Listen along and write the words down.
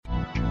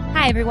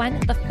Hi, everyone.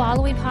 The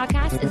following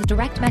podcast is a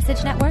Direct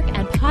Message Network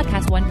and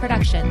Podcast One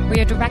production. We're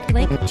your direct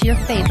link to your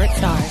favorite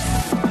stars.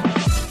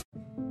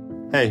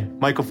 Hey,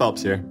 Michael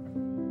Phelps here.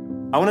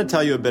 I want to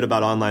tell you a bit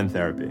about online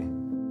therapy.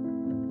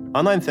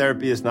 Online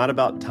therapy is not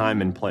about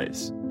time and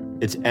place.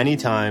 It's any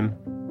time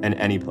and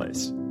any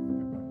place.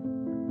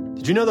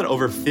 Did you know that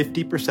over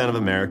 50% of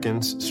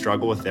Americans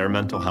struggle with their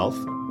mental health?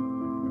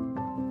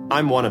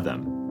 I'm one of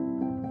them.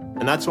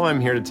 And that's why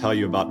I'm here to tell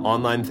you about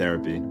online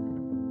therapy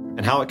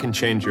and how it can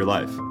change your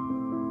life.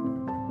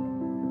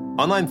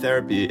 Online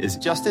therapy is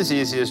just as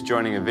easy as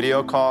joining a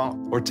video call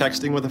or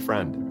texting with a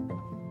friend.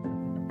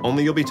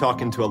 Only you'll be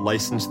talking to a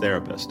licensed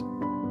therapist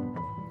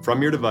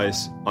from your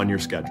device on your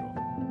schedule.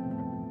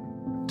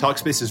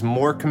 Talkspace is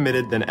more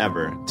committed than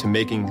ever to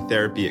making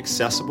therapy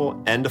accessible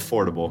and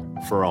affordable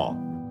for all.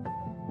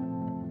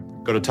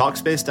 Go to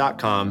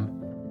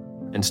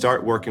Talkspace.com and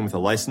start working with a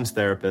licensed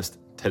therapist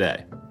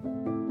today.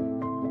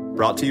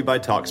 Brought to you by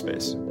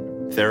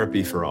Talkspace,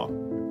 therapy for all.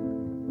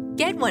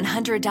 Get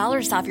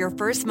 $100 off your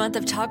first month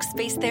of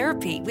Talkspace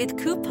therapy with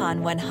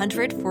coupon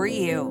 100 for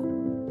you.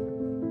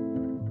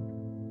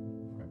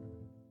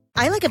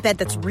 I like a bed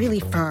that's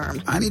really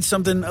firm. I need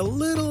something a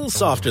little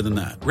softer than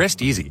that.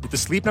 Rest easy. With the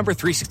Sleep Number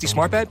 360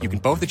 smart bed, you can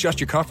both adjust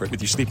your comfort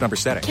with your Sleep Number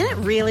setting. Can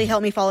it really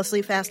help me fall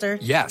asleep faster?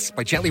 Yes,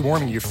 by gently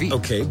warming your feet.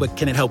 Okay, but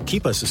can it help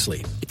keep us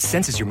asleep? It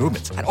senses your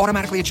movements and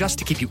automatically adjusts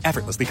to keep you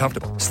effortlessly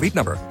comfortable. Sleep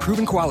Number,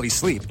 proven quality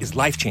sleep is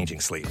life-changing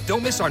sleep.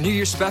 Don't miss our New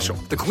Year's special.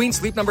 The Queen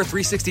Sleep Number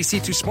 360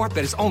 C2 smart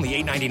bed is only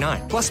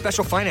 $899, plus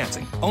special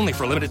financing, only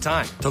for a limited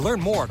time. To learn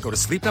more, go to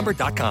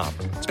sleepnumber.com.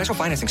 Special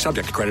financing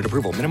subject to credit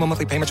approval. Minimum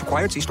monthly payments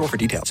required. See store for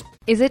details.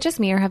 Is it just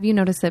me, or have you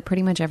noticed that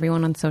pretty much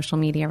everyone on social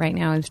media right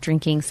now is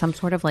drinking some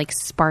sort of like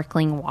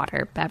sparkling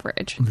water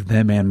beverage?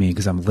 Them and me,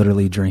 because I'm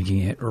literally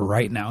drinking it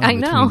right now. I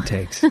know.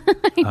 Takes.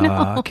 I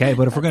know. Okay,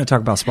 but if we're going to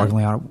talk about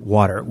sparkling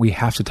water, we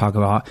have to talk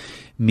about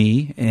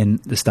me and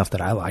the stuff that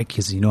I like,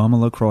 because you know I'm a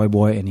LaCroix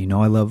boy, and you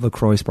know I love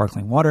LaCroix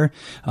sparkling water.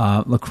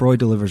 LaCroix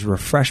delivers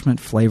refreshment,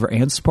 flavor,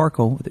 and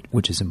sparkle,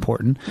 which is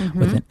important,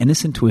 with an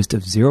innocent twist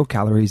of 0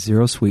 calories,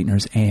 0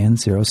 sweeteners, and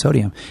 0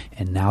 sodium.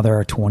 And now there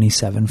are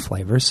 27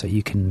 flavors, so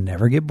you can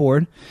never get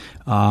bored.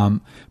 But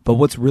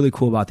what's really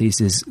cool about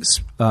these is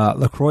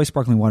LaCroix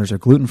sparkling waters are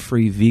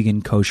gluten-free,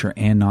 vegan, kosher,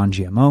 and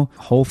non-GMO,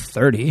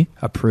 Whole30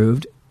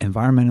 approved,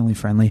 environmentally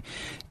friendly,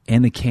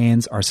 and the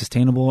cans are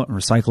sustainable and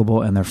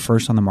recyclable, and they're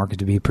first on the market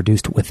to be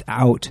produced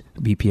without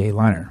BPA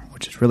liner,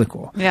 which is really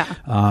cool. Yeah.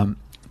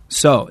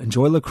 So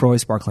enjoy LaCroix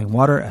sparkling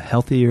water, a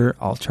healthier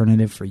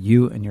alternative for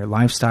you and your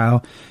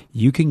lifestyle.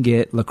 You can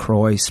get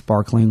LaCroix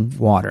sparkling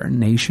water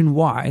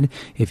nationwide.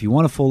 If you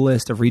want a full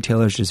list of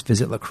retailers, just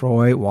visit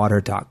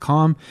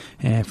LaCroixwater.com.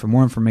 And for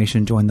more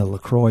information, join the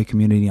LaCroix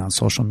community on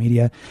social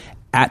media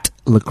at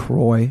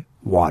LaCroix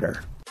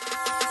Water.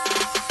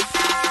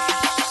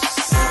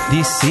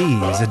 This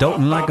is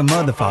Adulting Like a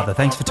Mother Father.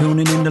 Thanks for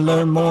tuning in to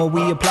learn more.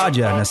 We applaud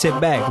ya. Now sit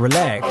back,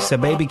 relax. So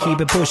baby, keep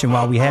it pushing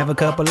while we have a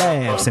couple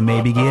laughs and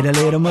maybe get a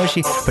little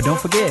mushy. But don't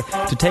forget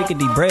to take a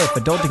deep breath.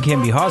 Adulting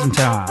can be hard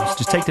sometimes.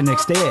 Just take the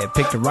next step.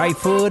 Pick the right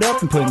foot up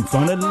and put in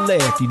front of the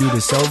left. You do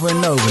this over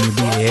and over and you'll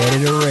be ahead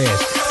of the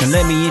rest. Now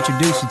let me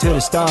introduce you to the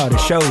star of the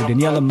show,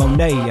 Daniela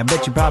Monet. I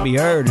bet you probably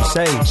heard her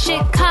say,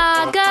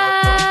 Chicago,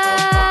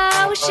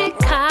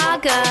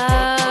 Chicago.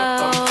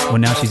 Well,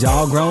 now she's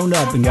all grown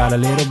up and got a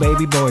little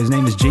baby boy. His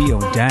name is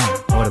Gio. Dang,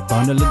 what a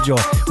bundle of joy.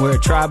 We're a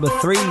tribe of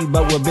 3,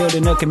 but we're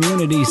building a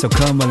community, so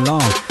come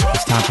along.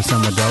 It's time for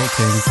some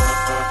adulting.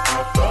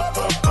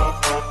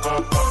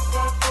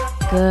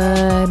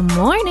 Good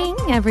morning,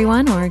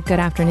 everyone, or good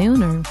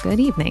afternoon, or good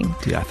evening.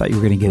 Dude, I thought you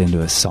were going to get into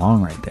a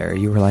song right there.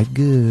 You were like,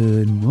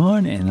 good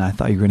morning, and I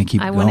thought you were going to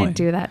keep going. I wouldn't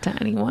do that to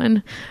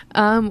anyone.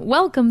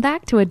 Welcome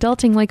back to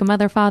Adulting Like a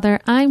Mother Father.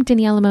 I'm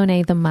Daniela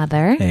Monet, the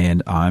mother.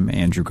 And I'm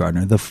Andrew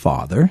Gardner, the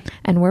father.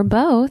 And we're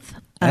both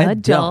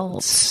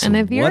adults. And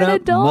if you're an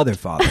adult, mother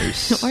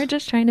fathers, or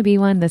just trying to be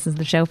one, this is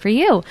the show for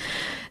you.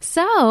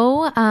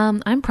 So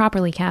I'm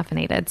properly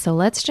caffeinated, so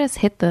let's just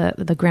hit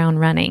the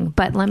ground running.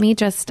 But let me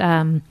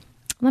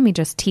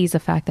just tease the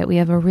fact that we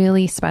have a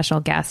really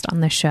special guest on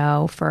the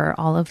show for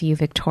all of you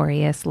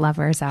Victorious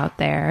lovers out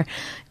there.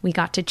 We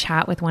got to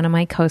chat with one of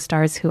my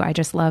co-stars who I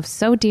just love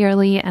so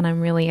dearly, and I'm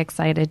really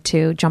excited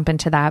to jump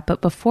into that. But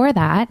before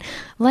that,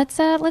 let's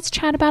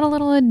chat about a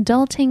little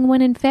adulting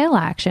win and fail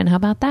action. How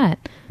about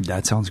that?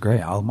 That sounds great.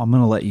 I'm going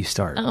to let you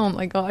start. Oh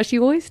my gosh,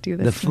 you always do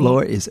this. The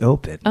floor is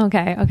open.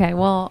 Okay.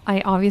 Well,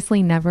 I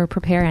obviously never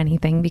prepare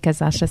anything because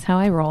that's just how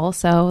I roll.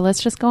 So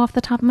let's just go off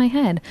the top of my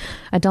head.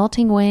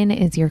 Adulting win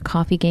is your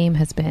coffee game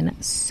has been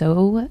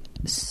so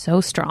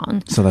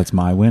strong. So that's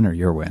my win or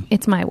your win?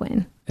 It's my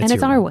win.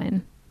 It's our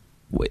win.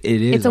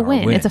 It is. It's a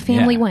win. It's a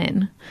family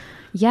win.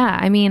 Yeah.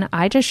 I mean,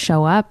 I just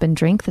show up and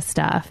drink the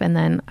stuff, and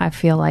then I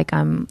feel like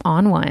I'm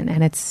on one,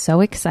 and it's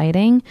so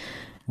exciting.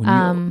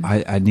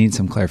 I need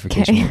some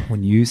clarification. Okay.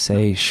 When you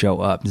say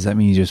show up, does that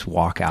mean you just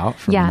walk out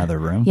from another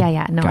room?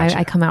 Yeah. No, gotcha.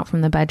 I come out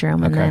from the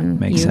bedroom, and then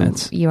makes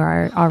sense. You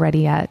are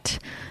already at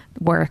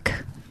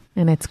work,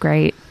 and it's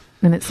great,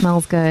 and it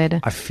smells good.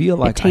 I feel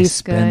like I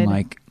spend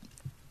like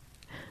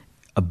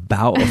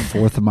about a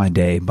fourth of my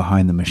day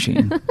behind the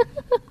machine,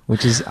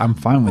 which is, I'm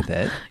fine with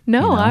it.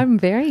 No, you know? I'm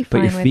very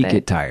fine with it. But your feet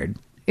get tired.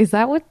 Is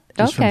that what?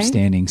 Just from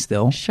standing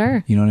still.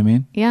 Sure. You know what I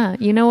mean? Yeah.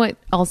 You know what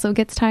also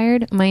gets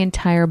tired? My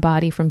entire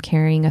body from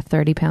carrying a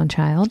 30-pound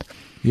child.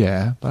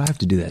 Yeah, but I have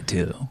to do that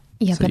too.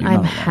 Yeah, So but you're I'm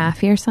not alone.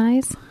 half your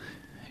size.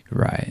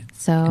 Right.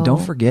 So And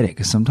don't forget it,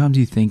 because sometimes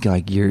you think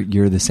like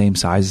you're the same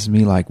size as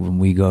me, like when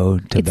we go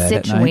to bed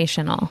it's at night.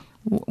 situational.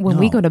 When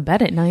we No. go to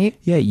bed at night.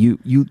 Yeah,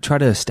 you try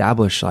to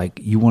establish like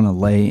you want to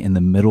lay in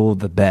the middle of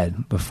the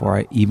bed before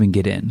I even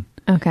get in.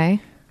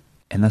 Okay.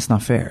 And that's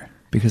not fair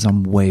because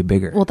I'm way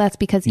bigger. Well, that's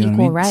because You know what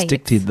equal I mean? rights.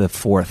 Stick to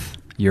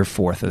your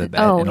fourth of the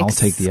bed, and I'll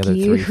take the other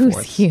excuse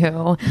 3/4.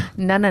 you.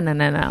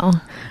 No.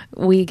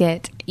 We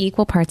get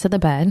equal parts of the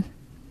bed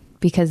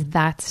because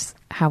that's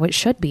how it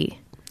should be.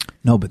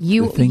 No, but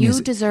You the thing is,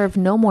 deserve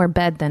no more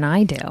bed than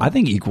I do. I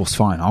think equal's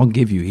fine. I'll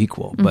give you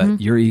equal, but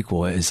Mm-hmm. your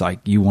equal is like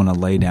you want to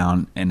lay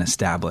down and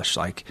establish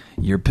like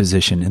your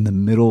position in the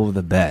middle of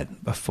the bed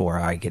before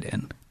I get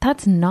in.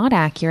 That's not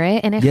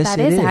accurate. And if Yes, that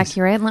it is is.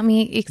 accurate, let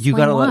me explain You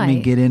got to why. let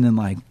me get in and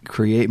like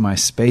create my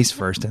space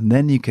first, and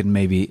then you can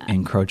maybe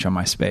encroach on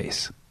my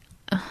space.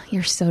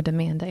 You're so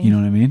demanding. You know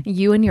what I mean?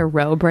 You and your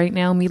robe right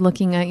now, me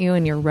looking at you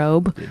in your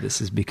robe. This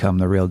has become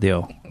the real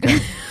deal. Okay?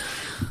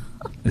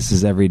 This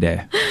is every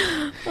day.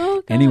 Oh,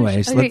 gosh.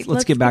 Anyways, Okay,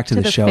 let's get back to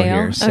the show fail.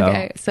 here. So,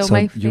 Okay, so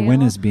my your win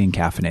fail- is being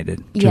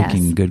caffeinated, Yes.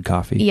 drinking good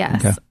coffee.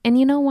 Yes. Okay. And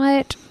you know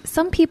what?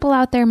 Some people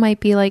out there might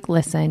be like,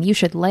 listen, you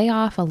should lay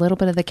off a little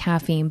bit of the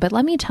caffeine. But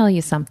let me tell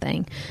you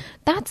something.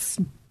 That's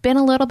been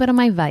a little bit of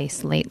my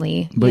vice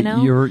lately. But you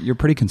know? you're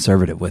pretty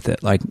conservative with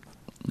it. Like,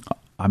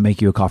 I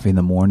make you a coffee in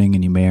the morning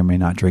and you may or may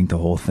not drink the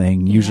whole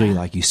thing. Usually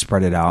like you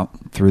spread it out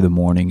through the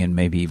morning and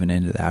maybe even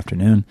into the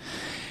afternoon.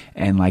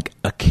 And like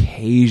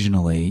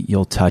occasionally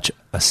you'll touch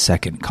a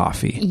second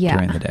coffee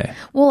during the day.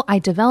 Well, I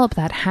developed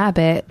that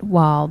habit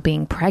while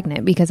being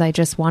pregnant because I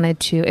just wanted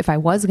to, if I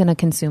was going to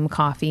consume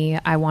coffee,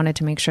 I wanted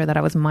to make sure that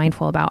I was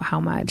mindful about how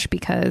much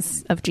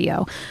because of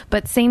Gio.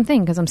 But same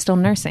thing because I'm still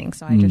nursing.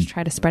 So I just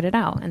try to spread it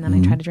out and then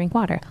I try to drink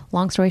water.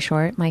 Long story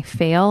short, my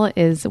fail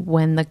is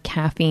when the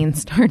caffeine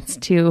starts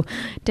to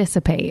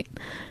dissipate.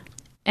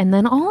 And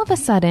then all of a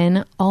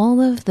sudden, all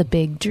of the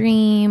big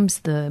dreams,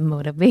 the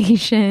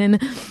motivation,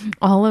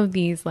 all of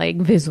these like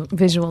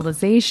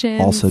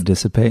visualizations Also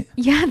dissipate.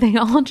 yeah, they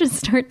all just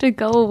start to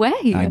go away.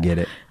 I get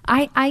it.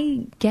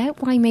 I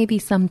get why maybe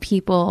some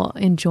people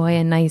enjoy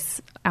a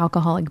nice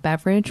alcoholic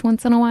beverage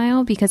once in a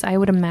while because I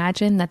would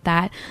imagine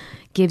that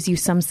gives you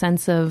some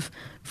sense of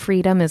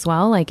freedom as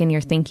well, like in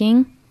your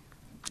thinking.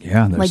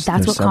 Yeah. There's, Like, that's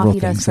there's what several coffee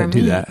does things for that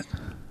do me. that.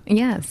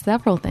 Yeah,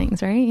 several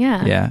things, right?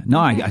 Yeah. Yeah. No,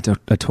 I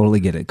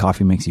totally get it.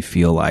 Coffee makes you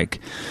feel like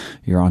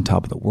you're on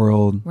top of the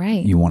world.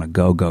 Right. You want to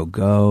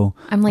go.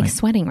 I'm like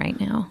sweating right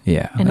now.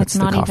 Yeah. And that's it's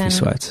not the coffee even,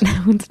 sweats. No,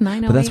 it's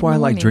 9:08 But that's why I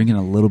like in the morning. drinking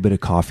a little bit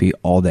of coffee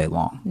all day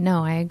long.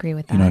 No, I agree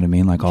with that. You know what I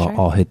mean? Like Sure.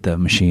 I'll hit the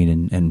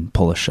machine and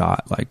pull a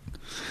shot like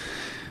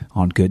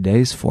on good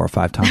days 4 or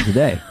 5 times a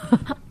day.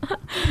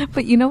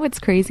 But you know what's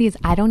crazy is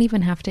I don't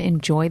even have to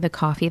enjoy the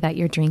coffee that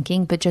you're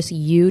drinking, but just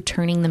you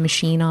turning the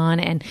machine on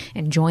and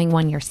enjoying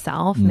one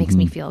yourself makes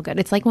me feel good.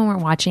 It's like when we're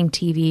watching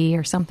TV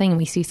or something and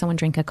we see someone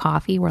drink a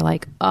coffee, we're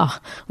like, oh,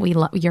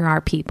 you're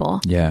our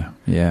people. Yeah.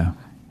 Yeah.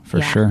 For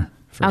Yeah. sure.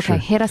 For Okay, sure.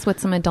 hit us with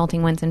some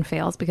adulting wins and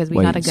fails because we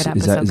Wait, got a good so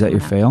episode. is that your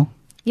coming up. fail?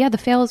 Yeah, the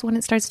fail is when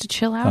it starts to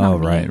chill out. Oh,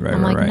 on me. right.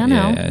 I'm like, no,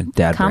 Yeah.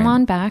 Dad come brain.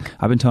 on back.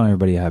 I've been telling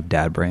everybody I have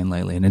dad brain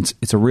lately, and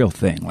it's a real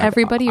thing. Like,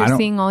 Everybody, I you're don't-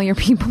 seeing all your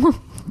people.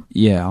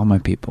 Yeah, all my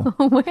people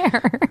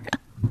Where?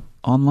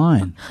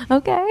 online,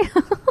 Okay.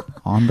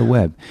 on the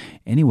web.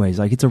 Anyways,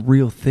 like it's a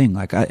real thing.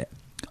 Like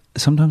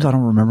sometimes I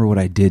don't remember what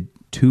I did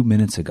 2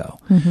 minutes ago.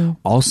 Mm-hmm.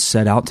 I'll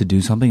set out to do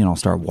something and I'll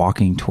start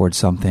walking towards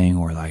something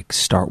or like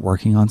start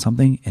working on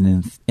something,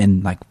 and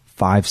in like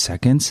 5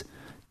 seconds,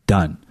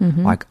 done.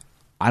 Like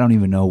I don't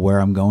even know where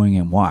I'm going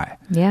and why.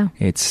 Yeah.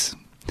 It's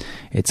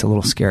a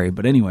little scary.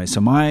 But anyway,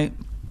 so my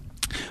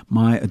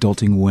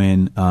adulting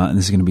win, and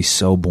this is going to be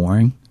so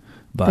boring,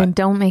 but Then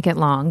don't make it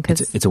long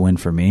because it's a win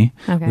for me.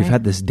 Okay. We've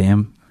had this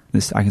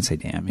I can say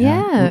damn.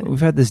 Yeah. We've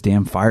had this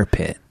damn fire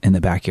pit in the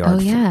backyard. Oh,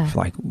 yeah. For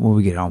like, what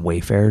we get on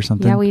Wayfair or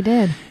something? yeah, we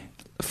did.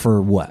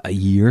 For what, a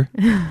year?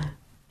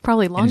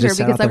 Probably And it longer just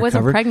sat because out I there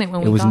wasn't covered. pregnant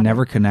when we it was got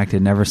never it.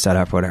 connected, never set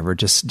up, whatever.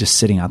 Just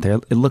sitting out there.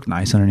 It looked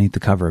nice underneath the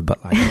cover,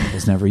 but like it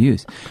was never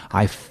used.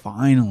 I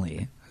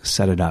finally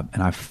set it up,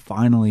 and I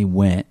finally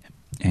went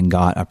and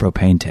got a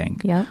propane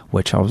tank. Yep.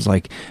 Which I was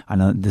like, I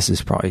know this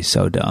is probably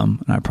so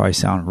dumb, and I probably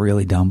sound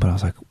really dumb, but I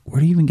was like, where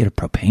do you even get a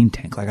propane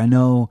tank? Like I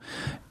know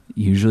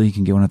usually you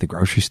can get one at the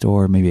grocery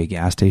store, maybe a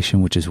gas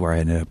station, which is where I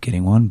ended up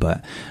getting one,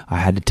 but I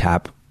had to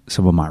tap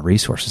some of my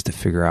resources to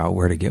figure out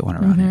where to get one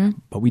around here.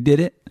 But we did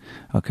it.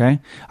 Okay.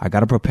 I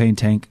got a propane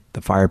tank.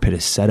 The fire pit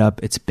is set up.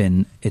 It's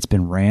been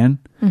ran.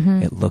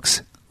 It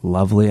looks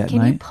lovely at Can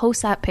night. you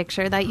post that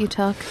picture that you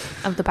took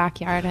of the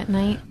backyard at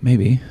night?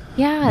 Maybe.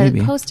 Yeah,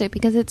 Maybe. post it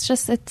because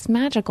it's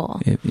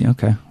magical. Yeah,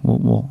 okay.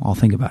 Well, I'll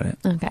think about it.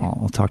 Okay.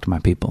 I'll talk to my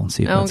people and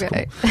see if that's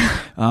Okay.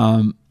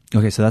 cool.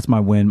 Okay. So that's my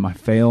win. My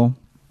fail.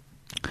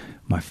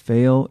 My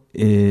fail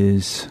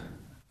is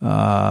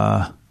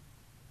I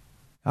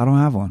don't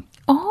have one.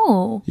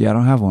 Oh. Yeah, I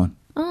don't have one.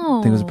 Oh.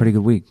 I think it was a pretty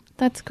good week.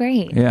 That's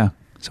great. Yeah.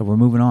 So we're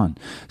moving on.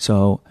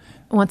 So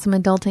Want some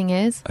adulting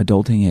is?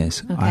 Adulting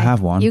is. Okay. I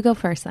have one. You go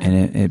first then.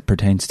 And it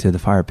pertains to the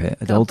fire pit.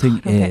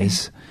 Adulting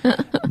is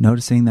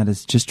noticing that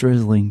it's just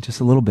drizzling just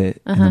a little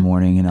bit in the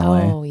morning in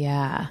LA. Oh,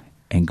 yeah.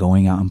 And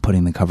going out and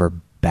putting the cover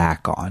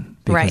back on.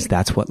 Because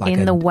that's what like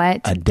in the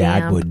wet, a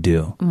dad would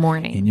do.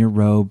 Morning. In your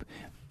robe,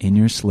 in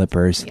your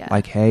slippers. Yeah.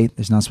 Like, hey,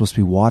 there's not supposed to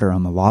be water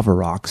on the lava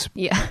rocks.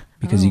 Yeah.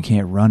 Because you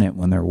can't run it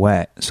when they're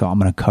wet. So I'm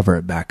going to cover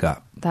it back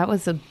up. That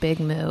was a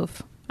big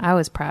move. I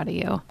was proud of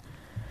you.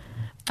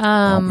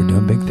 We're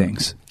doing big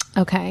things.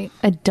 Okay.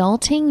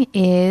 Adulting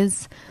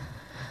is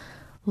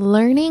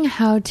learning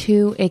how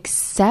to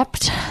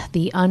accept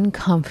the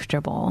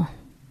uncomfortable.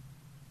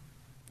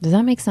 Does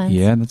that make sense?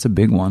 Yeah, that's a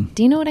big one.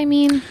 Do you know what I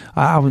mean?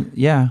 I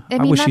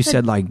wish you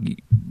said like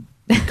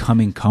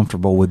becoming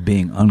comfortable with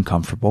being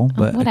uncomfortable,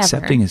 but whatever.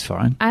 accepting is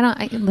fine.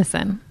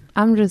 Listen,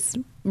 I'm just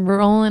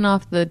rolling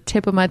off the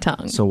tip of my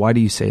tongue. So why do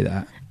you say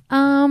that?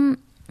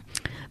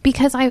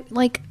 Because I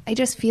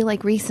just feel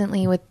like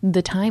recently with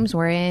the times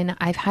we're in,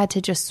 I've had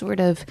to just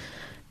sort of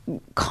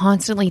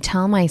constantly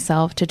tell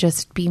myself to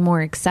just be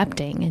more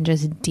accepting and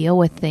just deal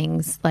with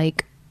things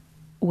like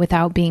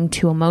without being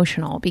too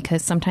emotional,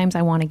 because sometimes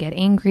I want to get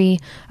angry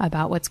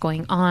about what's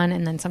going on,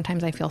 and then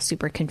sometimes I feel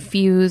super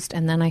confused,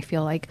 and then I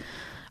feel like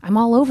I'm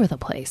all over the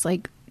place.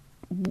 Like,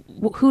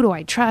 who do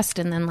I trust?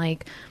 And then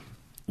like,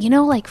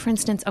 like for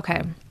instance,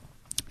 okay,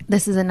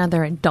 this is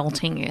another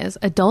adulting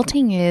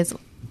is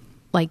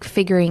like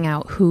figuring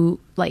out who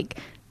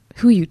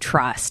you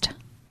trust,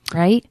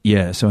 right?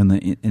 Yeah. So in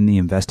the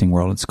investing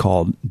world, it's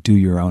called do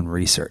your own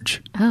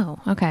research. Oh,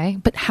 okay.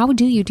 But how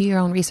do you do your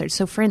own research?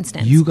 So for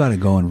instance, you got to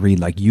go and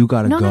read, like you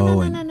got to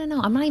No.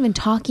 I'm not even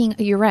talking.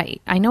 You're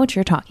right. I know what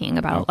you're talking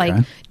about. Okay.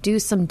 Like do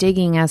some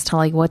digging as to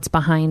like what's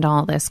behind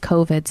all this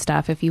COVID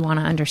stuff. If you want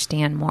to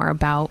understand more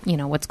about,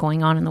 what's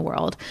going on in the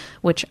world,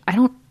 which I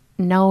don't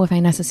know if I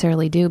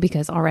necessarily do,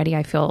 because already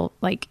I feel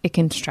like it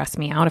can stress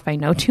me out if I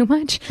know too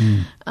much,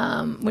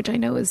 which I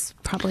know is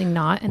probably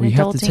not an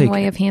adulting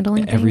way of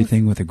handling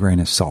everything with a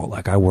grain of salt.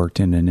 Like I worked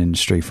in an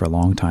industry for a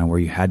long time where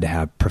you had to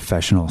have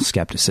professional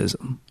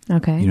skepticism.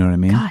 Okay. You know what I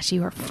mean? Gosh,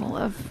 you are full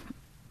of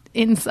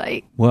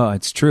insight. Well,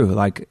 it's true.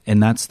 Like,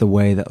 and that's the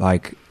way that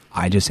like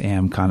I just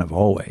am kind of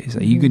always.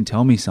 You can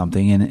tell me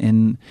something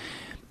and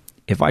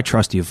if I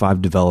trust you, if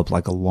I've developed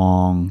like a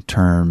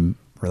long-term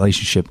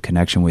relationship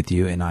connection with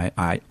you and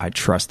I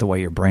trust the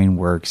way your brain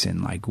works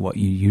and like what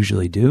you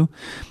usually do,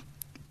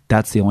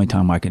 that's the only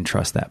time I can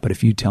trust that. But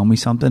if you tell me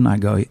something, I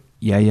go,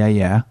 yeah,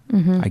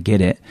 I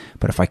get it.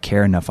 But if I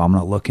care enough, I'm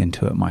going to look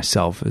into it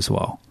myself as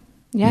well.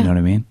 Yeah. You know what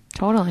I mean?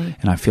 Totally.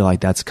 And I feel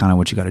like that's kind of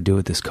what you got to do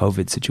with this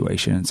COVID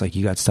situation. It's like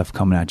you got stuff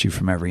coming at you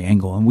from every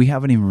angle, and we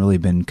haven't even really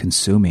been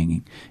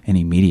consuming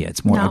any media.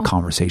 It's more like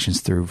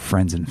conversations through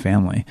friends and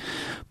family.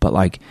 But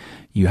like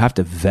you have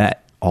to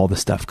vet all the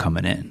stuff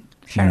coming in.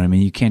 Sure. You know what I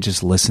mean? You can't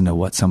just listen to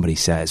what somebody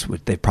says.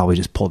 They probably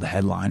just pulled a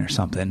headline or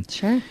something.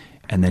 Sure.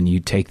 And then you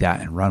take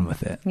that and run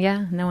with it.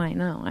 Yeah, no, I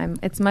know.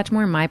 It's much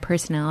more my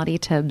personality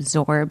to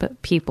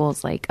absorb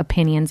people's like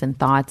opinions and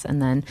thoughts,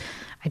 and then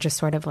I just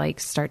sort of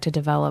like start to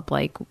develop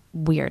like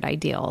weird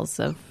ideals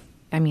of,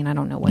 I mean, I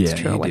don't know what's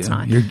true or what's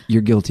not.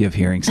 You're guilty of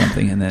hearing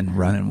something and then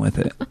running with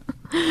it.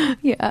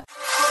 Yeah.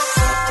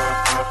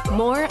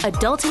 More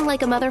Adulting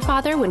Like a Mother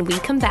Father when we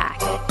come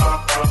back.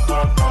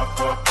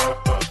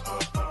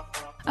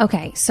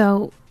 Okay,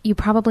 so you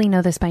probably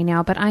know this by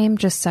now, but I am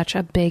just such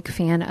a big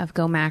fan of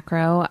Go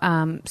Macro.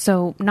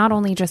 So not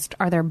only just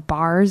are their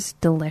bars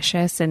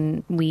delicious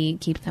and we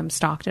keep them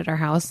stocked at our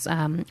house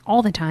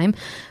all the time,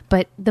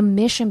 but the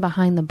mission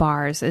behind the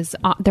bars is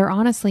they're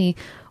honestly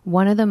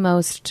one of the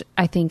most,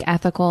 I think,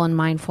 ethical and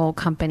mindful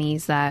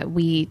companies that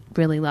we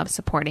really love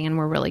supporting, and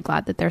we're really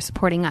glad that they're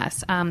supporting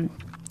us.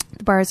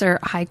 The bars are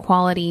high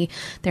quality.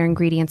 Their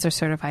ingredients are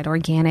certified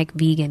organic,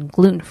 vegan,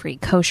 gluten-free,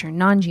 kosher,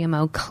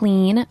 non-GMO,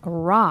 clean,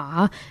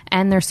 raw,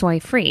 and they're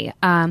soy-free.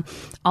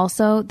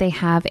 Also, they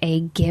have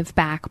a give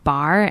back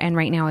bar, and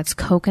right now it's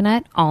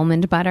coconut,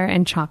 almond butter,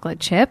 and chocolate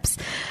chips.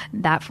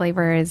 That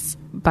flavor is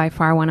by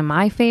far one of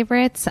my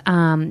favorites.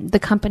 The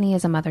company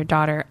is a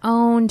mother-daughter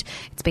owned.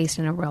 It's based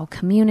in a rural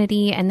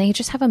community, and they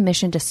just have a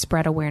mission to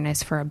spread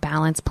awareness for a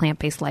balanced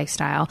plant-based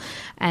lifestyle.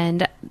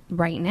 And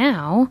right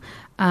now,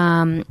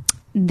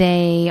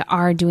 they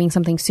are doing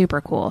something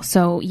super cool.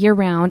 So year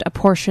round, a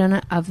portion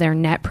of their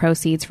net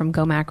proceeds from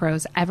Go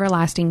Macro's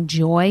Everlasting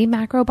Joy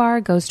macro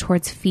bar goes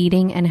towards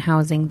feeding and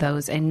housing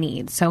those in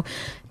need. So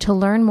to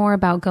learn more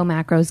about Go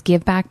Macro's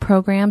give back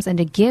programs and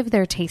to give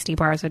their tasty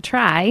bars a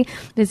try,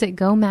 visit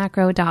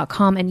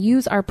gomacro.com and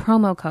use our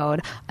promo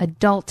code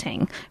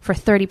ADULTING for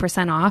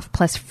 30% off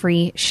plus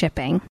free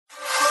shipping.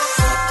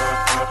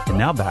 And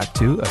now back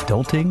to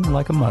Adulting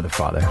Like a Mother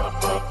Father.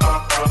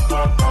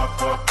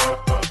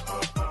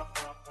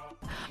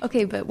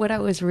 Okay, but what I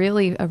was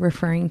really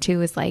referring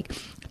to is like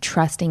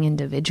trusting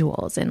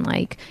individuals, and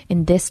like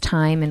in this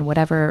time and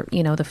whatever,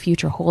 you know, the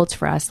future holds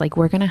for us, like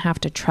we're going to have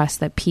to trust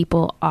that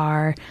people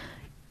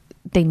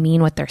they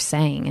mean what they're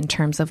saying, in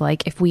terms of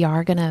like, if we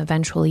are going to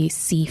eventually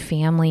see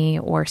family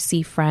or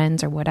see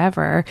friends or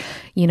whatever,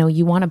 you know,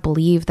 you want to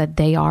believe that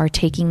they are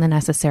taking the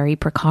necessary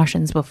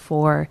precautions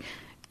before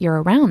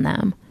you're around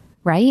them.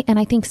 Right. And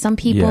I think some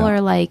people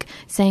are like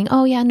saying,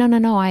 oh yeah,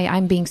 no,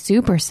 I'm being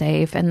super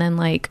safe. And then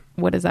like,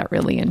 what does that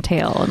really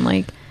entail? And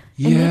like,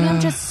 and maybe I'm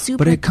just super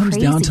But it comes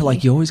crazy. down to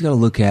like, you always got to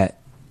look at,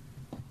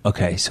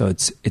 okay, so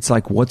it's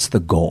like, what's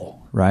the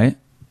goal, right?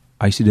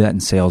 I used to do that in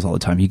sales all the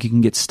time. You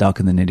can get stuck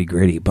in the nitty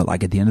gritty, but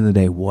like at the end of the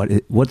day,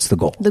 what's the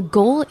goal? The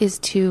goal is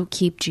to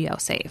keep Gio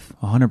safe.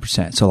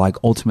 100%. So like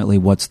ultimately,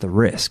 what's the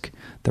risk?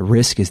 The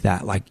risk is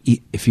that like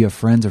if you have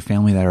friends or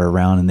family that are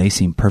around and they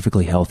seem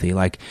perfectly healthy,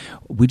 like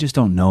we just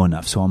don't know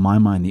enough. So in my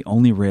mind, the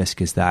only risk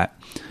is that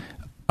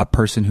a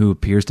person who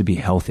appears to be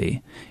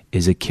healthy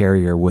is a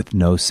carrier with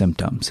no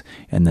symptoms.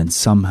 And then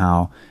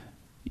somehow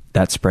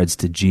that spreads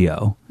to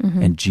Gio,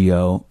 and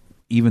Gio,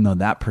 even though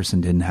that person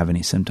didn't have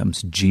any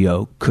symptoms,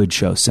 Gio could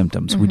show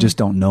symptoms. We just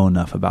don't know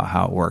enough about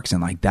how it works.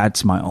 And like,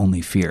 that's my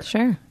only fear.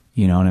 Sure.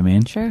 You know what I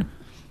mean? Sure.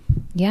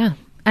 Yeah.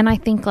 And I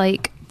think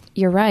like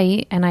you're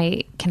right. And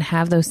I can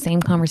have those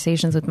same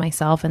conversations with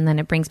myself. And then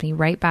it brings me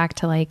right back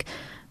to like,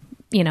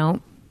 you know,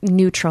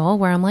 neutral,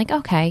 where I'm like,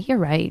 okay, you're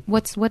right.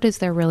 What is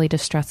there really to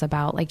stress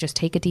about? Like, just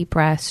take a deep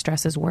breath.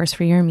 Stress is worse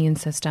for your immune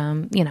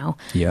system. You know,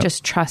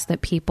 just trust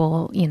that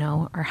people, you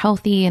know, are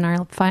healthy and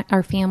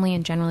our family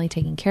and generally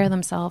taking care of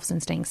themselves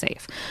and staying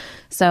safe.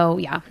 So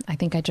yeah, I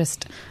think I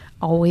just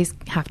always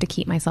have to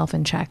keep myself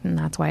in check. And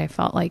that's why I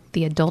felt like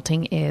the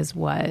adulting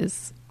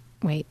adulting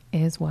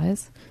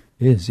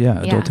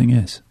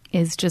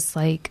is just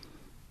like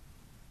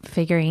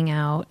figuring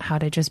out how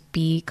to just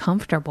be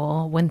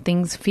comfortable when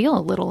things feel a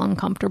little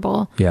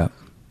uncomfortable. Yeah.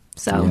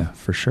 So yeah,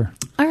 for sure.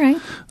 All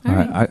right.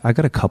 I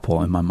got a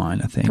couple in my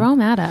mind, I think. Throw them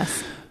at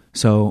us.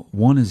 So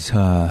one is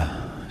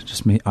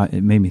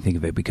it made me think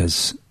of it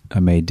because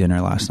I made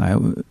dinner last night.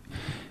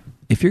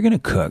 If you're going to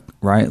cook,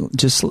 right,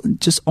 just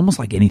almost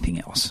like anything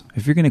else,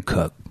 if you're going to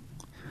cook,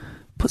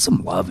 put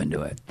some love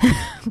into it.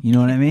 You know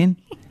what I mean?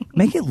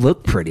 Make it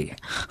look pretty.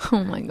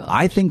 Oh my God.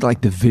 I think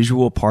like the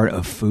visual part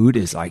of food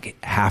is like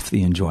half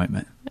the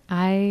enjoyment.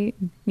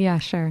 Yeah,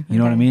 sure. You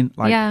know what I mean?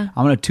 Like, I'm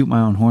going to toot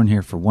my own horn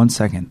here for 1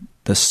 second.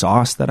 The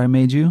sauce that I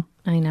made you.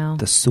 I know.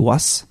 The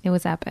sauce. It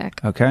was epic.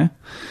 Okay.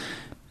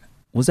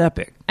 Was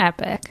epic.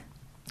 Epic.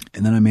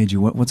 And then I made you,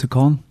 what's it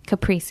called?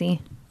 Caprese.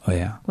 Oh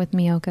yeah. With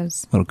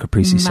Miyoko's. Little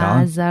caprese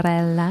salad.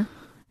 Mozzarella.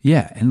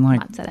 Yeah, and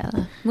like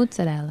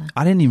mozzarella.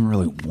 I didn't even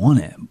really want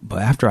it,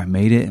 but after I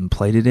made it and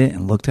plated it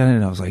and looked at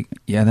it, I was like,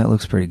 yeah, that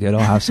looks pretty good. I'll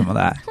have some of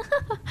that.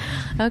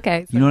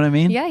 Okay. You know what I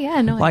mean?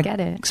 Yeah, no, like, I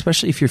get it.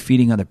 Especially if you're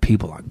feeding other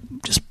people, like,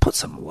 just put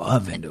some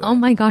love into it. Oh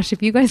my gosh,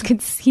 if you guys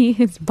could see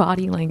his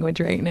body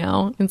language right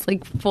now, it's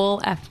like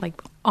full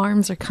like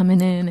arms are coming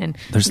in and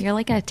you're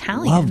like an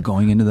Italian. Love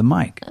going into the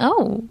mic.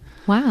 Oh,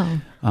 wow.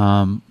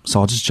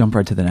 So I'll just jump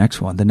right to the next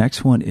one. The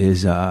next one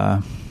is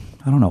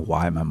I don't know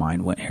why my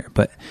mind went here,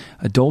 but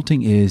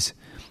adulting is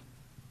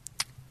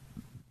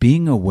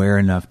being aware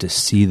enough to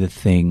see the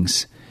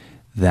things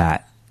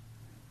that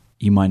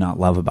you might not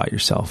love about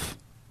yourself,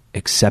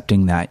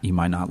 accepting that you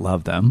might not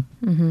love them,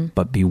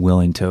 but be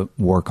willing to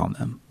work on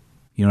them.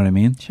 You know what I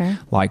mean? Sure.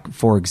 Like,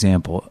 for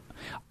example,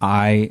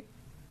 I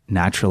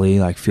naturally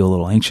like feel a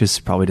little anxious.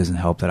 Probably doesn't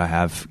help that I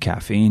have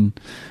caffeine.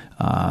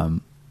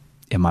 And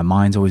my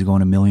mind's always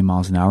going a million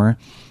miles an hour.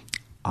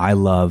 I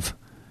love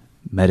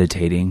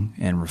meditating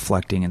and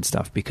reflecting and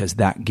stuff because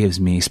that gives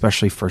me,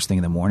 especially first thing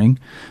in the morning,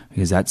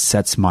 because that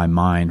sets my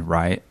mind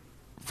right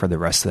for the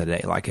rest of the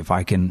day. Like if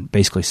I can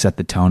basically set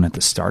the tone at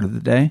the start of the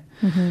day,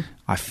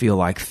 I feel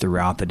like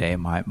throughout the day,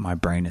 my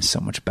brain is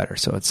so much better.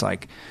 So it's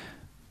like,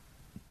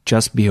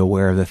 just be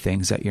aware of the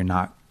things that you're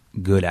not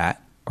good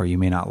at or you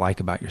may not like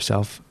about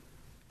yourself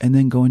and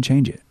then go and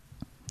change it.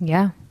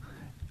 Yeah.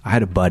 I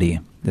had a buddy,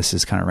 this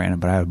is kind of random,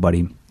 but I had a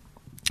buddy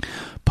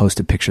post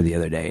a picture the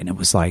other day and it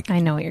was like, I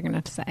know what you're going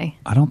to say.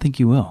 I don't think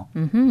you will.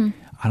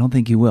 I don't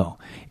think you will.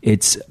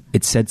 It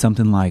said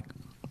something like,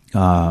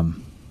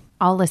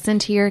 I'll listen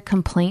to your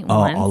complaint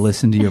once. I'll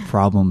listen to your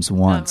problems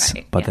once,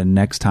 but the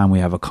next time we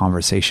have a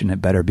conversation,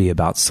 it better be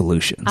about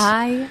solutions.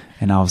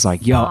 And I was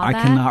like, yo, I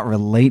cannot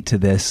relate to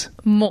this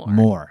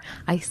more.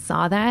 I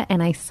saw that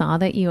and I saw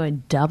that you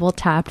had double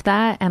tapped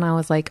that and I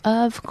was like,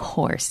 of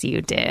course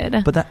you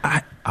did. But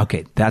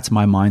that's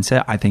my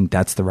mindset. I think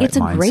that's the right mindset. It's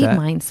a great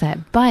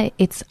mindset, but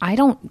it's a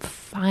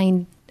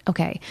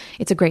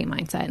great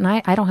mindset. And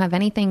I don't have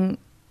anything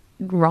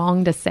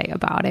wrong to say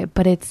about it,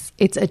 but it's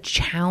a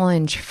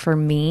challenge for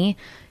me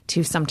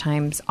to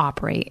sometimes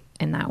operate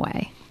in that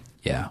way.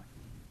 Yeah.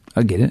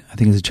 I get it. I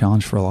think it's a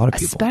challenge for a lot of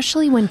people.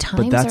 Especially when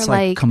times but that's are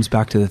like comes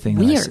back to the thing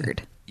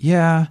weird.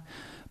 Yeah.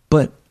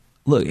 But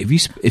look,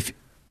 if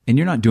and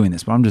you're not doing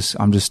this, but I'm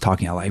just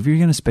talking out loud. If you're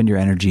going to spend your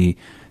energy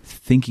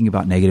thinking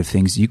about negative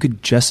things, you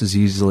could just as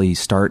easily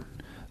start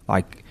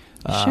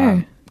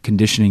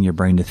conditioning your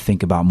brain to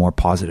think about more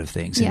positive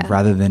things. Yeah. And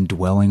rather than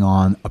dwelling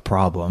on a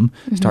problem,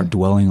 start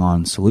dwelling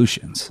on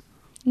solutions.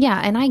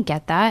 Yeah, and I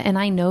get that, and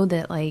I know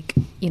that, like,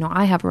 you know,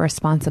 I have a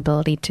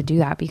responsibility to do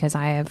that because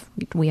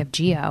we have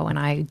Gio, and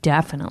I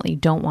definitely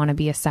don't want to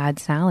be a sad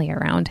Sally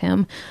around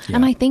him. Yeah.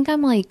 And I think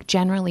I'm like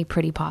generally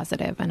pretty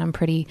positive, and I'm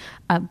pretty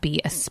upbeat,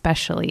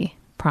 especially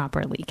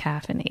properly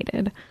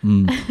caffeinated.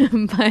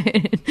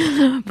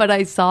 But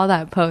I saw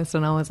that post,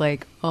 and I was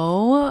like,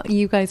 oh,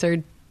 you guys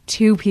are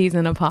two peas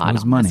in a pod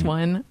on money. This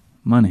one.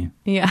 Money.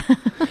 Yeah.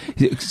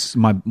 It's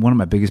one of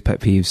my biggest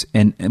pet peeves,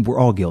 and we're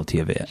all guilty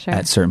of it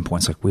at certain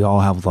points. Like, we all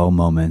have low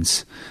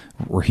moments.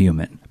 We're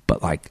human.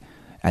 But like,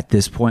 at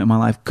this point in my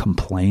life,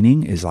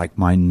 complaining is like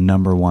my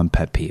number one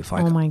pet peeve.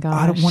 Like, oh my gosh.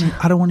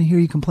 I don't want to hear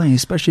you complain,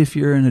 especially if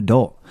you're an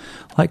adult.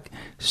 Like,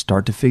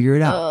 start to figure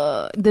it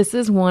out. This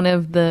is one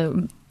of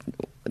the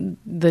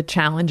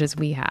challenges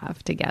we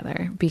have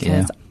together,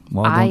 because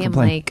I am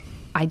like,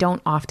 I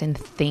don't often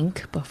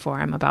think before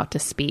I'm about to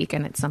speak,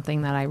 and it's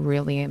something that I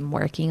really am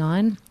working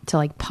on, to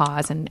like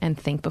pause and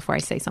think before I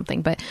say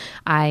something. But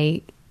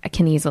I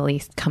can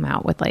easily come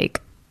out with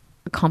like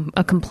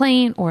a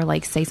complaint or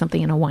like say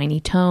something in a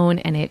whiny tone,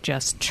 and it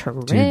just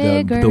triggers.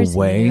 Dude, the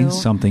way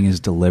something is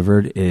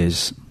delivered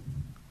is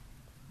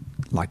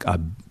like a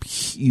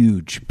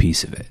huge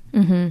piece of it.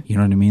 Mm-hmm. You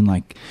know what I mean?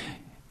 Like,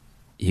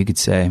 you could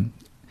say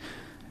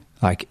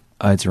like,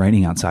 it's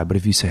raining outside, but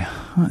if you say,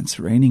 it's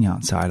raining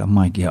outside, I'm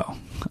like, yo,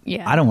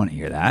 I don't want to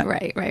hear that.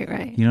 Right.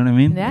 You know what I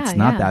mean? Yeah, it's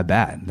not that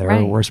bad. There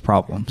are worse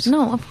problems.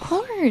 No, of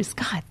course.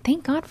 God,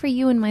 thank God for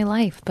you in my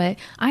life. But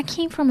I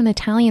came from an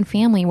Italian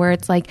family where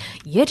it's like,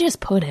 you just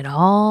put it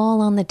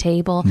all on the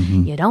table.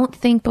 Mm-hmm. You don't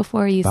think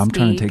before you speak. I'm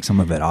trying to take some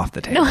of it off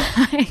the table. No,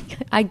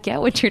 I get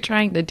what you're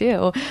trying to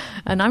do.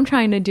 And I'm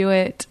trying to do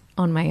it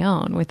on my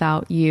own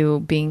without you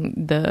being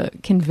the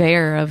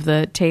conveyor of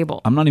the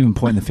table. I'm not even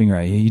pointing the finger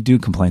at you. You do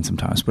complain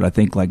sometimes, but I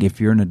think like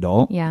if you're an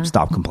adult,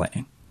 stop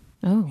complaining.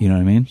 Oh, you know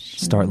what I mean?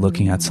 Start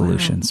looking at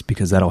solutions,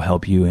 because that'll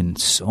help you in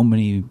so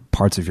many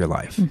parts of your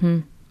life.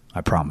 Mm-hmm.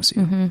 I promise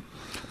you.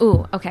 Mm-hmm.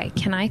 Ooh, okay.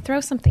 Can I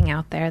throw something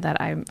out there that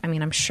I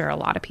mean, I'm sure a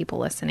lot of people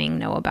listening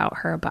know about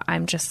her, but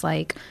I'm just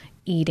like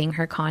eating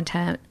her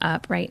content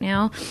up right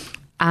now.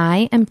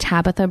 I am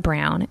Tabitha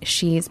Brown.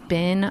 She's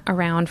been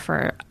around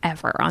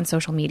forever on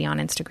social media, on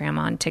Instagram,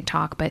 on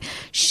TikTok, but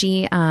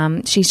she's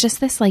just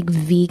this like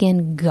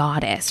vegan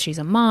goddess. She's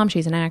a mom,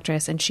 she's an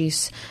actress, and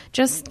she's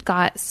just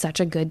got such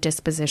a good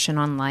disposition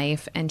on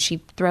life. And she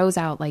throws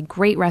out like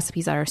great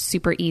recipes that are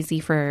super easy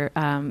for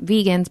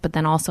vegans, but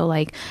then also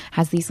like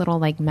has these little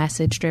like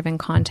message driven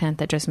content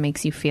that just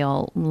makes you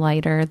feel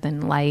lighter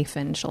than life,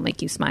 and she'll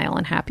make you smile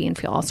and happy and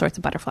feel all sorts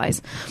of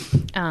butterflies.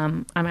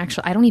 I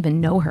don't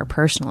even know her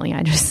personally.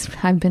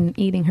 I've been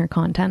eating her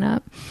content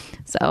up.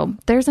 So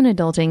there's an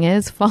adulting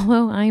is.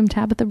 Follow I am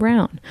Tabitha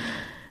Brown.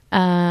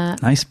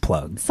 Nice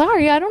plug.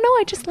 Sorry, I don't know.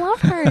 I just love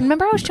her.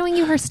 Remember I was showing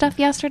you her stuff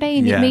yesterday,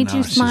 and it made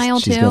you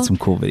smile too. She's got some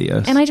cool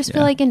videos. And I just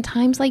feel like in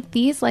times like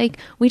these, like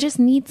we just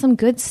need some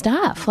good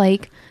stuff.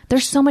 Like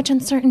there's so much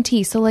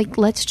uncertainty. So like,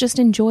 let's just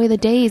enjoy the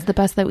days the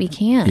best that we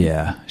can.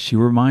 Yeah. She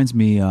reminds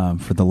me,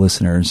 for the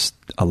listeners,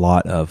 a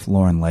lot of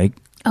Lauren Lake.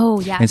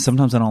 Oh, yeah. And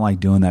sometimes I don't like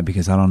doing that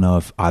because I don't know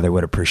if either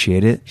would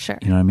appreciate it. Sure.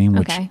 You know what I mean?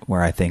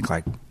 Where I think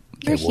like,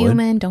 you're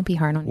human. Don't be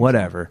hard on yourself.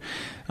 Whatever.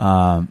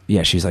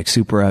 She's like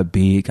super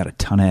upbeat, got a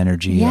ton of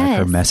energy. Yes. Like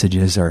her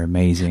messages are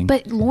amazing.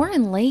 But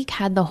Lauren Lake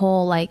had the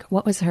whole like,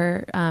 what was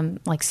her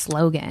like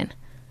slogan?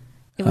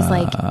 It was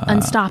like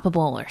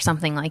unstoppable or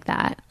something like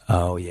that.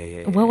 Oh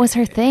yeah. What was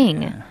her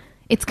thing? Yeah.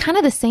 It's kind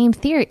of the same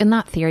theory,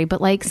 not theory,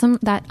 but like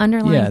that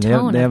underlying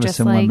tone. They have just a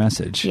similar like,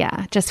 message.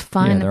 Yeah, just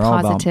fun,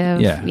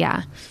 positive.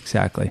 Yeah,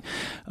 exactly.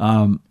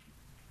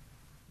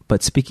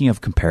 But speaking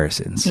of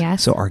comparisons,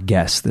 so our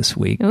guest this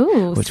week,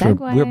 which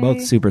we're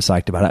both super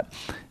psyched about it.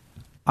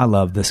 I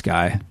love this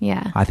guy.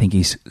 Yeah. I think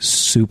he's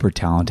super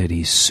talented.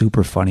 He's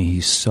super funny.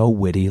 He's so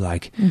witty.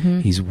 Like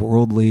he's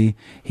worldly.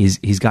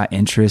 He's got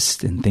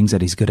interests and things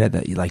that he's good at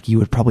that like you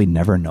would probably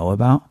never know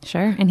about.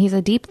 Sure. And he's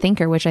a deep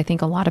thinker, which I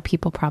think a lot of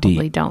people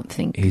probably don't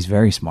think he's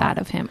very smart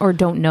that of him, or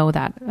don't know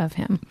that of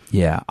him.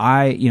 Yeah.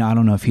 I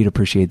don't know if he'd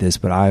appreciate this,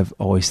 but I've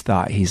always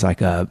thought he's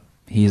like a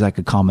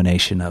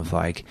combination of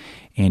like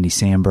Andy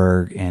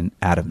Samberg and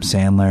Adam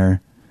Sandler.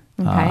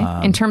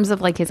 Okay. In terms of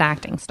like his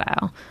acting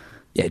style.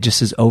 Yeah, just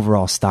his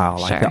overall style,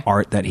 like the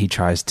art that he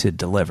tries to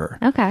deliver.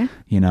 Okay.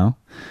 You know?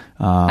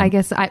 I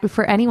guess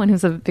for anyone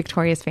who's a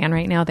Victorious fan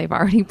right now, they've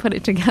already put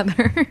it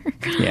together.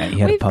 Yeah, he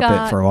had a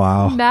puppet for a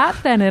while.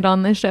 Matt Bennett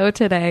on the show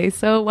today.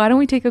 So why don't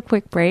we take a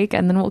quick break,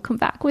 and then we'll come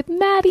back with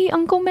Maddie,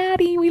 Uncle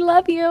Maddie. We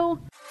love you.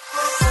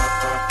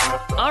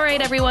 All right,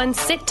 everyone,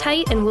 sit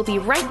tight, and we'll be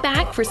right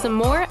back for some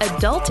more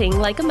Adulting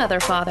Like a Mother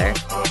Father.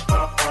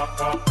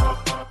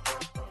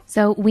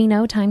 So we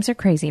know times are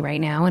crazy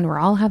right now, and we're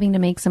all having to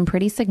make some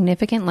pretty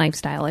significant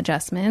lifestyle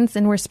adjustments,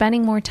 and we're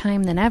spending more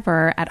time than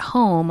ever at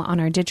home on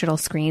our digital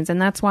screens. And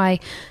that's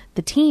why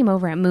the team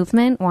over at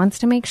Movement wants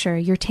to make sure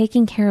you're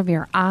taking care of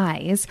your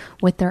eyes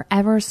with their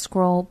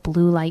Everscroll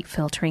blue light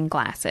filtering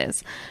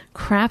glasses.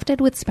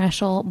 Crafted with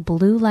special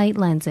blue light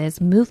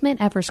lenses, Movement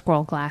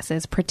Everscroll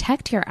glasses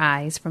protect your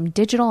eyes from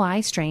digital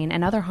eye strain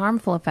and other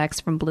harmful effects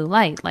from blue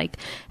light, like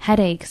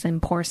headaches and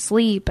poor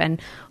sleep.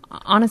 And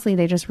honestly,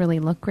 they just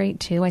really look great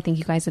too. I think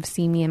you guys have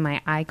seen me in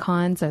my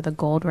icons, or the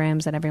gold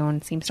rims that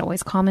everyone seems to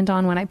always comment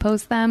on when I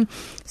post them.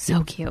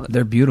 So cute.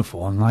 They're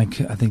beautiful. And I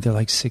think they're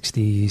like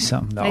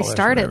 $60-something. They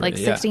start at like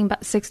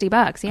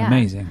 $60. Yeah.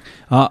 Amazing.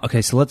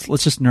 Okay. So let's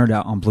just nerd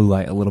out on blue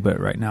light a little bit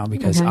right now,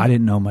 because I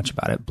didn't know much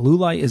about it. Blue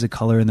light is a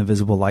color in the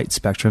visible light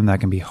spectrum that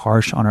can be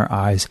harsh on our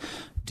eyes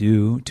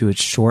due to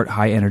its short,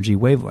 high-energy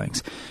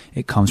wavelengths.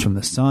 It comes from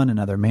the sun and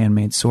other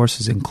man-made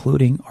sources,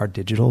 including our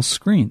digital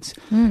screens.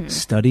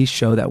 Studies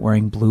show that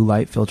wearing blue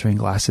light filtering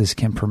glasses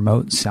can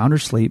promote sounder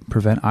sleep,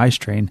 prevent eye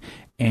strain,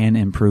 and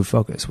improve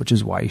focus, which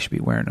is why you should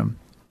be wearing them.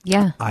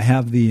 Yeah. I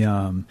have the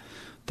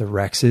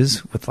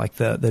Rexes with like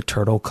the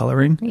turtle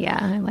coloring. Yeah,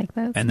 I like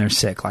those. And they're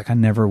sick. Like, I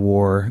never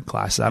wore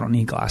glasses. I don't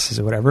need glasses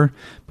or whatever.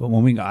 But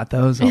when we got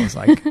those, I was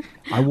like,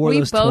 I wore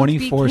those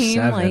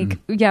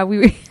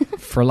 24/7.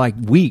 For like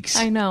weeks.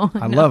 I know.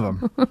 I love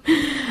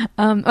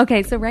them.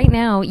 Okay, so right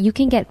now you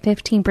can get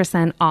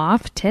 15%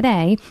 off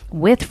today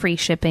with free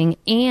shipping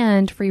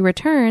and free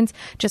returns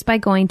just by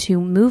going to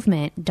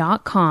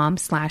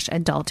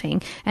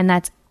movement.com/adulting. And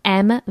that's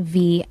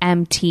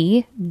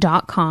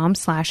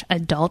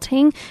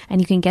mvmt.com/adulting, and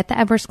you can get the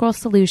Everscroll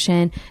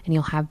solution, and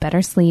you'll have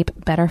better sleep,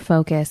 better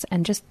focus,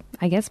 and just,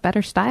 I guess,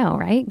 better style,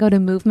 right? Go to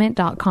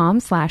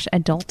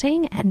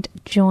movement.com/adulting and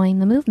join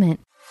the movement.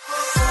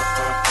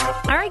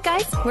 All right,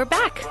 guys, we're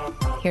back.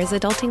 Here's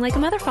Adulting Like a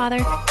Mother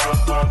Father.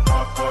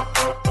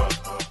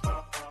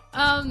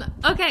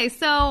 Okay,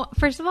 so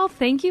first of all,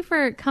 thank you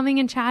for coming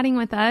and chatting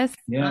with us.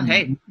 Yeah.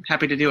 Hey,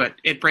 happy to do it.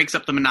 It breaks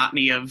up the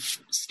monotony of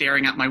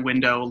staring out my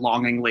window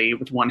longingly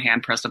with one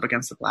hand pressed up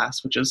against the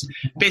glass, which is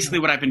basically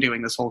what I've been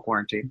doing this whole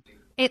quarantine.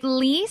 At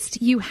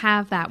least you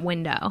have that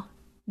window.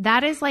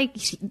 That is like,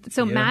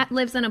 so yeah. Matt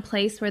lives in a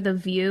place where the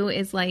view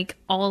is like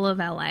all of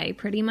LA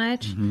pretty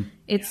much. Mm-hmm.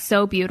 It's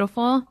so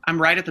beautiful.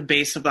 I'm right at the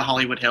base of the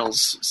Hollywood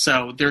Hills,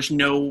 so there's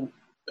no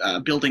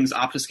buildings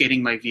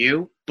obfuscating my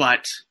view,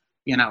 but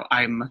you know,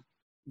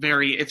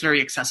 it's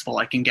very accessible.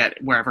 I can get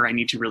wherever I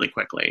need to really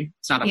quickly.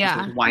 It's not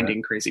those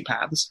winding, crazy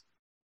paths.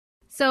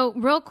 So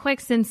real quick,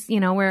 since, you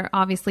know, we're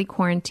obviously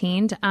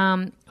quarantined,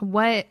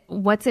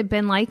 what's it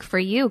been like for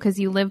you? Because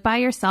you live by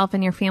yourself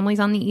and your family's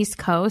on the East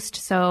Coast.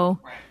 So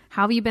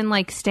how have you been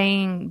like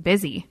staying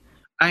busy?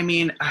 I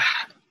mean,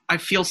 I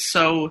feel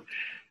so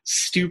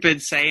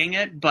stupid saying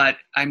it, but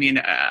I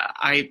mean,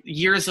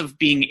 years of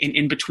being an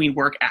in-between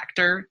work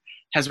actor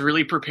has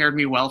really prepared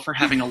me well for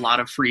having a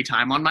lot of free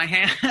time on my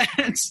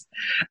hands.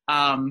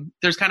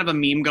 There's kind of a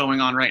meme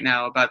going on right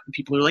now about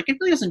people who are like, it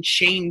really doesn't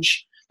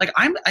change. Like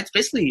it's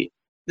basically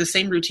the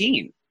same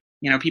routine,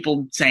 you know,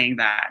 people saying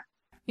that.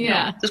 Yeah. You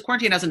know, this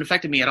quarantine hasn't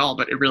affected me at all,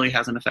 but it really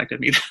hasn't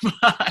affected me that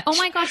much. Oh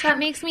my gosh, that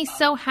makes me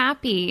so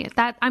happy.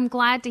 I'm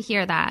glad to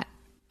hear that.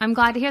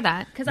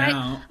 Because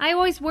I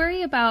always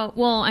worry about,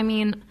 well, I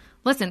mean,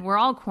 listen, we're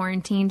all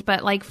quarantined,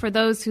 but like for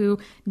those who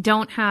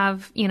don't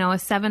have, you know, a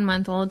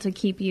 7-month-old to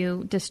keep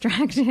you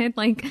distracted,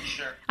 like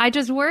sure. I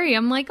just worry.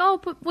 I'm like, oh,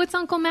 but what's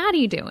Uncle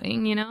Matty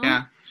doing, you know?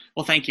 Yeah.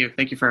 Well, thank you.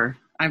 Thank you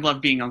I love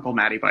being Uncle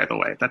Matty, by the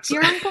way.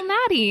 You're Uncle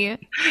Matty.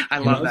 I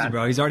love that.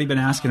 Bro, he's already been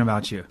asking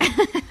about you.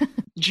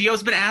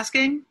 Gio's been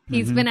asking?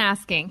 He's been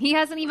asking. He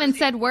hasn't even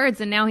said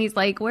words, and now he's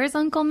like, where's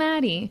Uncle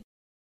Matty?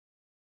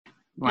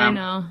 Wow. I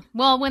know.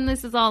 Well, when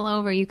this is all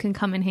over, you can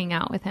come and hang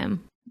out with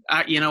him.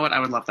 You know what? I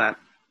would love that.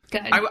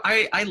 Good.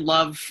 I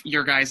love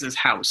your guys'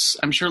 house.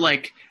 I'm sure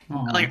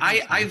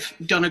I've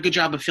done a good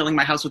job of filling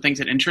my house with things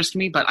that interest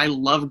me, but I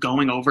love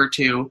going over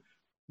to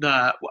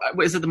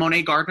is it the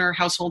Monet Gardner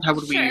household? How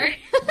would we?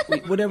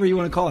 Whatever you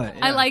want to call it.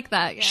 Yeah. I like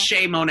that. Yeah.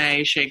 Shea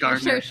Monet, Shea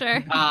Gardner.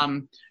 Sure.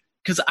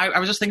 Because I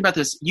was just thinking about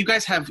this. You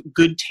guys have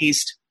good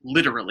taste,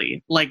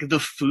 literally. Like, the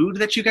food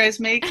that you guys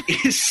make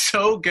is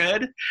so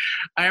good.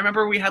 I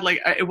remember we had,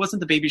 it wasn't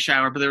the baby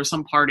shower, but there was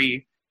some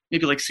party,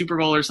 maybe like Super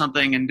Bowl or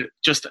something, and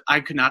just I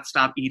could not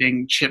stop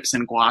eating chips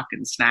and guac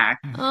and snack.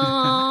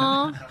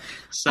 Aww.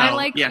 So, I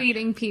like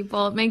feeding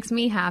people. It makes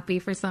me happy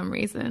for some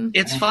reason.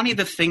 It's funny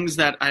the things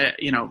that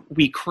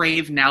we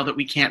crave now that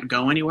we can't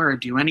go anywhere or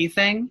do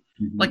anything.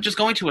 Mm-hmm. Like just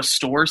going to a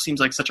store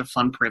seems like such a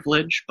fun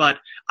privilege, but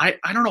I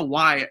don't know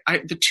why.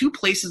 The two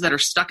places that are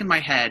stuck in my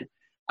head,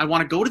 I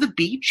want to go to the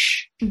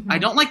beach. Mm-hmm. I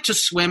don't like to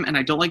swim, and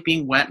I don't like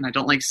being wet, and I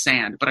don't like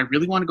sand, but I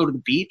really want to go to the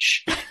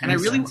beach. And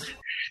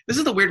this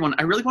is the weird one.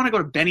 I really want to go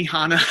to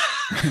Benihana.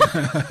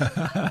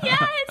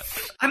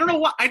 Yes. I don't know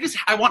what.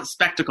 I want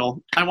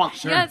spectacle. I want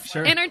sure.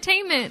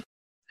 Entertainment.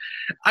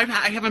 I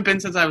haven't been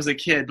since I was a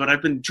kid, but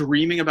I've been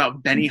dreaming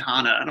about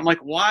Benihana, and I'm like,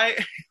 why?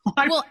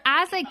 Well,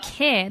 as a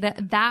kid,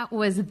 that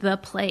was the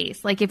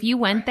place. Like, if you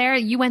went there,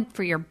 you went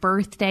for your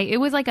birthday. It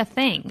was like a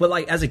thing. But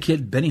like as a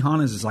kid,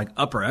 Benihana's is like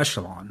upper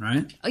echelon,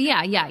 right? Oh,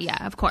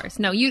 yeah, of course.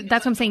 No,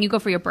 that's what I'm saying. You go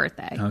for your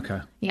birthday. Okay.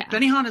 Yeah.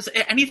 Benihana's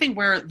anything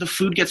where the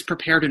food gets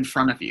prepared in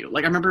front of you.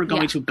 Like, I remember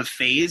going to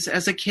buffets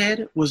as a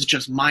kid was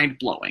just mind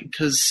blowing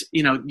because,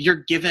 you're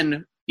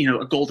given,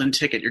 a golden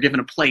ticket, you're given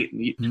a plate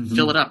and you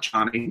fill it up,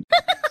 Johnny.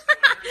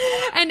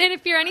 And then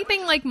if you're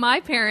anything like my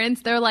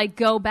parents, they're like,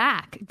 go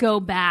back, go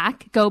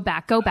back, go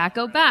back, go back,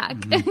 go back.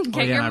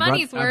 Get your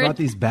money's worth. I brought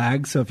these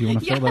bags, so if you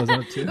want to fill those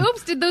up too.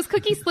 Oops, did those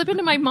cookies slip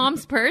into my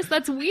mom's purse?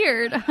 That's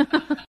weird.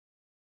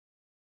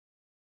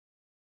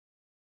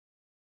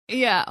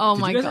 Yeah, oh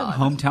my God. Did you guys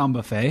have Hometown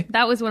Buffet?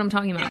 That was what I'm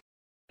talking about.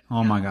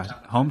 Oh my gosh.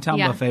 Hometown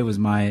Buffet was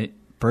my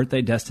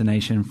birthday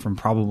destination from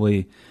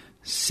probably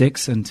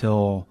 6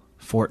 until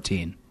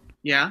 14.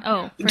 Yeah.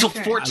 Oh, until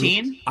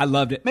 14. I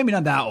loved it. Maybe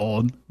not that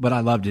old, but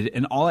I loved it.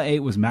 And all I ate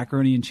was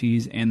macaroni and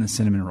cheese and the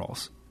cinnamon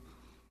rolls.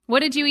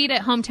 What did you eat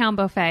at Hometown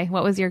Buffet?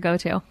 What was your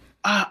go-to?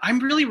 I'm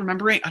really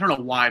remembering. I don't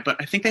know why, but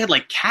I think they had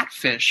like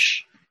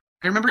catfish.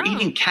 I remember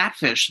eating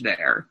catfish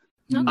there.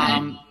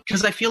 Okay.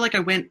 Because I feel like I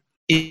went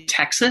in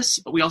Texas,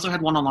 but we also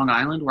had one on Long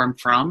Island where I'm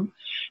from.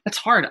 That's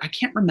hard. I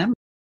can't remember.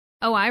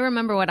 Oh, I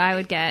remember what I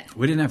would get.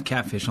 We didn't have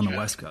catfish on the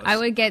West Coast. I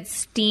would get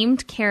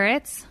steamed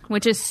carrots,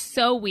 which is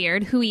so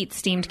weird. Who eats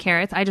steamed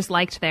carrots? I just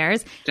liked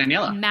theirs.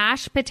 Daniela.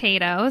 Mashed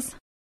potatoes.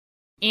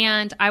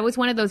 And I was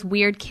one of those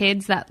weird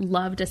kids that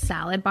loved a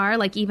salad bar.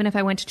 Like, even if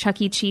I went to Chuck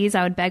E. Cheese,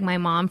 I would beg my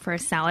mom for a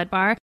salad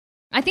bar.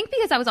 I think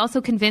because I was also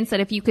convinced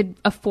that if you could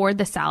afford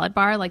the salad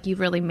bar, like, you've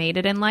really made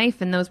it in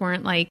life. And those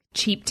weren't, like,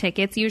 cheap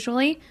tickets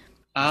usually.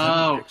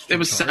 Oh, it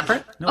was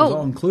separate? No, it was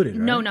all included,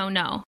 right?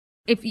 No.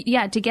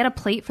 To get a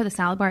plate for the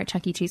salad bar at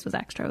Chuck E. Cheese was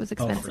extra. It was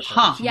expensive.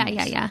 Huh.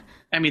 Yeah.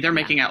 I mean, they're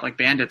making out like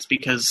bandits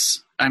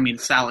because,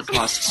 salad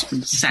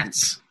costs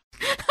cents.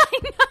 I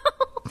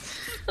know.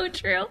 So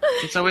true.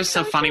 It's always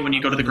so funny when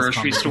you go to the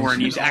grocery store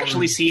and you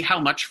actually see how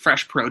much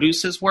fresh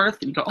produce is worth.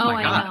 And you go, oh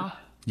my God. Know.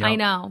 Yep. I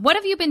know. What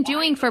have you been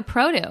doing for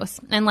produce?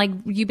 And like,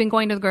 you've been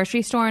going to the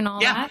grocery store and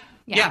all that?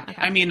 Yeah. Okay.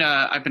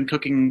 I've been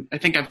cooking. I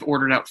think I've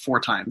ordered out 4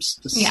 times.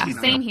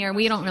 Same here.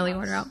 We don't really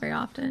order out very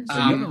often. So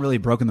you haven't really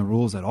broken the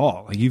rules at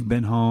all. Like, you've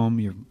been home,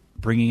 you're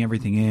bringing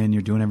everything in,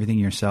 you're doing everything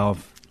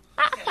yourself.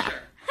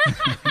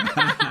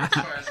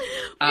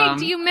 Wait,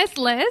 do you miss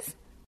Liz?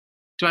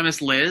 Do I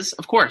miss Liz?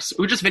 Of course.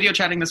 We were just video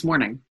chatting this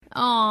morning.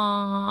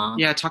 Aww.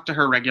 Yeah, I talk to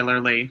her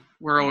regularly.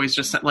 We're always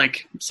just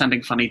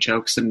sending funny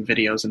jokes and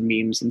videos and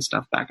memes and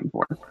stuff back and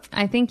forth.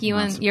 I think you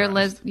and your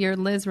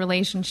Liz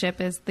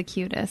relationship is the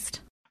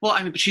cutest. Well,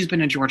 but she's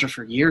been in Georgia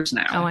for years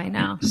now. Oh, I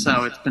know.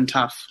 So it's been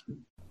tough.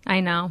 I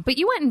know. But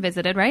you went and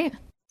visited, right?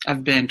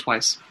 I've been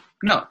twice.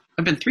 No,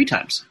 I've been 3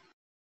 times.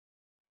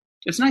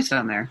 It's nice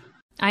down there.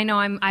 I know.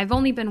 I've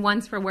only been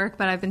once for work,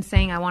 but I've been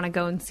saying I want to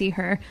go and see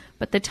her.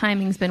 But the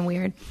timing's been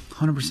weird.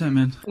 100%,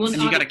 man. Well,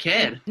 and you got a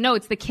kid. No,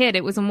 it's the kid.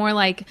 It was more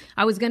like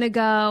I was going to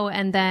go,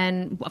 and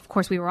then, of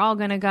course, we were all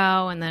going to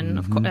go, and then,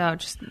 of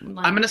course, I'm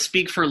going to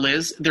speak for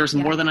Liz. There's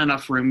more than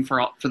enough room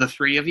for the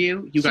 3 of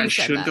you. You guys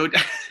should go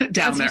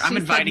down there. I'm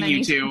inviting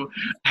you to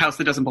a house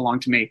that doesn't belong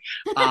to me.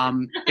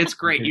 It's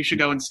great. You should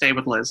go and stay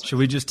with Liz. Should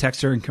we just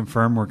text her and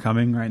confirm we're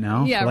coming right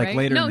now? Yeah, right.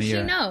 Later in the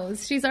year. No, she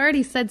knows. She's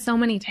already said so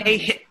many times.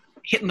 Hey,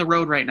 hitting the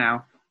road right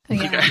now.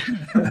 Yeah.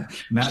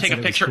 Just take a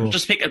picture. Cool.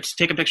 Just take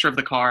a picture of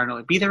the car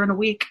and be there in a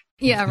week.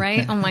 Yeah,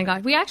 right. Oh my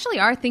God, we actually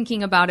are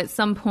thinking about at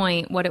some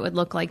point what it would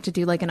look like to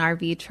do like an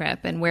RV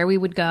trip and where we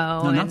would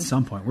go. No, not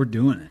some point. We're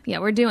doing it. Yeah,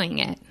 we're doing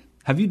it.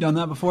 Have you done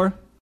that before?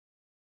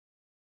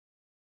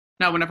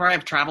 No. Whenever I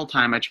have travel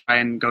time, I try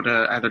and go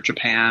to either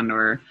Japan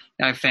or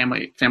I have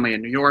family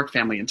in New York,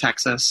 family in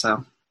Texas.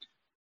 So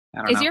I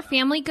don't know. Is your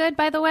family good,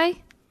 by the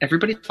way?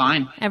 Everybody's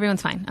fine.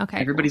 Everyone's fine. Okay.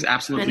 Everybody's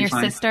absolutely fine. And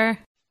your sister?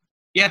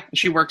 Yeah,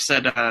 she works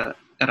at a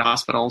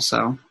hospital,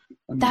 so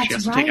she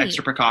has to take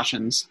extra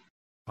precautions.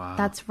 Wow.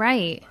 That's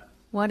right.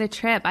 What a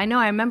trip. I know.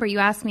 I remember you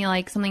asked me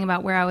like something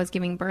about where I was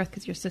giving birth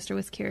because your sister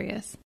was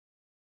curious.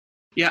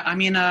 Yeah, I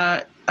mean,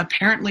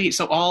 apparently,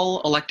 so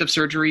all elective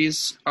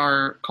surgeries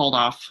are called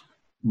off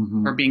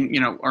or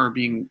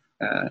being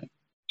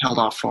held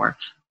off for.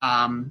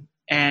 And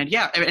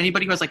yeah,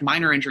 anybody who has like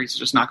minor injuries is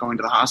just not going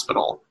to the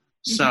hospital.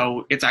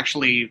 So it's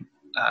actually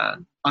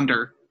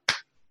under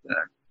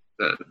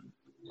the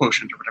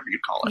quotient or whatever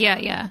you'd call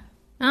it. Yeah.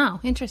 Oh,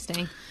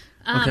 interesting.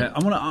 Okay,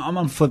 I'm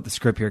gonna flip the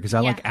script here because I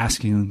like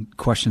asking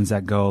questions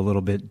that go a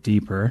little bit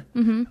deeper.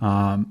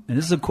 And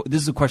this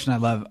is a question I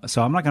love.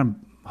 So I'm not gonna.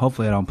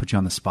 Hopefully, I don't put you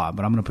on the spot,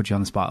 but I'm gonna put you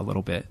on the spot a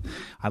little bit.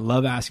 I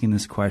love asking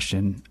this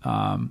question.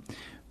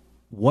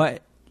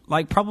 What,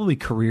 like, probably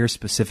career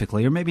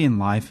specifically, or maybe in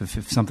life,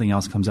 if something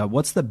else comes up,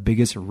 what's the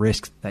biggest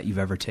risk that you've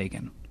ever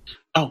taken?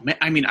 Oh,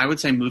 I mean, I would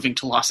say moving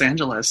to Los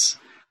Angeles.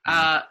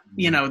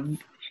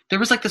 There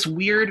was like this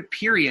weird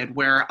period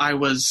where I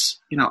was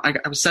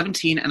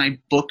 17 and I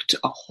booked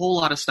a whole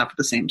lot of stuff at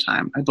the same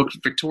time. I booked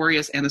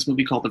Victorious and this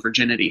movie called The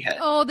Virginity Hit.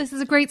 Oh, this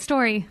is a great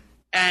story.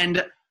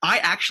 And I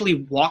actually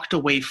walked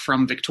away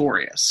from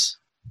Victorious.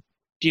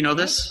 Do you know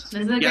this?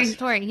 This is a great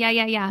story.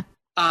 Yeah.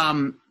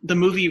 The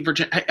movie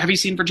have you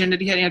seen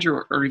Virginity Hit,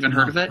 Andrew, or even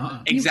heard of it?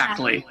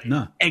 Exactly.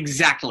 No.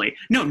 Exactly.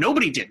 No,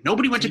 nobody did.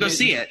 Nobody went to go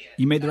see it.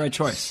 You made the right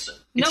choice.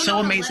 It's so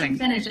amazing.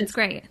 Finish. It's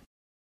great.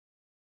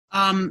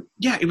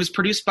 Yeah, it was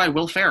produced by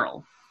Will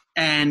Ferrell,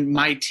 and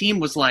my team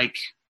was like,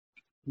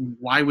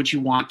 why would you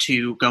want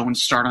to go and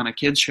start on a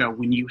kids show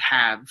when you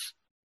have,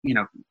 you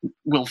know,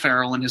 Will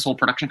Ferrell and his whole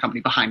production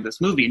company behind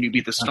this movie, and you'd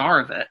be the star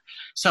of it?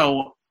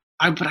 So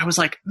I was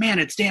like, man,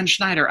 it's Dan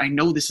Schneider. I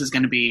know this is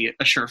going to be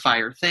a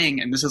surefire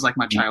thing, and this is like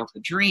my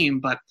childhood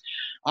dream. But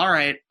all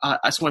right,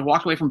 so I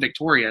walked away from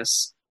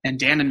Victorious, and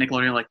Dan and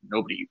Nickelodeon are like,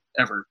 nobody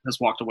ever has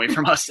walked away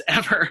from us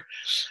ever.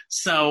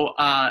 So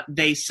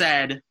they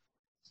said,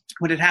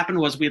 what had happened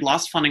was we had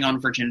lost funding on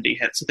Virginity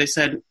Hit, so they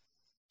said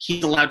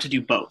he's allowed to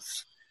do both.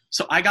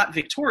 So I got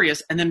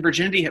Victorious, and then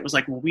Virginity Hit was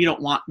like, well, we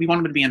want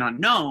him to be an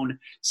unknown.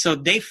 So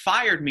they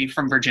fired me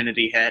from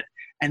Virginity Hit,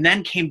 and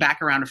then came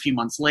back around a few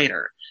months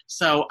later.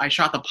 So I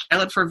shot the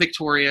pilot for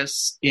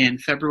Victorious in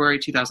February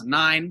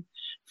 2009,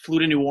 flew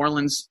to New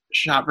Orleans,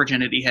 shot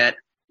Virginity Hit,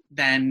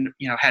 then,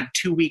 you know, had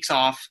 2 weeks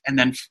off, and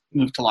then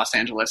moved to Los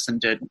Angeles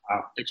and did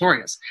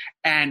Victorious.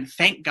 And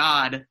thank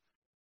God,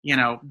 you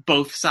know,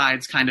 both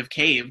sides kind of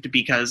caved,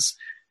 because,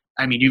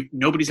 I mean,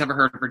 nobody's ever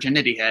heard of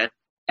Virginity Hit,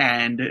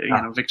 and, you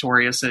know,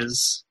 Victorious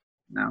is,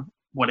 you know,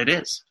 what it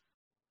is.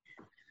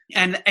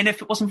 And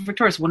if it wasn't for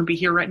Victorious, I wouldn't be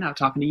here right now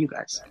talking to you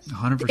guys.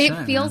 100%.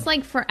 It feels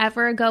like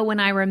forever ago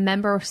when I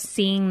remember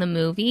seeing the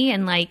movie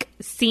and like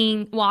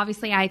seeing, well,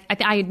 obviously I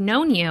had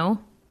known you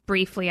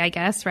briefly, I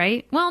guess,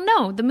 right? Well,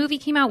 no, the movie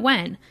came out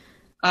when?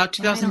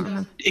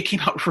 2000. It came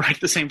out right at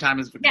the same time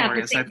as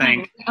Victorious, I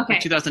think. Okay.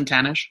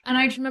 2010-ish. And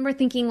I just remember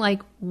thinking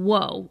like,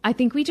 whoa, I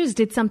think we just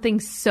did something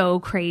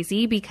so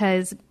crazy,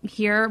 because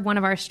here one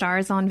of our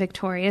stars on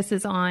Victorious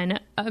is on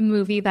a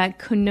movie that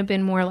couldn't have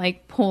been more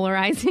like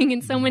polarizing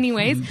in so many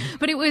ways,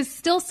 but it was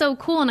still so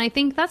cool. And I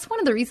think that's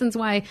one of the reasons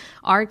why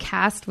our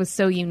cast was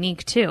so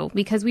unique too,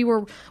 because we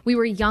were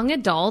young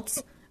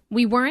adults.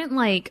 We weren't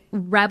like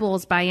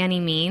rebels by any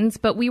means,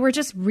 but we were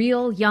just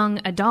real young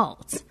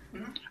adults.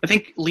 I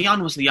think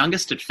Leon was the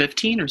youngest at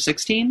 15 or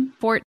 16.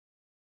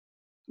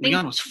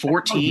 Leon was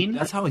 14. Oh,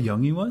 that's how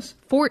young he was?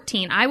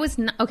 14. I was,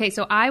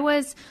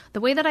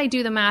 the way that I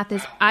do the math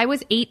is I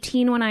was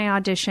 18 when I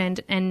auditioned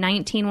and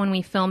 19 when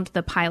we filmed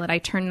the pilot. I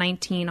turned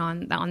 19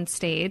 on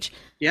stage.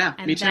 Yeah,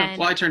 me too.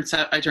 Well, I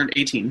turned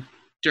 18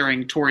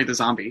 during Tori the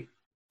Zombie.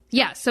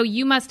 Yeah, so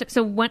you must have,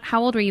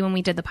 how old were you when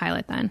we did the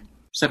pilot then?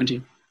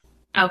 17.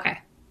 Okay.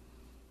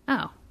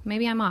 Oh,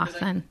 maybe I'm off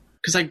then.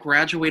 Because I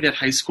graduated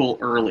high school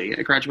early.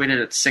 I graduated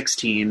at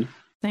 16.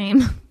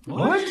 Same.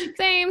 What?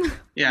 Same.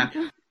 Yeah.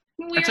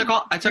 I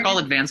took all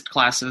advanced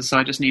classes, so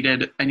I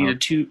needed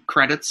 2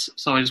 credits,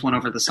 so I just went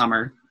over the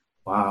summer.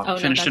 Wow. Oh,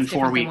 finished in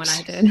 4 weeks.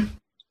 What I did.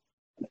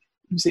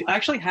 See, I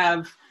actually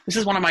have, this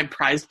is one of my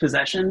prized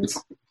possessions.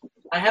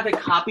 I have a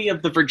copy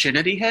of the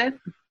Virginity Hit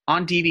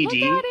on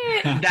DVD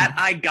that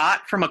I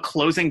got from a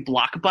closing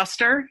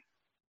Blockbuster.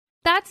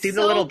 See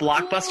the little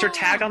Blockbuster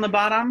tag on the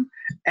bottom?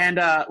 And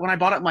when I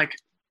bought it, I'm like,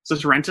 so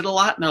it's rented a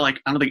lot? And they're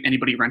like, I don't think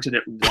anybody rented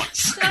it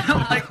once. I'm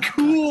like,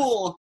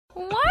 cool.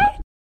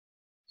 What?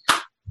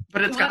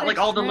 But it's got like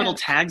all the little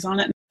tags on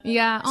it.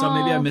 Yeah. So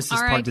maybe I missed this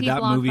part. Did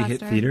that movie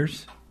hit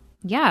theaters?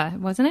 Yeah,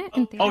 wasn't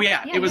it? Oh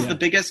yeah, it was the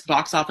biggest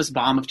box office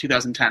bomb of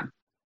 2010.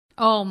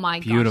 Oh my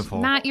gosh.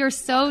 Beautiful. Matt, you're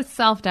so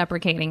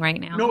self-deprecating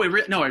right now. No, it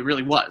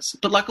really was.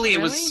 But luckily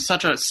it was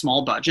such a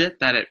small budget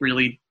that it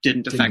really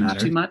didn't affect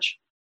too much.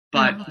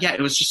 But yeah, it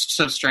was just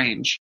so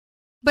strange.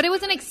 But it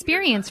was an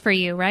experience for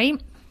you, right?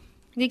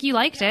 I think you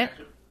liked it.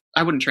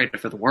 I wouldn't trade it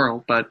for the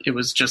world, but it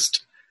was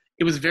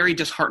very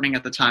disheartening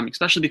at the time,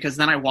 especially because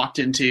then I walked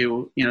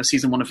into, you know,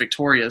 season 1 of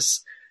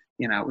Victorious,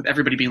 you know, with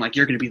everybody being like,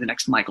 you're going to be the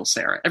next Michael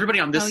Cera. Everybody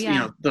on this, you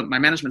know, my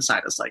management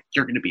side is like,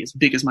 you're going to be as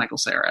big as Michael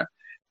Cera.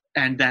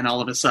 And then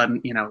all of a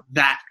sudden, you know,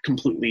 that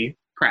completely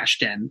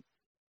crashed in. And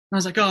I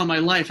was like, oh, my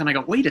life. And I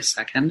go, wait a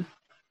second.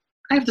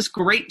 I have this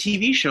great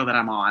TV show that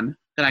I'm on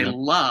that I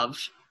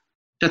love.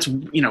 That's,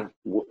 you know,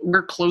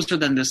 we're closer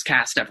than this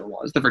cast ever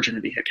was. The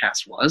Virginity Hit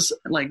cast was.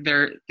 Like,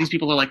 these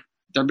people are like,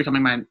 they're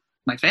becoming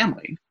my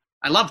family.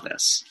 I love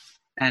this.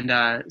 And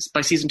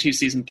by season 2,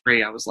 season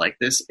 3, I was like,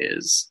 this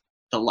is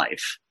the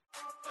life.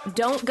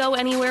 Don't go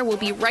anywhere. We'll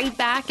be right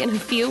back in a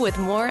few with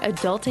more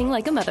Adulting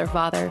Like a Mother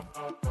Father.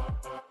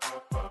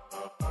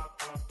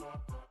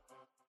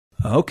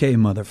 Okay,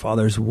 mother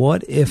fathers,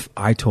 what if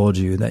I told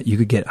you that you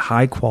could get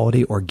high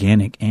quality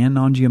organic and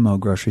non-GMO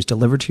groceries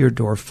delivered to your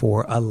door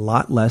for a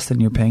lot less than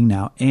you're paying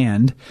now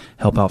and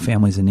help out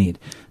families in need?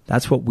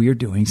 That's what we're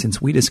doing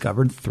since we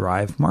discovered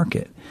Thrive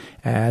Market.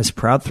 As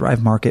proud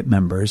Thrive Market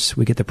members,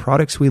 we get the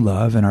products we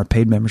love, and our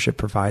paid membership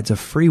provides a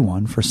free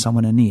one for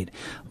someone in need,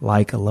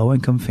 like a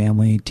low-income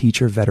family,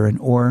 teacher, veteran,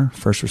 or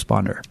first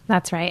responder.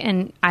 That's right.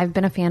 And I've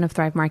been a fan of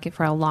Thrive Market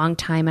for a long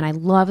time, and I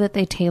love that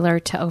they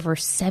tailor to over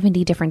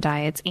 70 different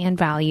diets and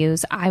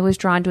values. I was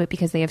drawn to it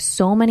because they have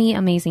so many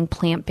amazing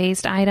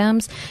plant-based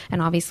items,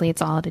 and obviously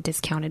it's all at a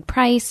discounted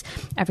price.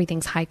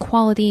 Everything's high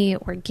quality,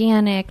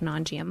 organic,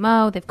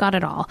 non-GMO. They've got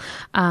it all.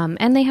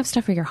 And they have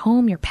stuff for your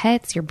home, your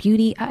pets, your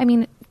beauty. I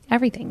mean,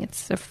 everything.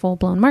 It's a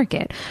full-blown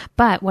market.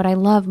 But what I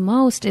love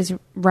most is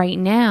right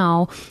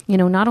now,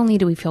 not only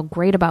do we feel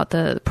great about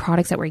the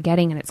products that we're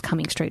getting and it's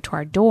coming straight to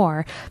our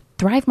door,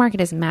 Thrive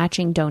Market is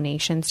matching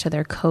donations to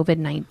their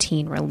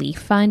COVID-19 relief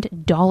fund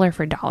dollar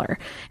for dollar.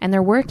 And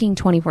they're working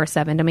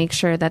 24/7 to make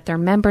sure that their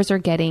members are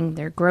getting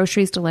their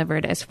groceries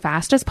delivered as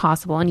fast as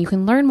possible. And you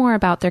can learn more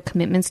about their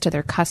commitments to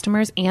their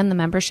customers and the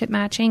membership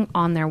matching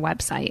on their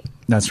website.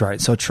 That's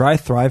right. So try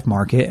Thrive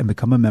Market and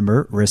become a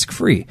member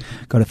risk-free.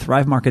 Go to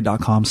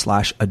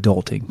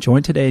thrivemarket.com/adulting.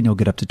 Join today and you'll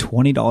get up to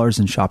 $20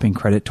 in shopping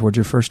credit towards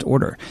your first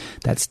order.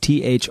 That's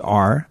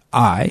THRIVE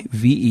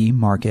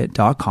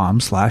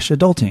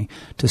market.com/adulting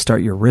to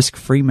start your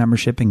risk-free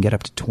membership and get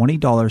up to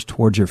 $20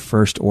 towards your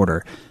first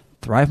order.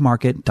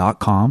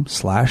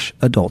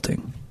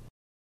 thrivemarket.com/adulting.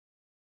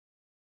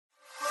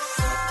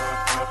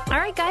 All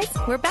right, guys,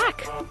 we're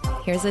back.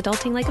 Here's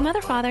Adulting Like a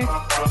Mother Father.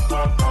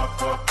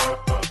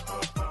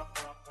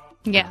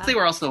 Yeah. They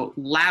were also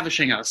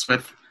lavishing us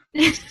with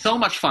so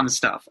much fun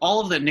stuff. All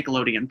of the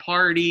Nickelodeon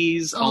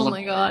parties. Oh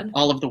my God.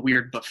 All of the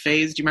weird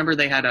buffets. Do you remember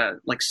they had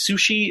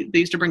sushi? They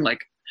used to bring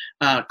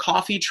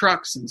coffee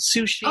trucks and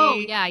sushi. Oh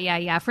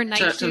yeah. For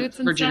night shoots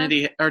and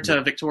Virginity stuff. or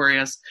to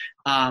Victoria's.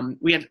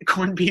 We had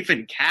corned beef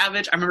and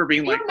cabbage. I remember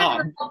being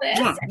I'm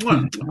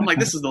like,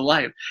 this is the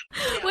life.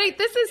 Wait,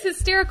 this is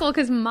hysterical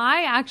because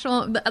my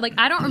actual,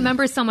 I don't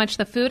remember so much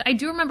the food. I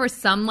do remember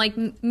some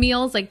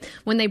meals,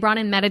 when they brought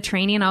in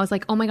Mediterranean, I was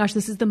like, oh my gosh,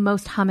 this is the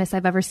most hummus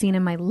I've ever seen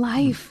in my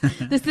life.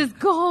 This is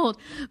gold.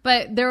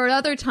 But there were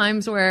other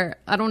times where,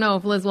 I don't know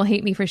if Liz will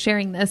hate me for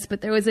sharing this,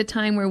 but there was a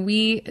time where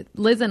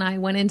Liz and I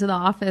went into the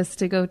office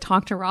to go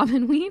talk to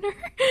Robin Weiner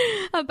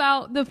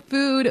about the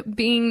food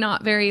being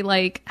not very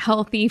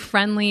healthy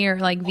friendly or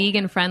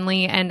vegan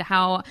friendly, and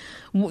how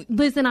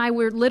Liz and I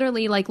were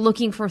literally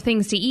looking for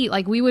things to eat.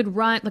 We would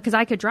run because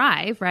I could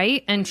drive,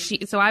 right? And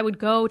so I would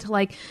go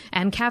to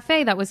M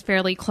Cafe that was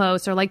fairly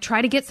close, or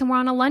try to get somewhere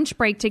on a lunch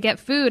break to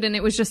get food, and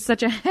it was just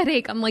such a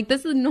headache. I'm like,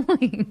 this is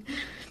annoying.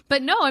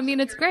 But no, I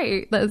mean, it's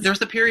great. There was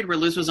the period where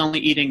Liz was only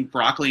eating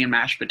broccoli and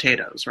mashed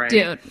potatoes, right?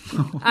 Dude,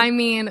 I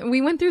mean,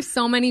 we went through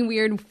so many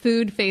weird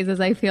food phases,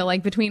 I feel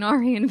between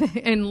Ari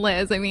and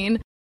Liz. I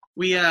mean,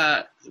 we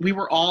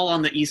were all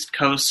on the East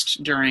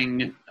Coast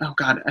during,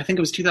 I think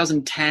it was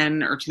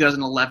 2010 or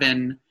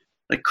 2011,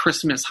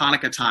 Christmas,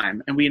 Hanukkah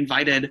time. And we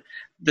invited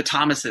the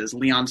Thomases,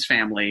 Leon's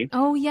family.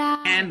 Oh,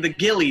 yeah. And the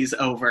Gillies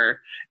over.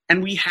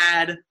 And we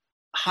had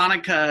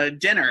Hanukkah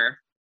dinner,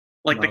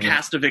 the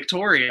cast of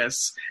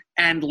Victorious.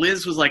 And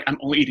Liz was like, I'm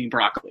only eating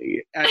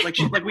broccoli.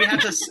 We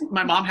had to,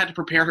 my mom had to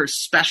prepare her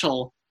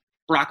special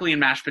broccoli and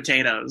mashed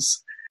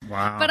potatoes.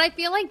 Wow. But I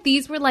feel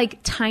these were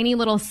tiny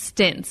little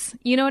stints.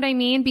 You know what I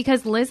mean?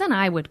 Because Liz and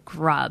I would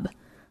grub.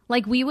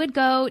 We would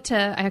go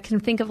to, I can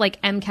think of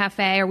M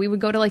Cafe, or we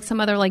would go to some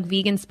other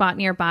vegan spot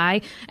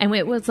nearby, and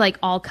it was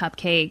all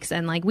cupcakes,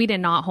 and we did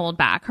not hold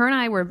back. Her and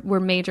I were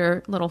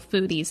major little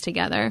foodies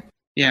together.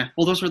 Yeah,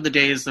 well, those were the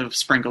days of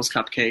Sprinkles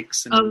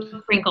cupcakes.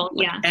 And, Sprinkles,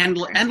 yeah. And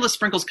endless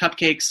Sprinkles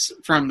cupcakes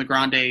from the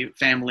Grande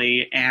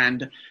family,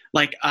 and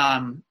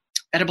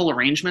edible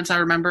arrangements, I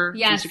remember.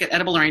 Yes. We used to get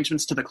edible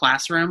arrangements to the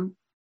classroom.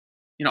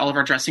 All of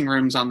our dressing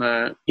rooms on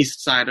the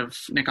east side of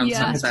Nick on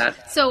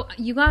Sunset. So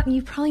you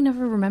probably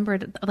never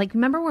remembered,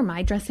 remember where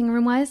my dressing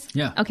room was?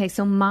 Yeah. Okay,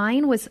 so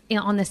mine was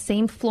on the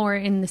same floor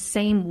in the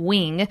same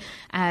wing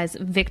as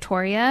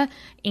Victoria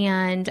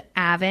and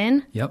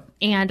Avon. Yep.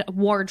 And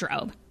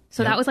wardrobe.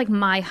 So that was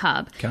my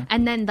hub. Okay.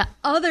 And then the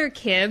other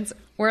kids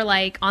were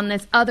on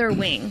this other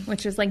wing,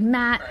 which is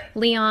Matt,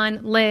 Leon,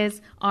 Liz,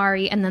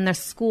 Ari, and then the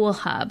school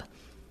hub.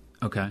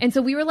 Okay. And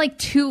so we were in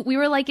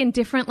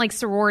different sorority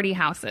sorority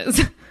houses.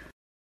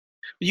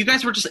 You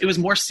guys were it was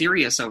more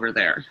serious over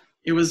there.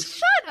 It was.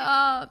 Shut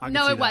up.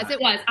 No, it was.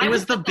 It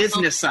was the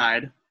business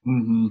side.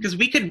 Because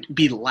we could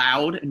be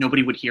loud and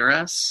nobody would hear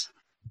us.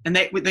 And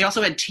they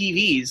also had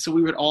TVs, so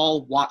we would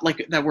all watch,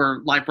 that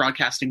were live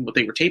broadcasting what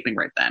they were taping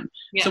right then.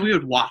 Yeah. So we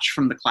would watch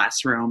from the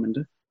classroom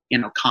and,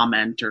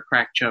 comment or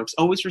crack jokes.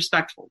 Always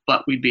respectful,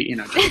 but we'd be,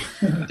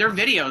 there are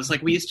videos.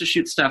 We used to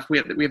shoot stuff. We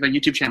have a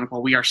YouTube channel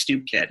called We Are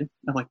Stoop Kid,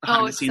 of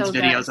behind the scenes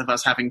videos of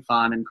us having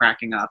fun and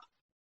cracking up.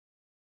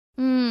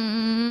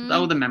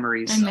 Oh, the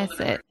memories. I miss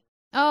it.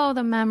 Oh,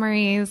 the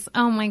memories.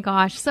 Oh my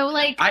gosh. So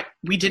I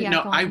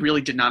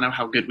really did not know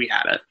how good we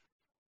had it.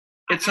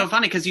 It's so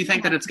funny because you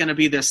think that it's going to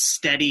be this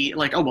steady,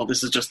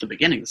 this is just the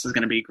beginning. This is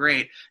going to be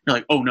great. You're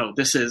like, oh no,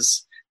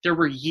 there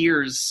were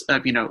years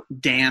of,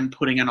 Dan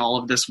putting in all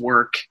of this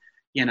work,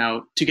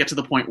 to get to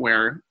the point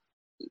where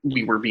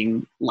we were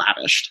being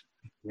lavished.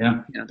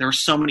 Yeah. There were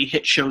so many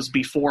hit shows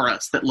before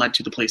us that led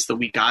to the place that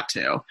we got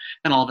to.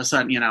 And all of a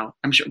sudden,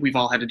 I'm sure we've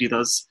all had to do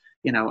those,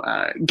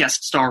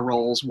 guest star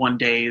roles one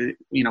day,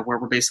 where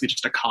we're basically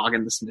just a cog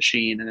in this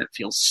machine, and it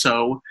feels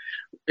so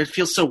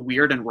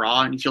weird and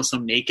raw, and you feel so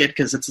naked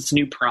because it's this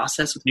new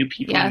process with new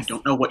people. Yes. And you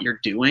don't know what you're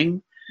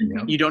doing.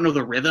 Yeah. You don't know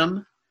the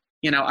rhythm.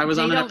 I was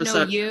on an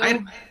episode.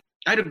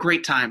 I had a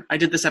great time. I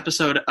did this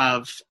episode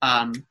of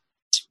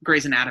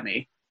Grey's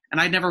Anatomy,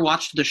 and I'd never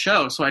watched the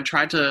show. So I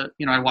tried to,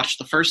 I watched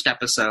the first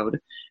episode,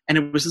 and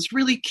it was this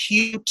really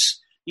cute,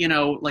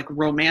 like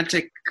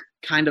romantic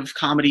kind of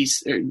comedy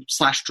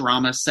 /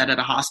 drama set at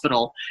a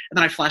hospital. And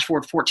then I flash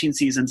forward 14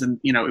 seasons, and,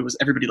 it was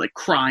everybody like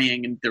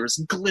crying, and there was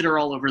glitter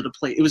all over the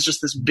place. It was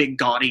just this big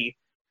gaudy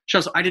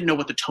show. So I didn't know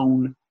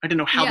I didn't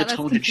know how the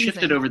tone had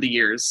shifted over the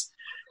years.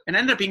 And it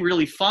ended up being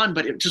really fun,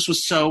 but it just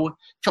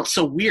felt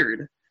so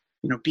weird.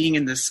 Being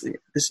in this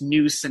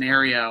new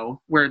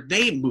scenario where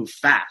they move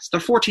fast.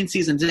 They're 14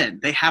 seasons in.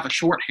 They have a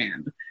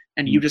shorthand,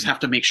 and you just have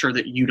to make sure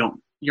that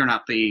you're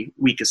not the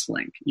weakest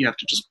link. You have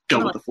to just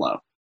go with the flow.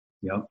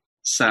 Yep.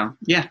 So,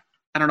 yeah.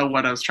 I don't know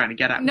what I was trying to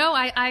get at. No,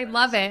 I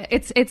love it.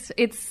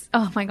 It's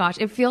oh my gosh.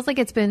 It feels like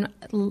it's been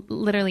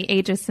literally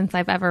ages since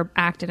I've ever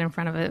acted in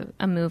front of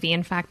a movie.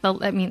 In fact,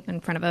 in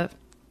front of a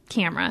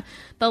camera.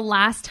 The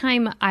last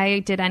time I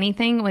did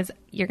anything was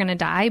You're Gonna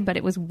Die, but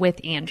it was with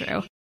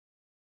Andrew.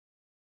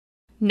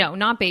 No,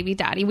 not Baby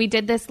Daddy. We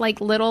did this like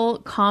little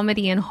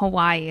comedy in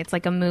Hawaii. It's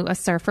like a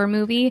surfer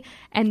movie,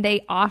 and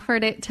they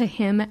offered it to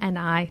him and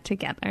I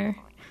together.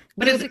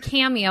 But it was a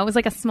cameo. It was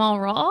like a small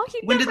role.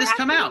 When did this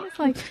come out?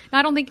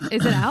 I don't think,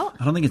 is it out?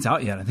 I don't think it's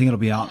out yet. I think it'll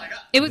be out.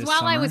 It was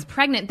while I was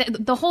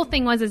pregnant. The whole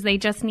thing was they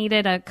just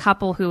needed a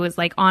couple who was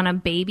like on a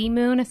baby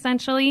moon,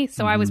 essentially.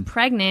 So I was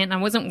pregnant and I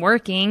wasn't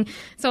working.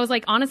 So I was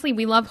like, honestly,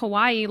 we love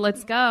Hawaii.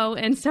 Let's go.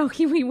 And so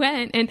we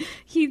went, and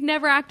he's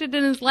never acted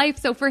in his life.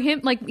 So for him,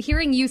 like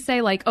hearing you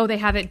say like, oh, they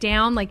have it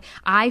down. Like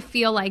I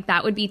feel like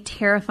that would be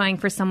terrifying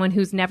for someone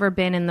who's never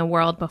been in the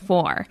world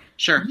before.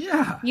 Sure.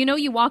 Yeah.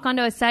 You walk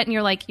onto a set and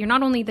you're like, you're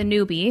not only the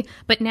newbie,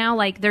 but now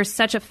like there's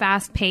such a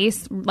fast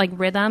pace, like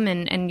rhythm,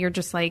 and you're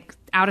just like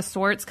out of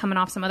sorts coming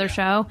off some other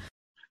show.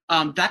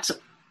 That's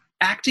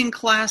acting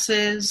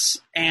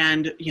classes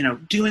and,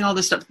 doing all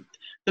this stuff.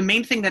 The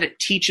main thing that it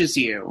teaches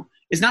you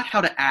is not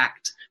how to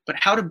act, but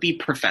how to be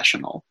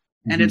professional.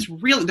 Mm-hmm. And it's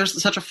really,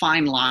 there's such a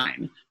fine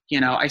line.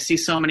 I see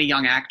so many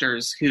young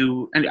actors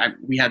who, and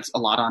we had a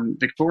lot on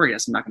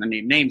Victorious, I'm not going to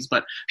name names,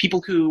 but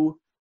people who,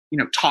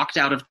 talked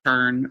out of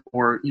turn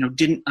or,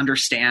 didn't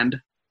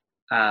understand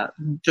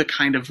the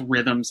kind of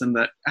rhythms and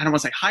I don't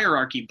want to say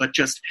hierarchy, but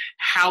just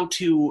how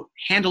to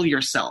handle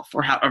yourself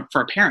or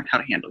for a parent, how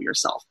to handle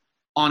yourself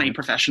on a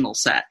professional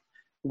set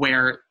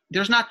where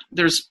there's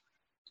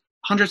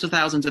hundreds of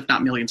thousands, if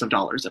not millions of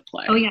dollars at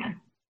play. Oh yeah.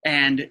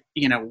 And,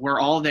 we're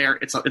all there.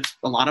 It's a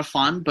lot of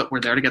fun, but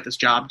we're there to get this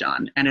job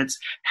done. And it's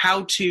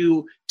how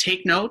to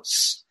take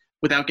notes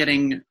without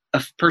getting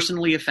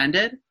personally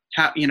offended.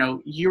 How,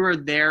 you're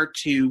there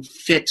to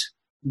fit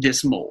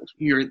this mold.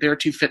 You're there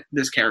to fit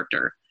this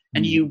character.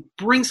 And you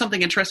bring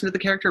something interesting to the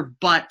character,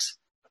 but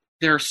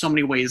there are so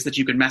many ways that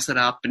you could mess it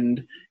up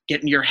and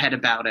get in your head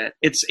about it.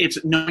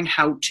 It's knowing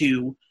how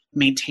to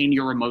maintain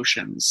your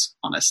emotions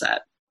on a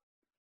set.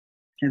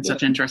 It's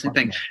such an interesting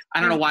thing.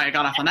 I don't know why I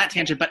got off on that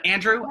tangent, but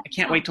Andrew, I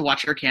can't wait to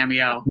watch your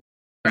cameo.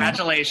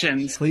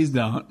 Congratulations. Please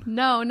don't.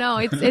 No.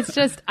 It's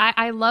just,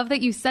 I love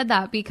that you said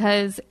that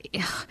because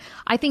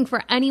I think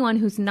for anyone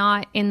who's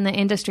not in the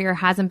industry or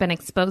hasn't been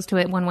exposed to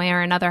it one way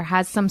or another,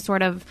 has some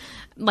sort of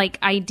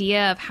like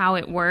idea of how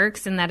it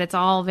works and that it's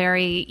all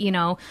very,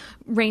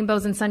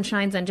 rainbows and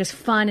sunshines and just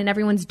fun and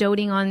everyone's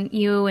doting on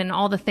you and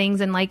all the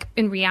things. And like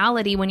in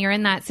reality, when you're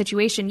in that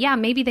situation, yeah,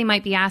 maybe they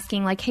might be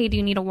asking like, hey, do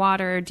you need a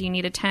water? Do you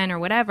need a 10 or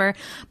whatever?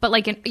 But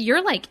like,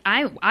 you're like,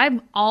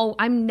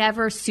 I'm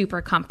never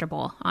super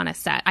comfortable on a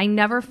set. I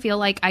never feel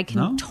like I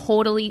can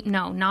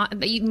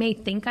not, you may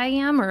think I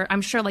am, or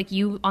I'm sure like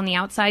you on the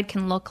outside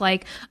can look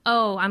like,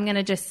 oh, I'm going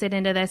to just sit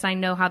into this. I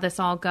know how this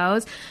all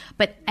goes.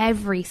 But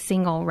every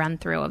single run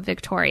through of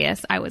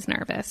Victorious, I was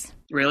nervous.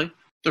 Really?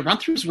 The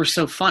run-throughs were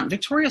so fun.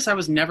 Victorious, I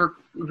was never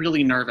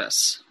really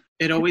nervous.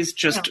 It always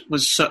just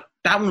was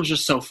that one was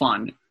just so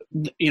fun.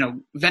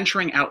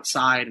 Venturing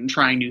outside and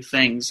trying new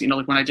things.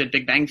 Like when I did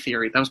Big Bang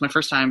Theory, that was my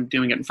first time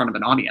doing it in front of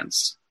an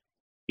audience.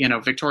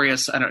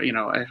 Victorious,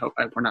 I hope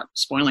we're not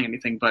spoiling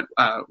anything, but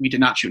we did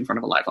not shoot in front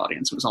of a live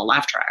audience. It was all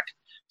laugh track.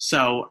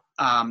 So,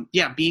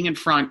 being in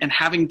front and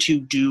having to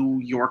do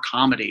your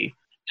comedy,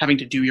 having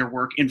to do your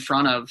work in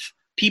front of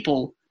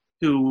people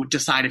who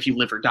decide if you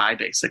live or die,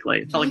 basically.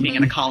 It felt like being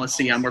in a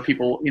coliseum where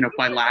people,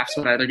 by laughs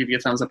would either give you a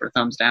thumbs up or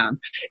thumbs down.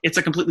 It's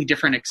a completely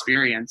different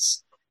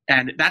experience.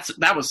 And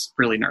that was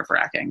really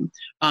nerve-wracking.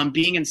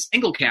 Being in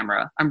single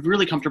camera, I'm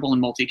really comfortable in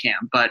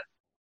multicam, but,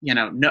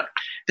 no,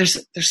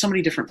 there's so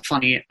many different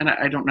funny, and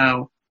I don't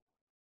know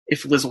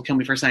if Liz will kill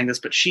me for saying this,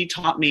 but she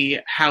taught me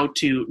how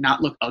to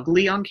not look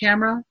ugly on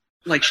camera.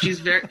 Like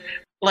she's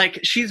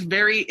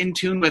very in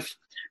tune with,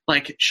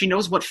 like, she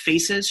knows what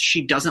faces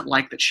she doesn't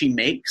like that she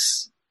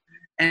makes.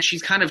 and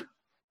she's kind of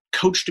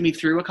coached me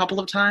through a couple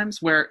of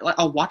times where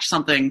I'll watch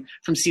something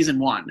from season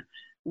 1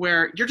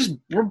 where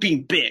we're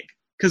being big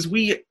because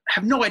we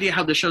have no idea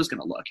how the show's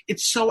going to look.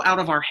 It's so out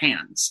of our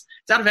hands.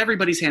 It's out of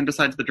everybody's hand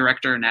besides the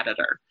director and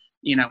editor,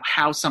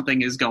 how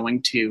something is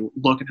going to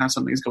look and how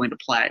something is going to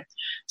play.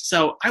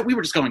 So we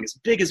were just going as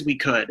big as we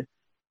could.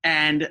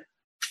 And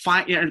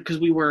because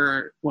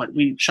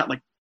we shot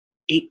like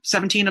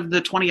 17 of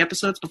the 20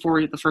 episodes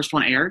before the first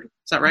one aired.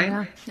 Is that right?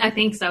 Yeah, I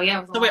think so.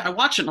 Yeah. So I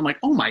watched it and I'm like,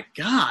 oh my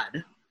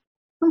God.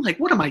 I'm like,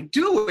 what am I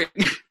doing?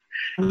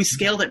 And we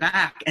scaled it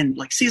back, and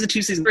like season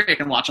 2, season 3, I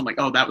can watch. I'm like,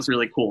 oh, that was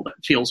really cool. That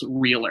feels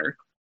realer.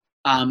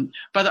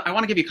 But I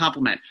want to give you a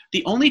compliment.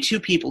 The only 2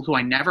 people who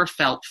I never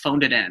felt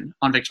phoned it in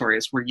on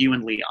Victorious were you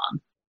and Leon.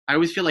 I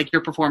always feel like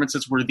your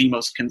performances were the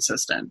most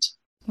consistent.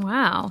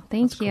 Wow.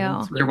 Thank you.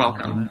 Cool. You're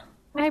welcome.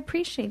 I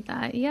appreciate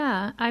that.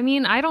 Yeah. I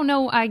mean, I don't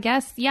know. I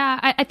guess, yeah,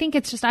 I think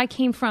it's just I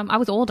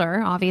was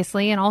older,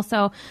 obviously. And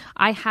also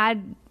I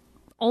had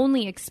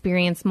only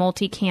experienced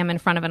multicam in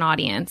front of an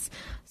audience.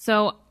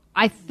 So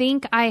I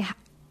think I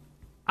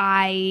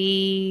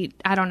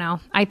don't know.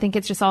 I think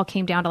it's just all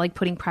came down to like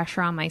putting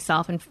pressure on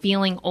myself and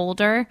feeling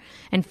older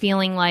and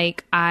feeling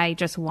like I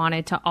just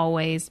wanted to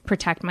always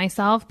protect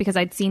myself because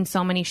I'd seen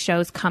so many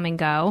shows come and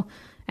go.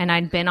 And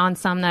I'd been on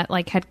some that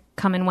like had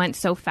come and went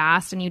so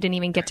fast and you didn't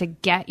even get to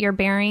get your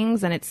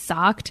bearings and it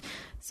sucked.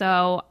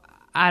 So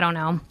I don't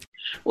know.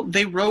 Well,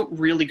 they wrote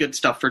really good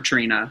stuff for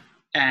Trina,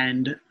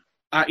 and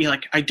I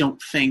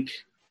don't think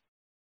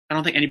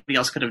anybody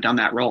else could have done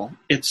that role.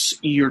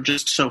 You're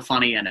just so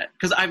funny in it.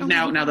 Because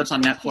now that's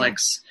on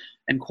Netflix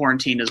and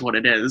quarantine is what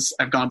it is.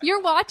 I've gone.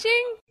 You're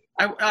watching?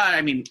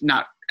 I mean,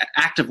 not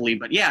actively,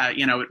 but yeah,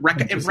 it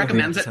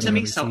recommends it to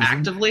me so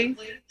actively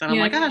that I'm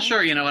like,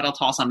 sure, what, I'll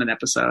toss on an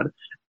episode.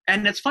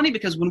 And it's funny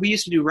because when we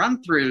used to do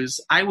run-throughs,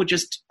 I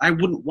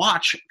wouldn't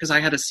watch because I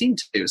had a scene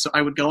to do. So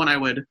I would go and I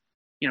would,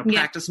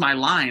 practice my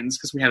lines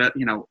because we had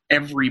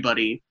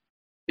everybody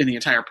in the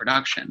entire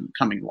production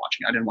coming and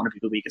watching. I didn't want to be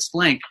the weakest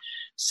link.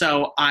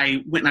 So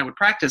I went and I would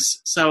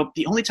practice. So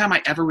the only time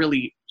I ever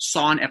really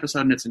saw an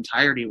episode in its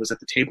entirety was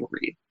at the table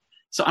read.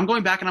 So I'm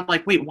going back and I'm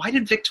like, wait, why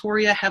did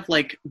Victoria have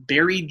like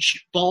berry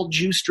ball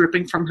juice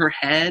dripping from her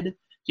head? Do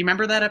you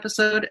remember that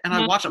episode? And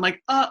I watched it, I'm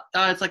like,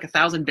 it's like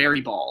 1,000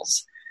 berry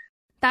balls.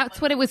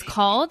 That's what it was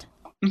called?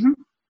 Mm-hmm.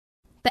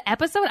 The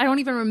episode? I don't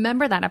even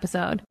remember that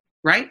episode.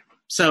 Right?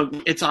 So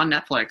it's on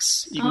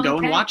Netflix. You can go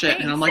and watch it.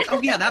 And I'm like,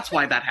 oh yeah, that's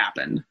why that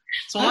happened.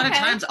 So a lot of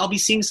times I'll be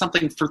seeing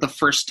something for the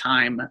first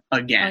time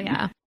again. Oh,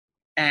 yeah.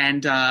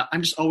 And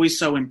I'm just always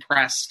so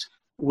impressed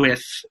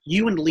with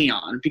you and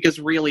Leon, because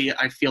really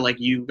I feel like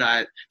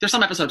there's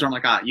some episodes where I'm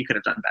like, you could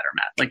have done better,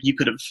 Matt. Like you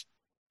could have,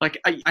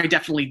 I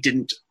definitely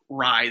didn't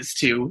rise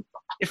to,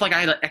 if like I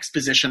had an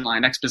exposition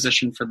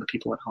for the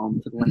people at home,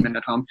 for the women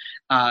at home,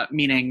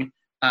 meaning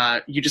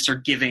you just are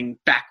giving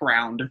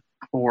background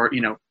or,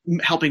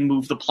 helping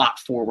move the plot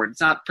forward. It's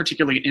not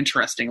particularly an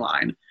interesting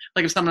line.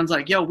 Like if someone's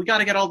like, yo, we got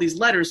to get all these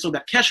letters so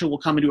that Kesha will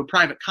come into a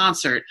private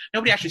concert.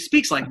 Nobody actually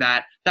speaks like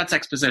that. That's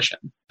exposition.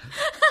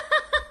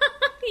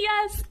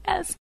 Yes.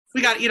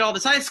 We got to eat all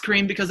this ice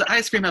cream because the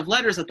ice cream have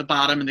letters at the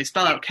bottom and they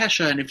spell out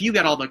Kesha. And if you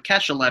get all the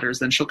Kesha letters,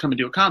 then she'll come and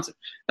do a concert.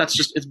 That's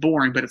just, it's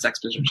boring, but it's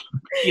exposition.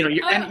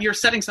 And you're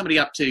setting somebody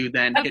up to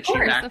then hit you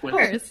back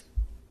with,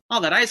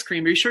 oh, that ice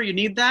cream. Are you sure you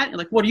need that? You're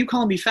like, what are you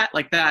calling me fat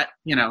like that?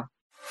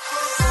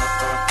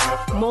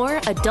 More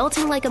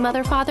Adulting Like a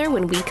Mother Father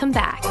when we come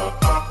back.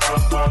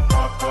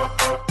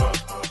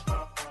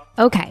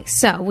 Okay,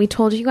 so we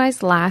told you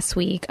guys last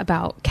week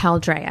about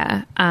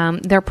Caldrea.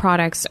 Their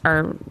products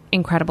are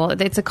incredible.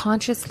 It's a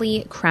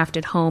consciously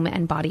crafted home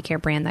and body care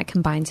brand that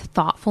combines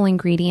thoughtful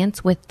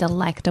ingredients with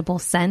delectable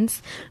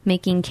scents,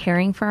 making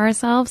caring for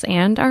ourselves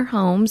and our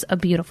homes a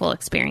beautiful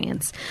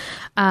experience.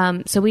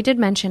 So we did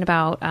mention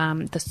about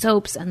the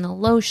soaps and the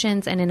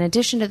lotions, and in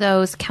addition to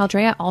those,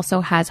 Caldrea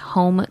also has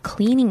home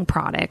cleaning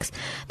products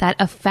that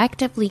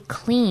effectively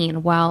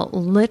clean while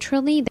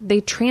literally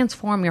they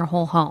transform your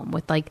whole home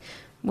with like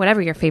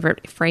whatever your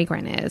favorite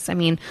fragrance is. I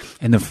mean,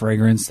 and the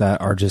fragrance that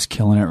are just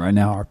killing it right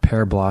now are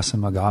Pear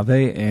Blossom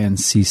Agave and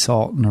Sea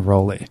Salt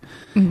Neroli.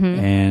 Mm-hmm.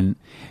 And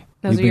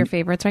those are your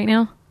favorites right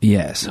now?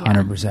 Yes,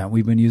 100%.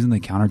 We've been using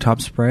the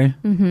countertop spray,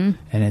 and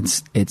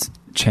it's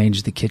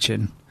changed the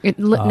kitchen.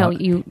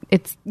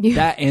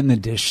 That and the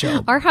dish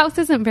soap. Our house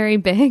isn't very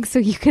big, so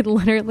you could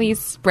literally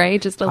spray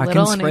just a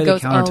little, and it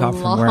goes a long way. I can spray the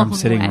countertop from where I'm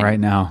sitting right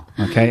now,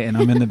 okay? And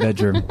I'm in the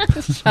bedroom.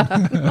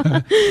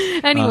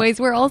 Anyways,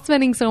 we're all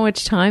spending so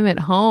much time at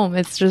home.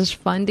 It's just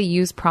fun to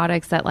use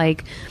products that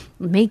like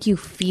make you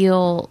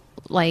feel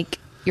like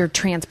you're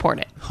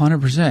transported.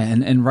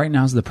 100%. And right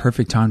now is the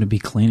perfect time to be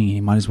cleaning.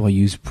 You might as well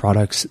use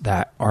products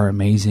that are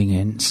amazing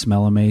and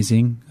smell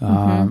amazing.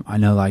 I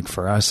know like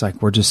for us,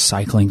 like we're just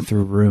cycling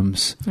through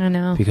rooms. I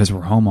know. Because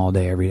we're home all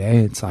day, every day.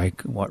 It's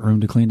like, what room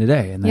to clean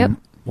today? And then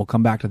we'll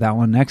come back to that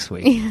one next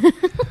week.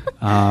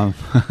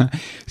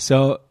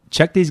 So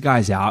check these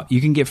guys out.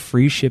 You can get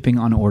free shipping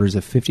on orders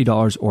of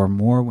 $50 or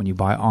more when you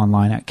buy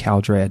online at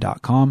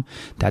caldrea.com.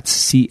 That's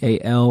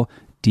CALDREA.com.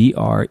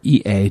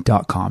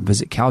 Caldrea.com.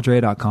 Visit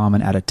Caldrea.com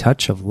and add a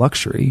touch of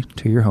luxury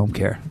to your home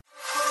care.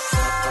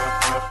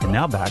 And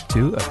now back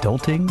to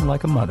Adulting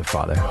Like a Mother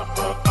Father.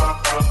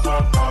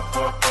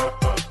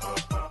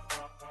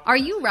 Are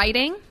you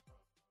writing?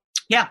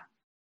 Yeah.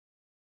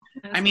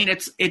 I mean,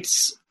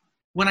 it's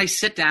when I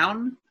sit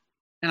down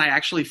and I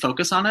actually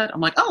focus on it, I'm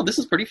like, oh, this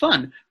is pretty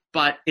fun.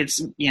 But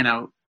it's,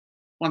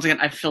 once again,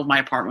 I've filled my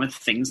apartment with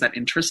things that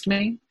interest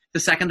me. The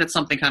second that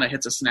something kind of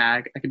hits a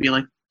snag, I could be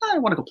like, oh, I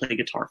want to go play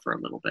guitar for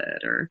a little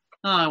bit, or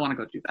oh, I want to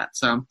go do that.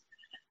 So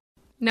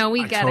no,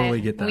 we get it.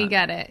 We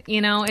get it.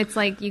 It's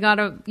like you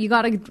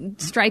gotta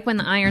strike when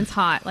the iron's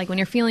hot. Like when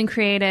you're feeling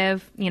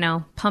creative,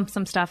 pump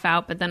some stuff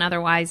out, but then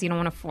otherwise you don't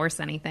want to force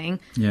anything.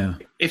 Yeah.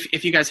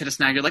 If you guys hit a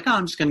snag, you're like, oh,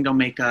 I'm just gonna go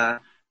make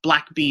a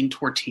black bean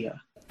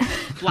tortilla,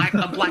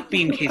 a black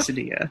bean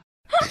quesadilla.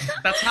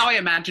 That's how I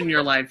imagine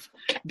your life,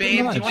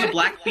 babe. Do you want a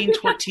black bean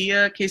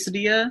tortilla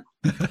quesadilla?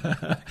 Do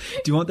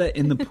you want that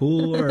in the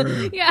pool or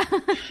yeah?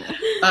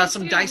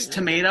 Some diced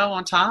tomato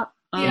on top.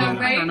 Yeah,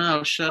 right. I don't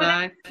know. Should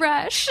I?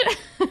 Fresh.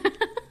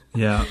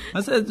 Yeah.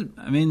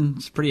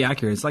 It's pretty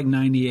accurate. It's like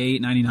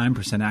 98,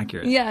 99%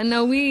 accurate. Yeah,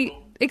 no,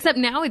 except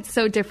now it's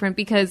so different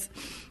because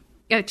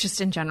it's just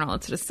in general,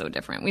 it's just so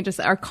different. We just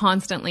are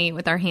constantly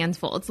with our hands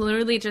full. It's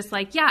literally just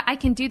like, yeah, I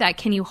can do that.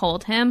 Can you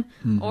hold him?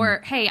 Mm-hmm.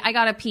 Or, hey, I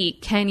gotta pee.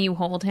 Can you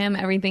hold him?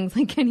 Everything's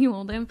like, can you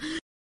hold him?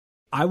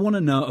 I want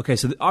to know, okay,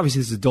 so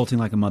obviously this is Adulting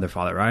Like a Mother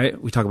Father,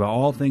 right? We talk about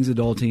all things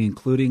adulting,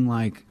 including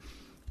like,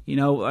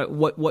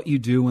 what you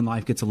do when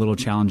life gets a little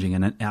challenging.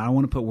 And I don't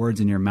want to put words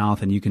in your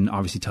mouth, and you can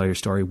obviously tell your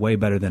story way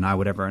better than I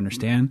would ever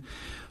understand.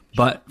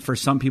 But for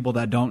some people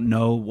that don't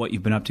know what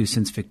you've been up to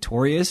since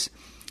Victorious,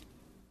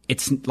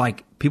 it's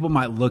like people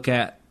might look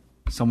at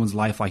someone's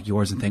life like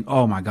yours and think,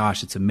 oh my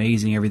gosh, it's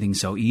amazing.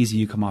 Everything's so easy.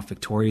 You come off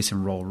Victorious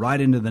and roll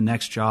right into the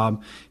next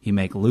job. You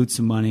make loot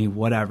some money,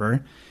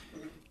 whatever.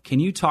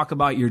 Can you talk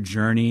about your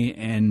journey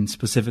and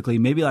specifically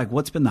maybe like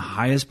what's been the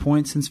highest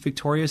point since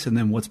Victorious and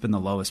then what's been the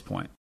lowest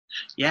point?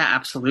 Yeah,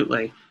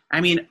 absolutely.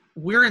 I mean,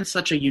 we're in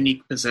such a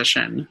unique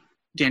position,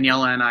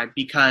 Daniela and I,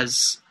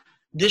 because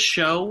this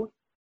show,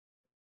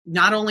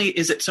 not only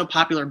is it so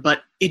popular,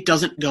 but it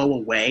doesn't go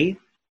away.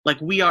 Like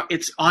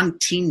it's on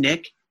Teen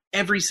Nick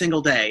every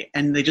single day,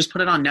 and they just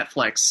put it on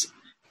Netflix,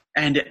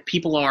 and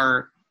people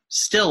are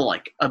still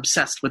like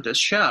obsessed with this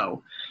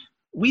show.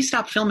 We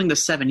stopped filming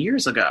this 7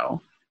 years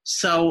ago.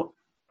 So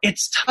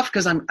it's tough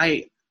because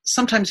I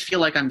sometimes feel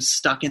like I'm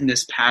stuck in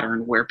this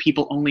pattern where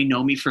people only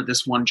know me for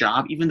this one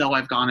job, even though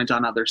I've gone and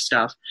done other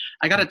stuff.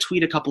 I got a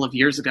tweet a couple of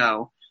years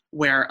ago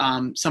where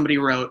somebody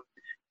wrote,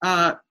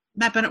 Matt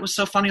Bennett was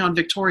so funny on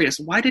Victorious.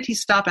 Why did he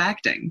stop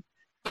acting?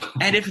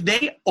 And if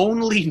they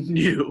only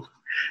knew,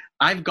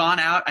 I've gone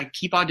out, I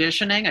keep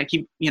auditioning, I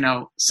keep,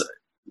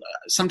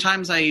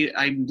 sometimes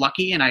I'm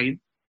lucky and I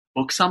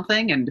book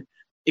something and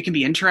it can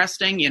be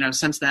interesting.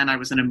 Since then I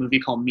was in a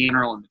movie called Me and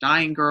Earl and the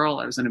Dying Girl.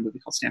 I was in a movie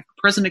called Stanford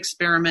Prison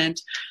Experiment.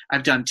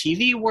 I've done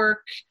TV work.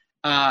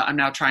 I'm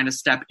now trying to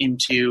step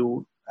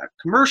into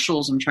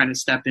commercials. I'm trying to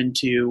step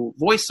into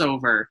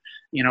voiceover.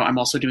 I'm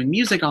also doing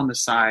music on the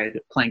side,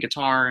 playing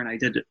guitar. And I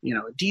did,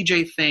 a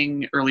DJ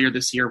thing earlier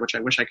this year, which I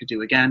wish I could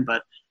do again,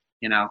 but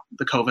the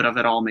COVID of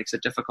it all makes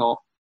it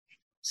difficult.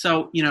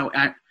 So,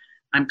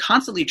 I'm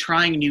constantly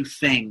trying new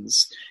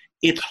things.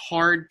 It's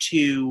hard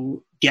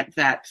to get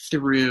that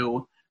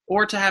through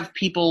or to have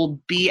people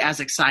be as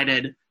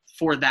excited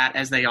for that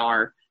as they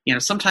are.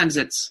 Sometimes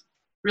it's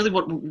really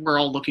what we're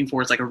all looking for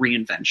is like a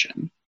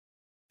reinvention.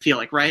 I feel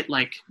like, right?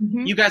 Like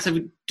You guys have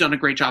done a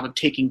great job of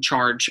taking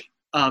charge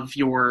of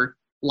your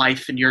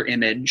life and your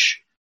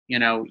image.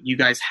 You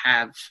guys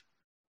have,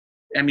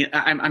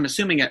 I'm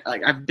assuming it,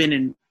 like I've been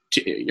in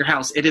your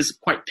house. It is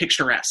quite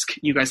picturesque.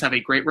 You guys have a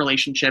great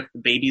relationship.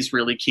 The baby's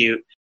really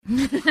cute.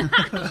 Love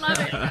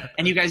it.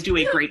 And you guys do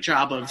a great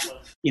job of,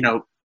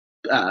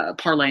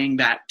 parlaying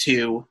that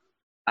to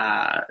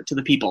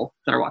the people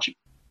that are watching.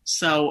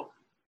 So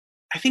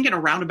I think in a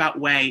roundabout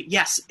way,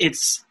 yes,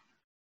 it's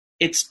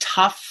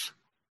tough.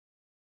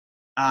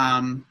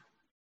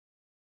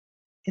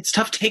 It's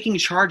tough taking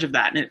charge of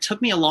that. And it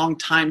took me a long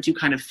time to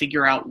kind of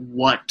figure out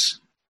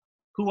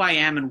who I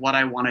am and what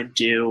I want to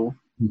do.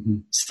 Mm-hmm.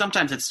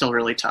 Sometimes it's still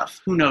really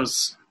tough. Who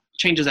knows?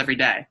 Changes every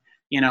day.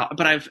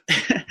 But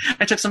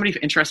I took so many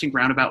interesting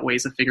roundabout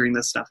ways of figuring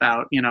this stuff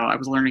out. I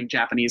was learning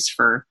Japanese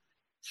for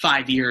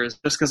 5 years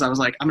just because I was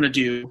like, I'm going to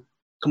do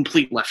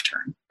complete left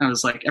turn. I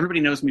was like,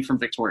 everybody knows me from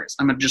Victorious.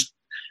 I'm going to just,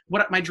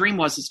 what my dream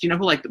was is, who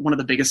like one of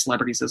the biggest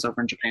celebrities is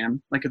over in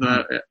Japan, like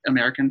the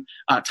American,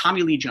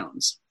 Tommy Lee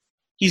Jones.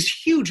 He's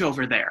huge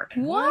over there.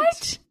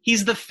 What?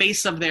 He's the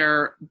face of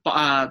their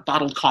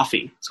bottled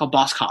coffee. It's called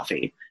Boss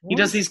Coffee. What? He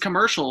does these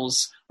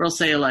commercials where he'll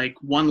say like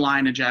one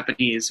line in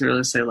Japanese, or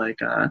he'll say like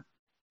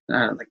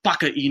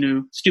Baka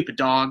Inu, stupid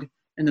dog.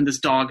 And then this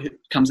dog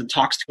comes and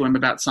talks to him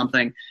about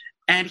something.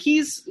 And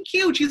he's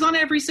huge. He's on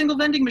every single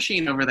vending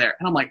machine over there.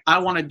 And I'm like, I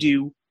want to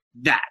do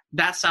that.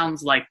 That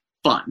sounds like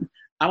fun.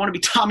 I want to be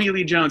Tommy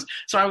Lee Jones.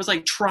 So I was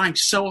like trying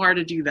so hard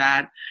to do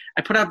that.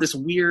 I put out this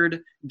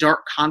weird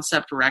dark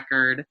concept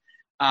record.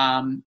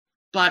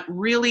 But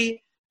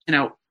really you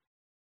know,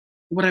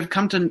 what I've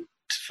come to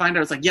find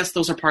out is like, yes,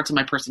 those are parts of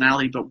my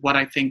personality, but what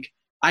I think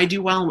I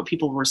do well and what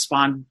people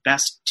respond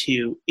best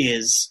to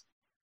is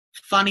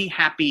funny,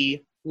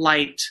 happy,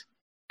 light,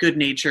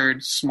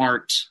 good-natured,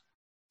 smart.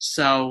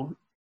 So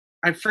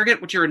I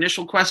forget what your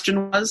initial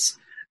question was,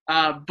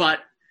 but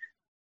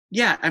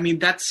yeah, I mean,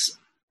 that's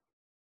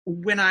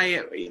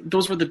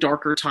those were the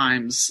darker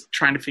times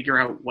trying to figure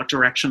out what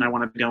direction I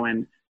wanted to go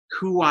in,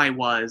 who I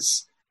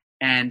was.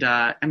 And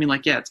I mean,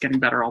 like, yeah, it's getting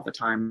better all the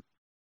time.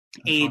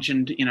 Age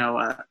and, you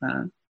know,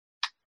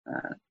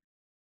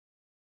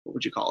 what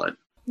would you call it?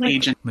 Like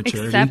Age and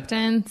maturity,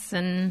 acceptance,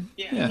 and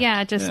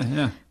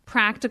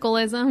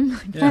practicalism.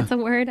 If that's a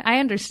word. I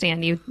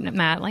understand you,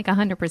 Matt, like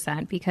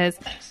 100%, because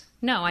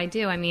no, I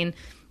do. I mean,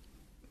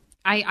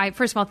 I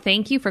first of all,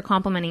 thank you for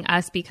complimenting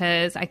us,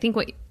 because I think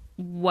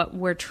what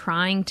we're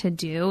trying to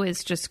do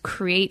is just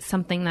create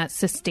something that's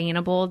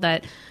sustainable,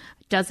 that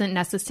doesn't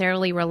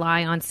necessarily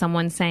rely on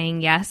someone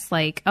saying yes,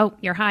 like, oh,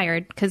 you're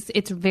hired, because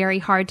it's very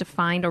hard to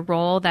find a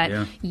role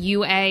that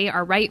you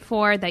are right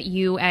for, that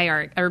you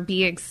are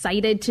be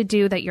excited to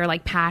do, that you're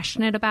like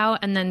passionate about,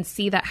 and then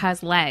see that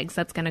has legs,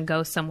 that's going to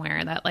go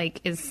somewhere, that like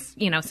is,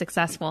 you know,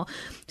 successful.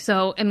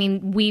 So I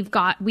mean, we've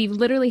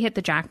literally hit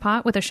the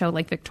jackpot with a show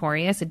like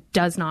Victorious. It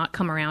does not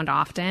come around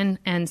often,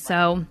 and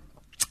so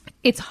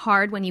it's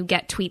hard when you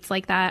get tweets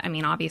like that. I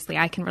mean, obviously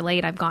I can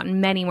relate. I've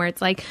gotten many where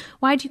it's like,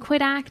 why'd you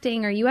quit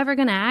acting? Are you ever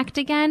going to act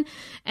again?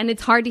 And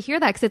it's hard to hear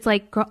that, because it's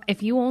like, girl,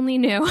 if you only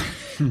knew.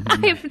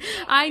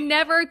 I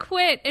never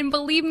quit. And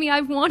believe me,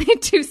 I've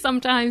wanted to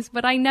sometimes,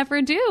 but I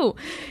never do.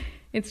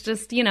 It's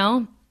just, you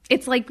know,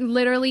 it's like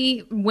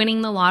literally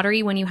winning the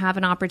lottery when you have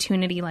an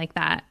opportunity like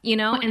that, you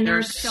know? And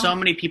there's so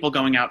many people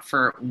going out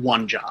for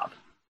one job.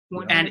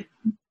 And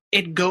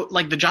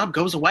the job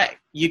goes away.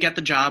 You get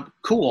the job,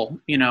 cool,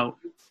 you know,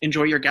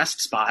 enjoy your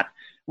guest spot.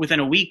 Within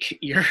a week,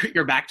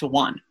 you're back to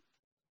one.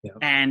 Yep.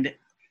 And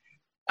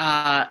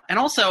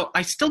also,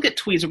 I still get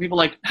tweets where people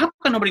are like, how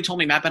come nobody told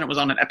me Matt Bennett was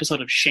on an episode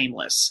of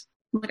Shameless?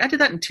 I'm like, I did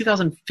that in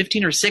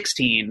 2015 or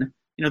 16.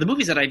 You know, the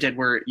movies that I did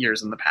were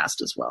years in the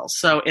past as well.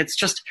 So it's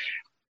just,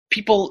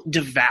 people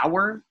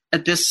devour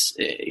at this,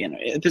 you know,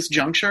 at this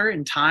juncture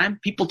in time,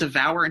 people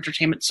devour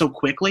entertainment so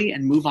quickly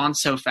and move on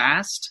so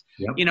fast.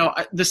 Yep. You know,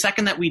 the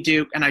second that we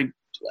do, and I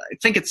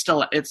think it's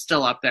still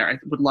up there. I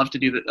would love to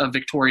do a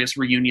Victorious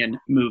reunion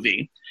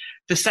movie.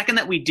 The second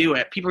that we do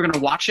it, people are going to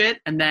watch it,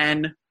 and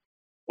then,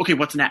 okay,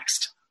 what's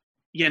next?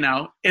 You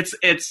know,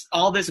 it's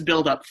all this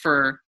build up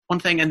for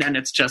one thing, and then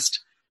it's just,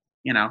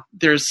 you know,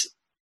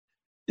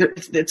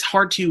 it's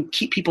hard to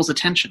keep people's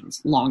attentions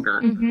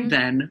longer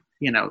than,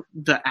 you know,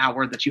 the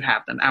hour that you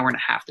have them, hour and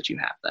a half that you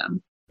have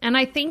them. And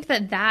I think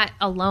that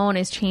alone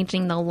is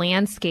changing the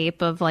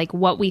landscape of like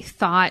what we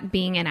thought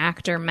being an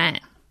actor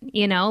meant.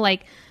 You know,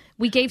 like,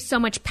 we gave so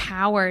much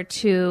power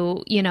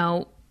to, you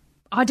know,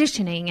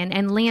 auditioning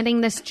and landing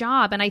this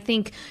job. And I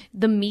think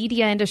the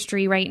media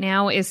industry right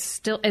now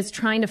is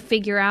trying to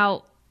figure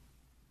out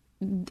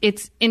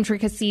its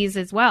intricacies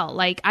as well.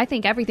 Like, I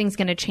think everything's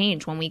going to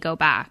change when we go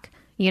back.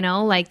 You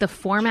know, like the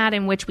format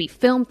in which we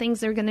film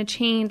things are going to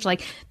change.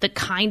 Like the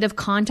kind of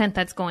content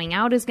that's going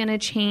out is going to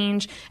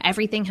change.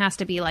 Everything has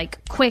to be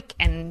like quick,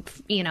 and,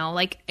 you know,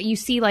 like you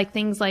see like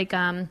things like,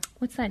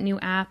 what's that new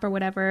app or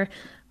whatever?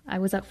 I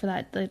was up for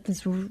that.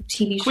 This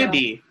TV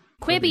show.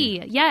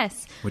 Quibi,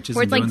 yes. Which is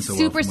like so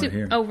super, well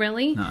here. Oh,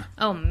 really? Nah.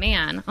 Oh,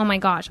 man. Oh, my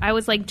gosh. I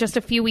was like just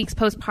a few weeks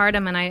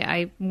postpartum, and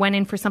I went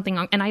in for something,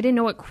 and I didn't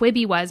know what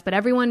Quibi was, but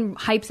everyone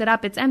hypes it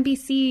up. It's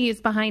NBC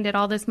is behind it,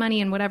 all this money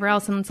and whatever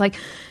else. And it's like,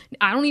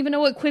 I don't even know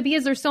what Quibi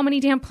is. There's so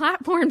many damn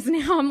platforms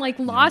now. I'm like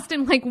lost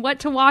in like what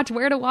to watch,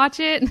 where to watch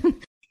it.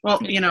 Well,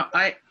 you know,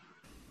 I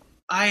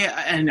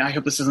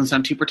hope this doesn't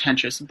sound too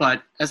pretentious,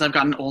 but as I've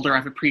gotten older,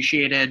 I've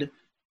appreciated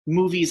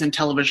movies and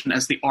television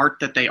as the art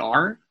that they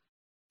are.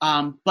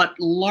 But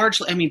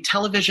largely, I mean,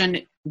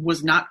 television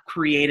was not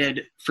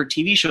created for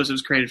TV shows. It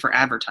was created for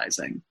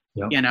advertising.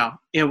 Yep. You know,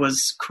 it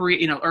was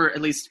or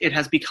at least it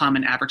has become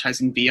an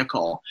advertising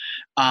vehicle.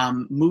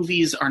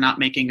 Movies are not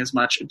making as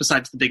much,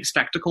 besides the big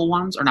spectacle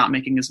ones, are not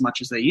making as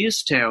much as they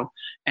used to.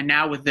 And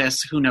now with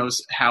this, who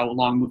knows how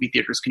long movie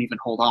theaters can even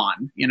hold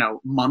on? You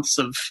know, months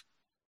of,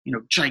 you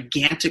know,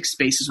 gigantic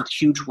spaces with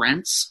huge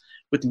rents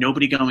with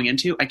nobody going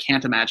into. I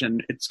can't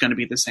imagine it's going to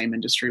be the same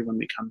industry when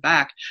we come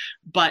back.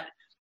 But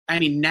I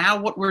mean, now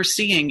what we're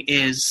seeing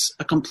is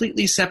a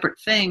completely separate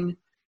thing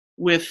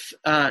with,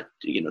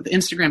 you know, the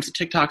Instagrams, the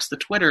TikToks, the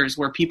Twitters,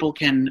 where people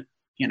can,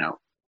 you know,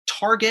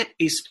 target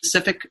a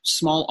specific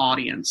small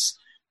audience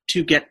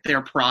to get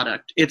their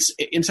product. It's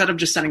instead of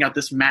just sending out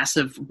this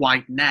massive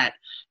wide net,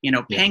 you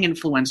know, paying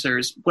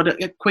influencers, what it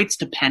equates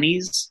to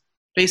pennies,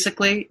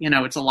 basically. You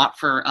know, it's a lot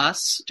for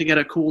us to get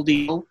a cool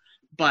deal,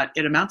 but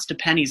it amounts to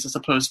pennies as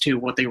opposed to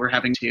what they were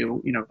having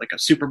to, you know, like a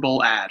Super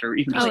Bowl ad or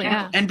even just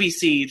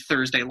NBC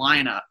Thursday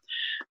lineup.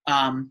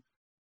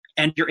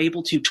 And you're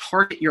able to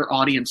target your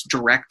audience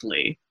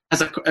directly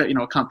as a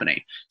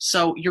company.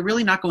 So you're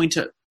really not going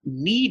to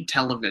need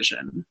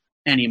television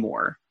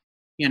anymore.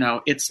 You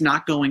know, it's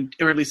not going,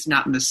 or at least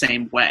not in the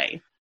same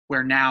way,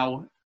 where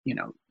now, you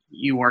know,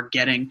 you are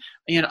getting.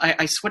 And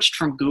I switched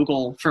from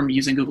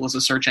using Google as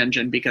a search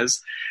engine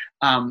because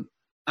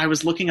I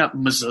was looking up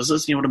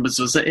mezuzahs. You know what a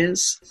mezuzah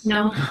is?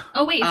 No.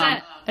 Oh, wait, is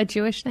that a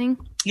Jewish thing?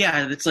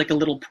 Yeah, it's like a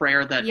little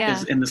prayer that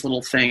is in this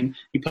little thing.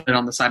 You put it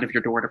on the side of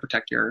your door to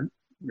protect your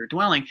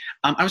dwelling.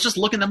 I was just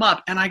looking them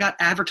up, and I got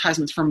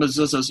advertisements for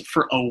mezuzahs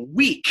for a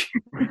week.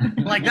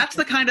 Like, that's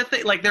the kind of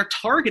thing. Like, they're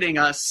targeting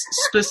us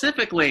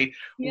specifically.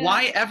 Yeah.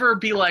 Why ever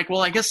be like,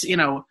 well, I guess,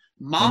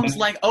 moms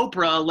like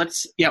Oprah.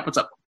 What's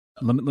up?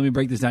 Let me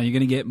break this down. You're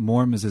going to get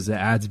more mezuzah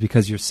ads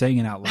because you're saying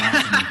it out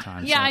loud so many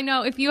times. Yeah, so. I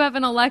know. If you have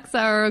an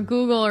Alexa or a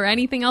Google or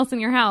anything else in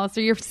your house,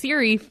 or your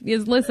Siri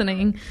is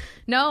listening.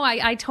 No,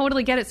 I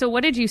totally get it. So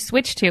what did you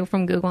switch to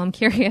from Google? I'm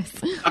curious.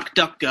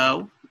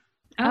 DuckDuckGo.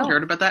 Oh.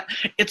 Heard about that?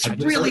 It's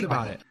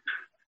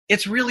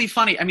really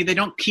funny. I mean, they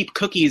don't keep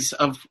cookies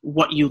of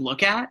what you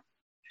look at.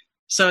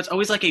 So it's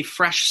always like a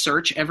fresh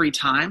search every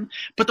time.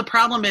 But the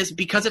problem is,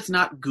 because it's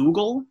not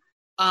Google,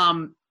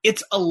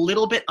 it's a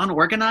little bit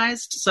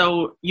unorganized.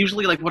 So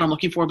usually, like, what I'm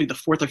looking for will be the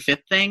fourth or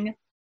fifth thing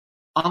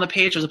on the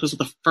page as opposed to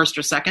the first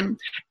or second.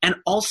 And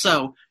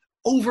also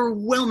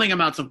overwhelming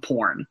amounts of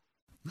porn.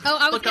 Oh,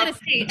 I was going to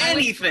say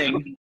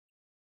anything.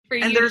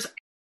 And there's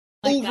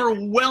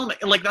overwhelming.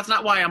 Like, that's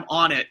not why I'm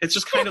on it. It's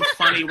just kind of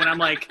funny when I'm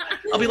like,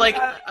 I'll be like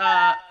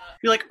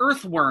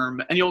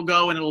Earthworm, and you'll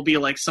go and it'll be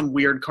like some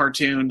weird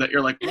cartoon that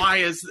you're like, why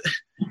is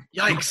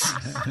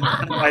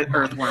yikes. Why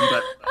Earthworm,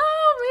 but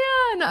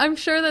oh man, I'm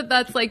sure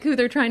that's like who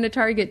they're trying to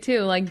target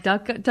too, like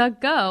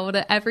DuckDuckGo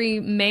to every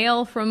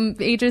male from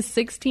ages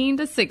 16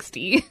 to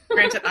 60.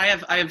 Granted,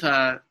 I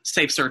have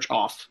safe search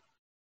off.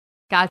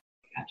 Gotcha.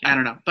 I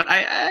don't know, but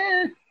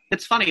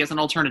it's funny as an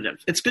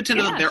alternative. It's good to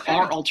know that there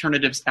are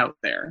alternatives out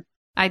there.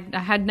 I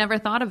had never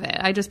thought of it.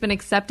 I just been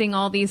accepting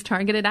all these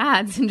targeted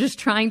ads and just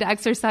trying to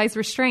exercise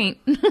restraint.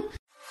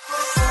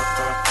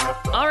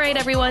 All right,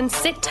 everyone,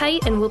 sit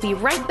tight and we'll be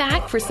right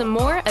back for some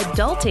more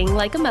Adulting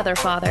Like a Mother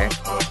Father.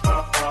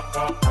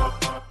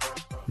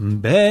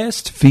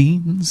 Best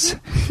Fiends.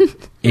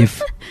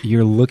 If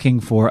you're looking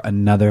for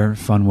another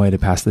fun way to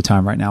pass the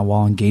time right now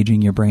while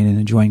engaging your brain and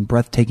enjoying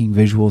breathtaking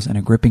visuals and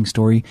a gripping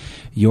story,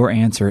 your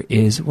answer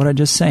is what I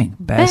just sang.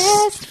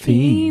 Best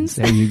Fiends.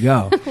 There you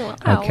go.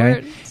 Wow,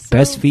 okay.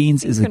 Best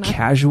Fiends is a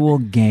casual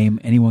game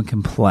anyone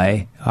can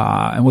play.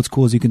 And what's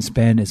cool is you can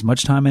spend as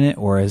much time in it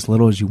or as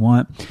little as you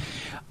want.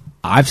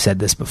 I've said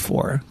this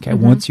before. Okay.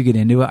 Mm-hmm. Once you get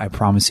into it, I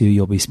promise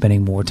you'll be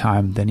spending more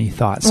time than you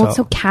thought. Well, it's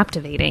so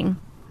captivating.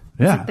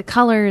 Yeah. Like the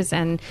colors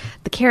and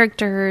the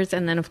characters,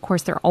 and then of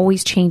course they're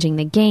always changing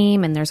the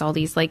game, and there's all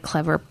these like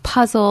clever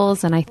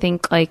puzzles, and I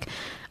think like,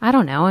 I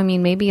don't know, I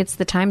mean, maybe it's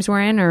the times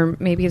we're in, or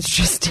maybe it's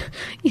just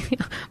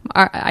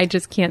I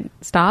just can't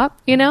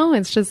stop,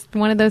 it's just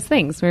one of those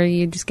things where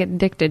you just get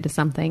addicted to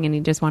something and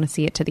you just want to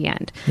see it to the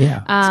end.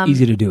 Yeah, it's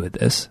easy to do with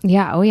this.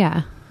 Yeah, oh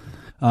yeah.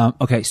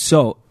 Okay,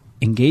 so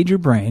engage your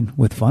brain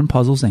with fun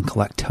puzzles and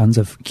collect tons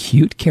of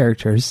cute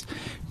characters.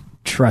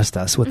 Trust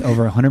us, with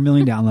over 100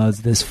 million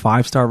downloads, this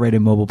 5-star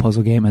rated mobile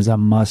puzzle game is a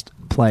must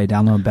play.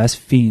 Download Best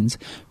Fiends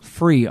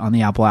free on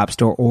the Apple App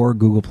Store or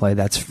Google Play.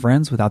 That's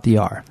friends without the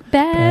R.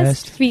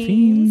 Best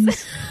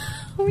Fiends.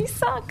 We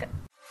suck.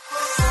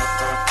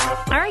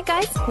 All right,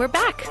 guys, we're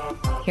back.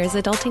 Here's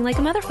Adulting Like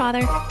a Mother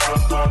Father.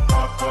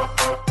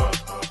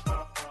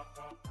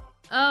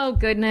 Oh,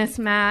 goodness,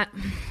 Matt.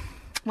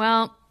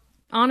 Well,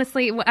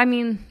 honestly, I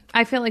mean,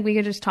 I feel like we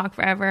could just talk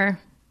forever.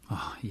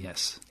 Oh,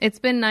 yes. It's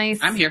been nice.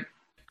 I'm here.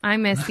 I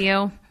miss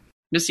you.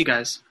 Miss you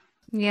guys.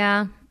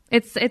 Yeah.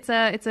 It's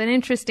an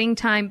interesting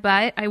time,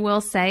 but I will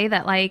say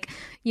that, like,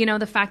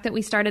 the fact that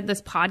we started this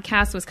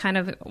podcast was kind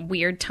of a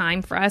weird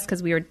time for us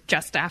because we were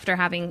just after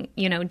having,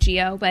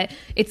 Gio, but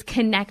it's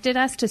connected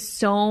us to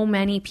so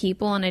many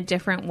people in a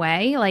different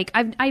way. Like,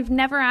 I've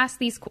never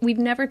asked we've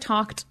never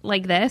talked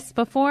like this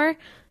before,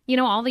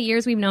 all the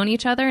years we've known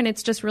each other, and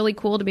it's just really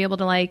cool to be able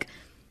to like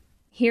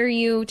hear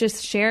you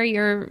just share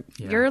your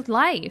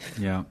life.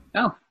 Yeah.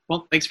 Oh,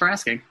 well, thanks for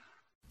asking.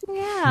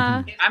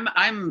 Yeah.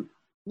 I'm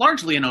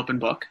largely an open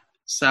book,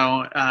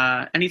 so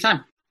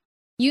anytime.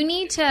 You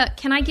need to,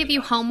 can I give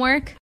you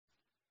homework?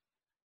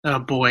 Oh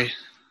boy.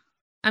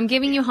 I'm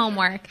giving you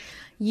homework.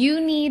 You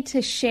need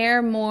to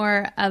share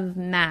more of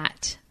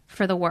Matt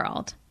for the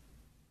world.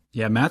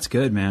 Yeah, Matt's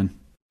good, man.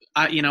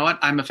 You know what?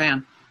 I'm a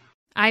fan.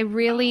 I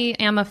really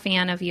am a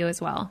fan of you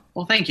as well.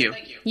 Well, thank you.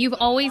 You've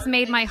always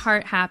made my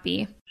heart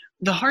happy.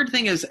 The hard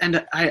thing is,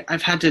 and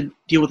I've had to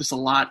deal with this a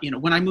lot,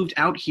 when I moved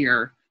out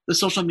here, the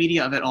social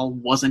media of it all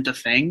wasn't a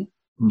thing.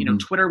 Mm-hmm.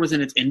 Twitter was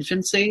in its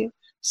infancy.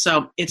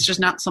 So it's just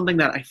not something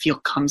that I feel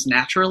comes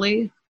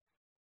naturally.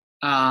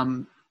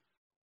 And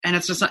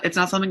it's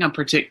not something I'm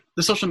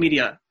the social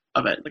media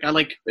of it. Like, I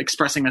like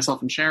expressing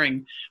myself and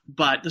sharing,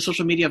 but the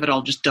social media of it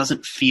all just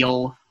doesn't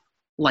feel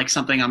like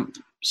something I'm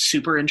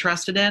super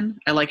interested in.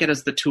 I like it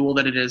as the tool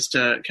that it is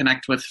to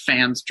connect with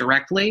fans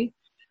directly.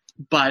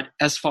 But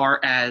as far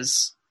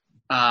as,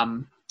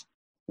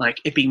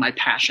 like it being my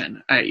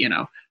passion,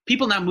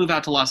 people now move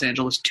out to Los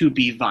Angeles to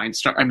be Vine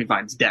star. I mean,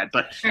 Vine's dead,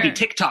 but be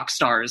TikTok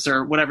stars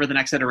or whatever the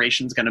next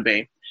iteration is going to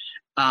be.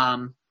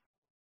 And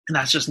and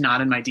that's just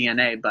not in my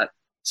DNA. But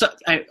so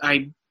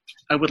I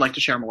would like to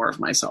share more of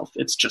myself.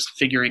 It's just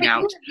figuring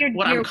out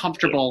what I'm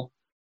comfortable.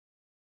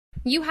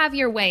 You have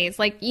your ways,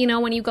 like, you know,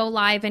 when you go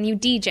live and you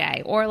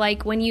DJ, or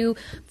like when you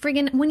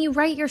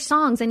write your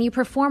songs and you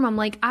perform them.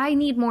 Like, I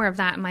need more of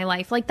that in my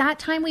life. Like, that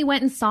time we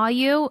went and saw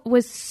you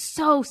was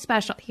so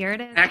special. Here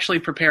it is. I actually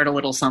prepared a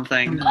little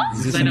something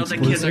because I know the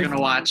kids are going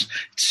to watch.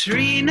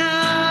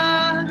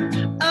 Trina,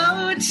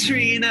 oh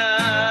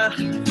Trina,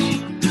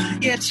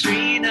 yeah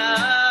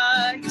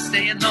Trina, you're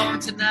staying home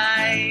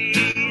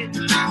tonight.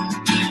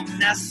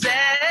 Now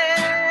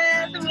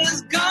Seth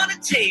was gonna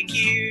take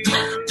you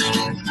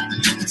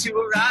to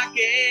a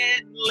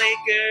Rocket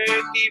Laker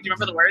game. Do you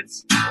remember the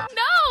words?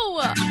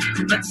 No!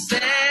 But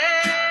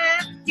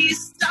Seth, he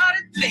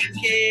started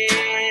thinking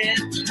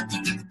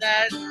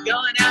that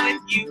going out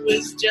with you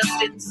was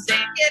just insane.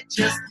 Yeah,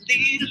 just a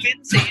little bit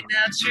insane.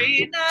 Now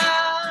Trina,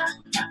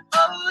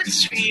 oh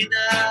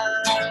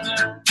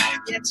Trina,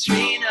 yeah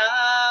Trina,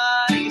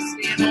 you're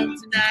staying home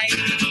tonight.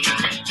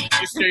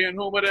 You're staying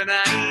home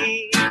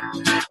tonight.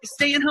 You're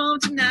staying home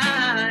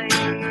tonight.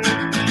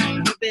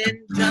 You've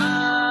been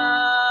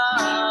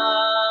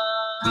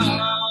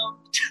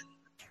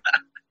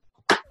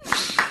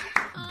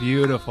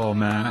Beautiful,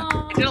 Matt.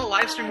 I did a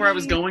live stream where I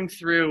was going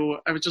through,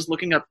 I was just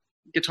looking up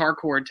guitar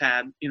chord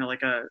tab, you know,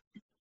 like a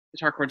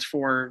guitar chords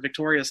for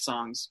Victoria's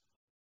songs.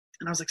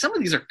 And I was like, some of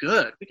these are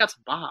good. We got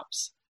some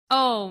bops.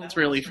 Oh, that's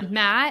really fun.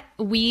 Matt,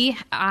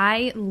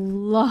 I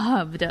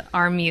loved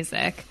our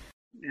music.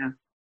 Yeah.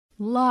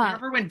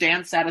 Remember when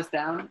Dan sat us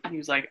down and he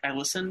was like, I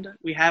listened.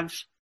 We have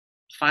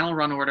final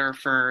run order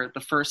for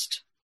the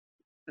first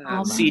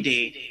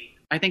CD.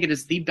 I think it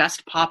is the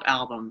best pop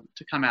album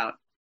to come out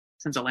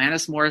since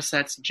Alanis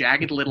Morissette's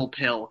Jagged Little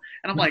Pill.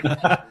 And I'm like,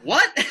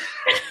 what?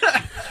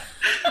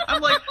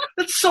 I'm like,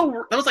 that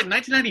was like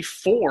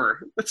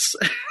 1994. That's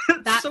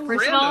so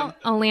first random. of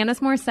all, Alanis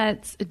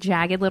Morissette's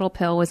Jagged Little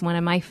Pill was one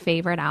of my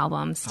favorite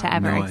albums to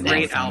ever exist.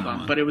 Great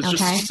album, but it was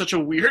just such a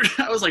weird,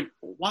 I was like,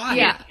 why?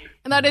 Yeah,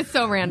 that is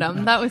so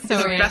random. That was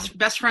so random.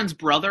 Best friend's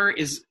brother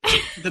is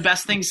the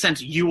best thing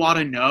since You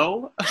Oughta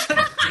Know.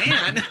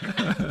 Man.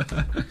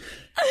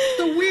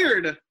 So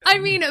weird. I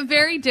mean,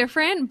 very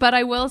different, but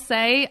I will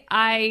say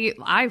I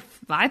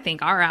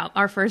think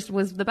our first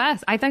was the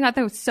best. I think that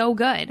was so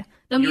good.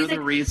 You're music,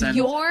 the reason.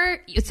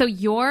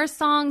 Your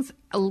songs,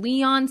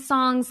 Leon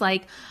songs,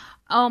 like,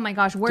 oh my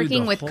gosh,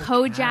 working with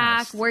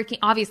Kojak,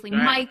 obviously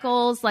right.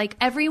 Michaels, like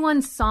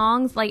everyone's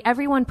songs, like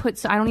everyone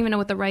puts, I don't even know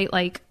what the right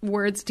like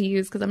words to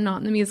use because I'm not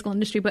in the musical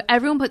industry, but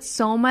everyone puts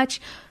so much,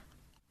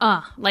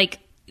 like,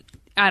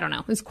 I don't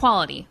know, it's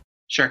quality.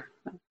 Sure.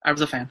 I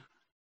was a fan.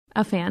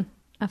 A fan.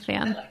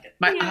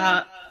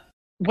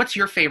 What's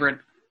your favorite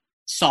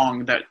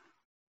song that?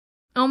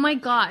 Oh my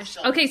gosh.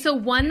 Okay, so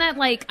one that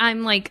like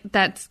I'm like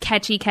that's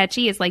catchy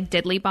is like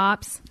Diddly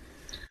Bops.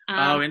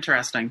 Oh,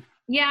 interesting.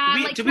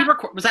 Yeah. Did we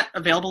record? Was that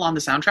available on the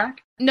soundtrack?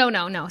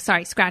 No.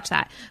 Sorry, scratch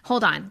that.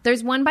 Hold on.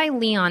 There's one by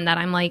Leon that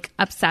I'm like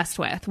obsessed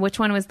with. Which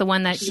one was the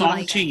one that Song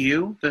you, to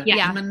You?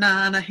 Yeah.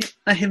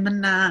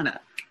 Himanana.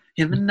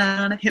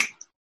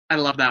 I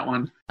love that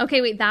one.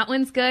 Okay, wait, that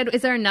one's good.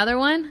 Is there another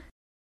one?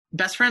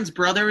 Best Friend's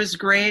Brother is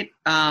great.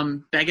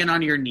 Begging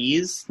on Your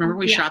Knees. Remember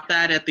we shot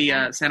that at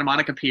the Santa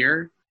Monica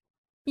Pier?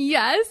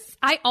 Yes.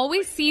 I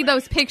always see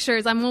those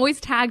pictures. I'm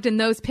always tagged in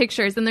those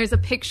pictures. And there's a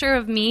picture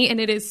of me, and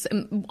it is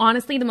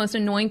honestly the most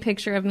annoying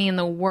picture of me in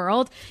the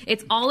world.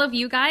 It's all of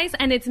you guys,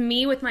 and it's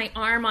me with my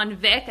arm on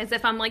Vic as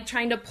if I'm like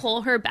trying to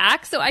pull her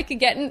back so I could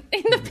get in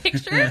the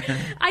picture.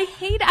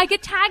 I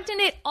get tagged in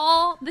it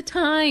all the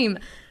time.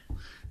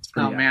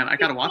 Oh, man. I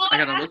gotta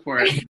look for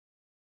it.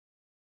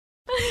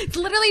 It's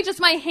literally just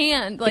my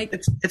hand. Like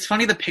it's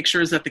funny the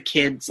pictures that the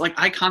kids like.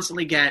 I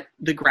constantly get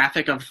the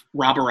graphic of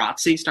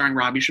Robberazzi starring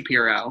Robbie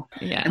Shapiro.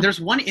 Yeah. And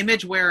there's one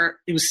image where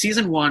it was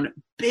season 1,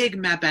 big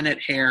Matt Bennett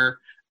hair,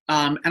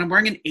 and I'm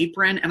wearing an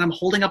apron and I'm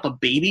holding up a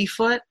baby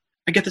foot.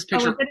 I get this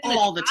picture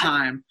all the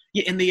time.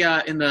 Yeah, in the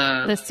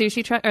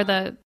sushi truck or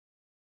the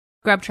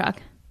grub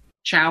truck.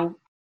 Chow.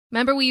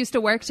 Remember we used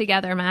to work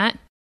together, Matt?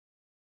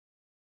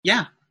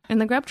 Yeah. In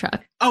the grub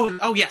truck.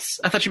 Oh, yes.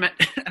 I thought you meant.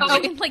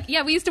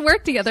 We used to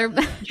work together.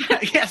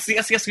 Yes,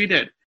 we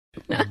did.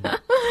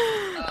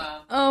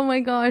 Oh my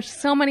gosh,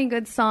 so many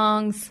good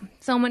songs,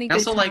 so many. Good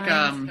also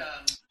times.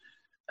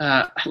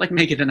 I like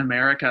Make It in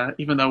America,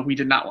 even though we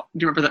did not.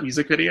 Do you remember that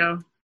music video?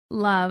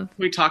 Love.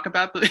 Can we talk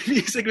about the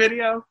music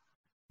video?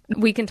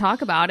 We can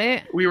talk about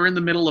it. We were in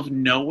the middle of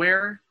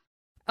nowhere.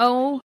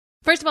 Oh,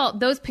 first of all,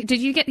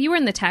 you were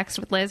in the text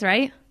with Liz,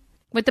 right?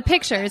 With the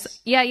pictures.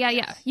 Yeah.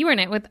 You were in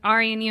it with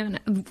Ari and you.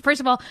 First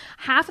of all,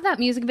 half of that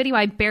music video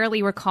I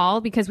barely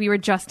recall because we were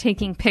just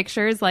taking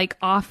pictures like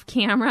off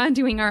camera,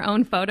 doing our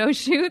own photo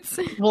shoots.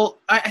 Well,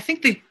 I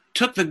think they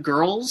took the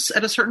girls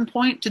at a certain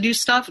point to do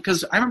stuff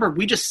because I remember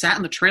we just sat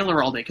in the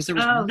trailer all day because there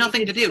was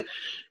nothing to do.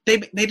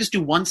 They just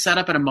do one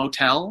setup at a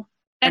motel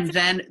and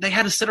then they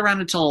had to sit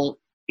around until,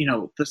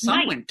 the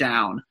sun went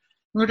down.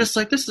 We were just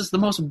like, this is the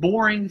most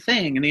boring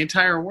thing in the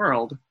entire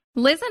world.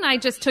 Liz and I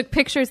just took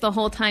pictures the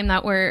whole time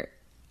that were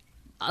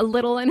a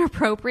little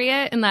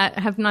inappropriate and that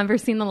have never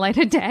seen the light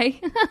of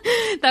day.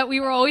 That we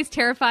were always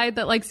terrified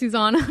that like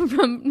Susanna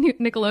from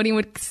Nickelodeon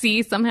would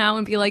see somehow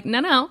and be like,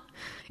 no.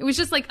 It was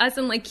just like us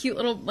and like cute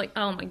little like,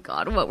 oh my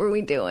God, what were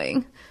we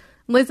doing?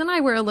 Liz and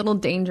I were a little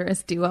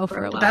dangerous duo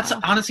for a while.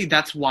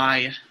 That's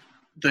why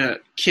the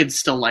kids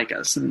still like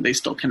us and they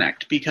still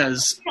connect,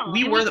 because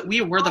we were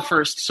the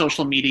first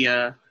social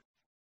media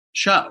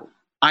show.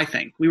 I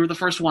think we were the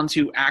first ones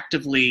who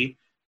actively,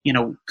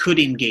 could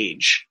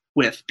engage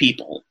with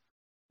people.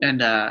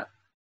 And,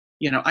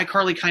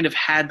 iCarly kind of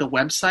had the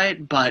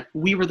website, but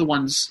we were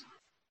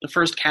the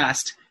first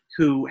cast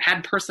who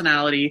had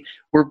personality,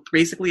 were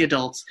basically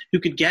adults who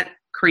could get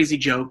crazy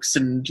jokes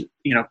and,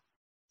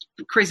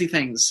 crazy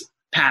things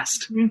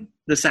past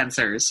the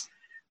censors.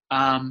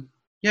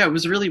 It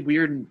was really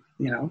weird. And,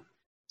 it was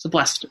a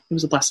blessing. It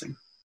was a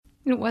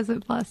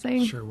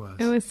blessing. Sure was.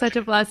 It was such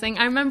a blessing.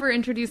 I remember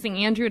introducing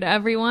Andrew to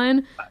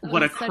everyone.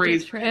 What a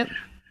crazy trip.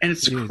 And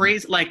it's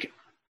crazy. Like,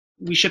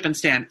 we ship and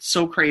stand.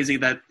 So crazy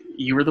that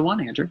you were the one,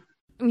 Andrew.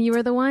 You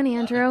were the one,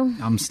 Andrew.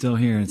 I'm still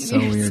here. It's so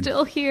You're weird.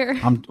 Still here.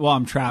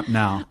 I'm trapped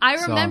now. I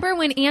remember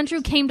when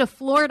Andrew came to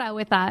Florida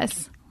with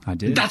us. I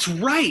did. That's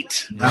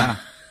right. Yeah.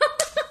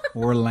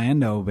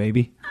 Orlando,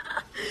 baby.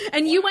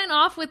 And you went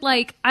off with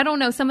like, I don't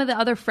know, some of the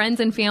other friends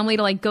and family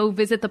to like go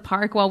visit the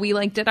park while we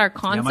like did our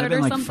concert it might have been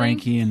or like something.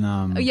 Frankie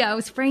and it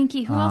was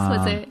Frankie. Who else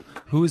was it?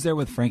 Who was there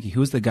with Frankie? Who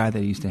was the guy that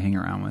he used to hang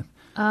around with?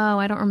 Oh,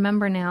 I don't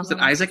remember now. Was it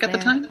Isaac at the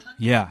time?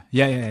 Yeah.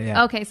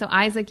 Okay, so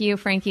Isaac, you,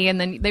 Frankie, and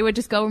then they would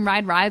just go and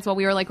ride rides while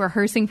we were like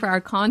rehearsing for our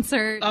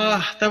concert.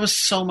 That was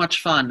so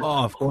much fun.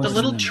 Oh, of course. The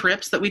little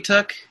trips that we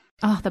took.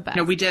 Oh, the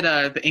best. We did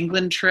the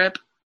England trip.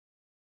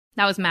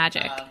 That was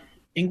magic.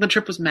 England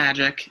trip was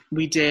magic.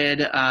 We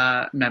did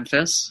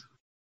Memphis.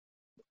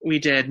 We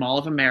did Mall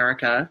of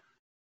America.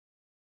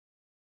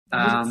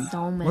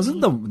 So many.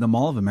 Wasn't the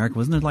Mall of America?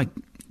 Wasn't there like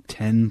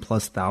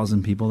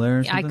 10,000+ people there?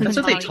 Or something? That's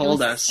what they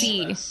told us.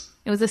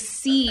 It was a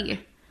sea.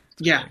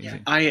 Yeah,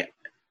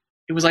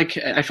 it was like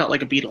I felt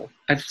like a beetle.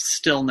 I've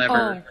still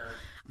never. Oh,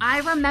 I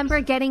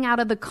remember getting out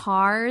of the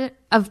car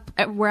of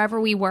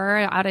wherever we were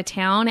out of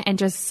town and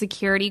just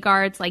security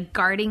guards like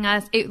guarding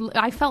us.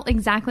 I felt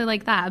exactly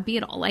like that, a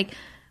beetle, like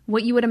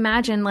what you would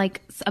imagine,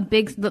 like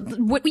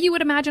what you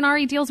would imagine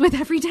Ari deals with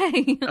every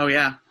day. Oh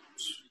yeah.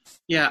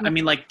 Yeah, I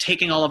mean, like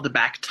taking all of the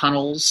back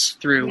tunnels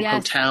through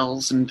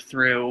hotels and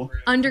through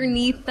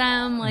underneath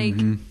them, like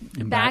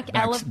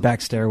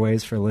back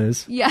stairways for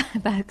Liz. Yeah,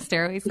 back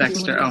stairways.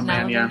 Oh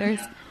man,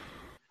 yeah.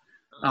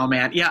 Oh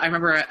man, yeah. I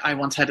remember I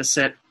once had to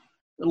sit.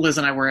 Liz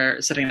and I were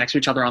sitting next to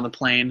each other on the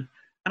plane,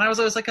 and I was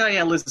always like, "Oh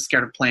yeah, Liz is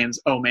scared of planes."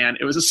 Oh man,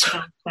 it was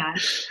so bad.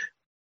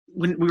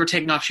 When we were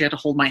taking off, she had to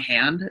hold my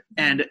hand,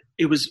 and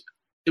it was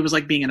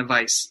like being in a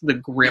vice. The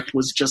grip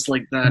was just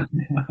like I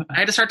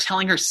had to start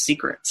telling her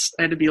secrets.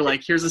 I had to be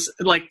like, here's this,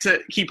 like,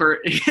 to keep her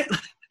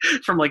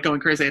from like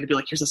going crazy. I had to be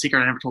like, here's a secret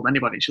I never told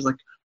anybody. She's like,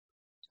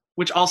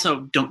 which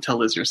also, don't tell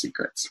Liz your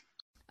secrets.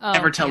 Oh,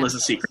 never tell Liz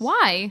a secret.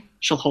 Why?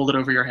 She'll hold it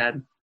over your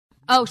head.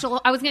 Oh,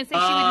 I was going to say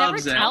she would never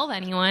tell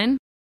anyone.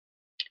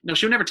 No,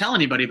 she would never tell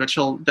anybody, but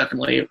she'll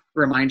definitely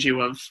remind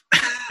you of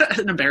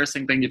an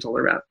embarrassing thing you told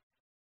her about.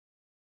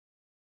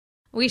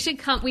 We should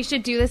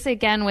do this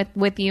again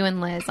with you and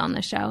Liz on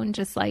the show and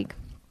just like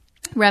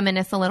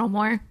reminisce a little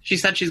more. She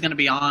said she's going to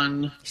be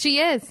on. She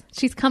is.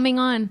 She's coming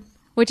on,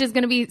 which is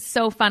going to be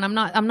so fun. I'm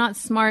not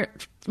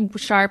smart,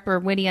 sharp, or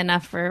witty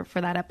enough for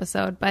that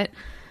episode, but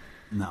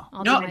no.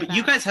 But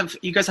you guys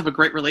have a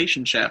great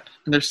relationship,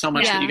 and there's so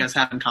much that you guys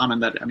have in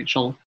common that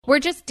We're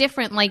just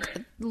different. Like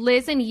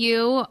Liz and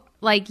you,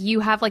 like you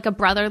have like a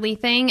brotherly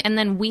thing, and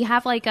then we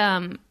have like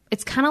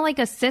it's kind of like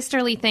a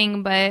sisterly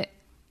thing, but.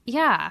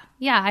 Yeah,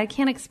 I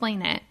can't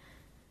explain it.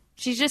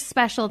 She's just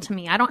special to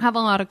me. I don't have a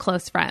lot of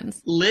close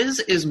friends. Liz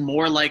is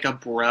more like a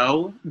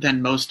bro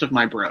than most of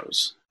my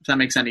bros, if that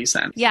makes any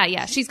sense.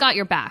 Yeah. She's got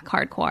your back,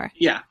 hardcore.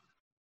 Yeah.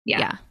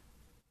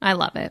 I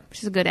love it.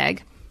 She's a good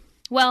egg.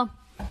 Well,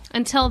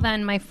 until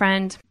then, my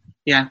friend.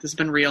 Yeah, this has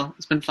been real.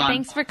 It's been fun.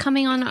 Thanks for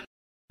coming on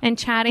and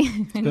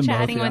chatting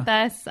with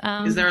us.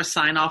 Is there a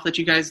sign off that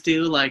you guys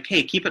do? Like,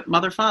 hey, keep it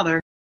mother, father.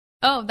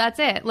 Oh, that's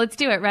it. Let's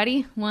do it.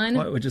 Ready? One.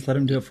 What? We just let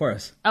him do it for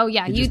us. Oh,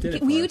 yeah.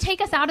 Will you take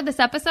us out of this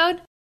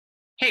episode?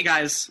 Hey,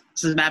 guys.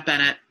 This is Matt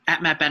Bennett,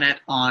 at Matt Bennett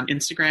on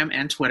Instagram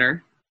and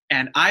Twitter.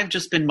 And I've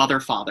just been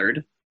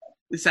mother-fathered.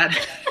 Is that...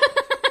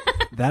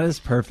 That is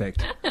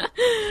perfect.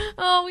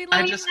 Oh, we love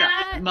I just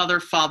got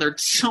mother-fathered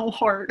so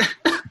hard.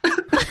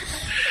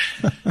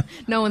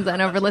 No one's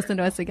ever listened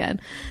to us again.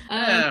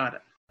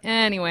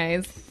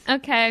 Anyways.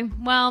 Okay.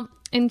 Well,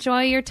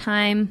 enjoy your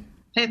time.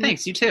 Hey,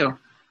 thanks. You too.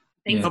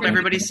 Hope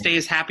everybody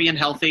stays happy and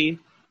healthy.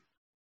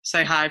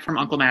 Say hi from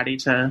Uncle Matty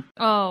to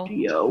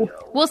Yo.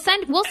 We'll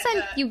send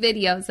you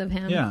videos of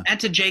him. Yeah. And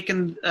to Jake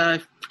and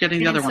forgetting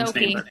the other one's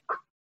name.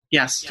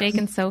 Yes. Jake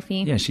and Sophie.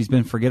 Yeah, she's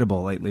been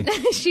forgettable lately.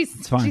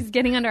 She's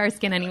getting under our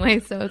skin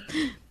anyway, so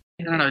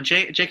I don't know.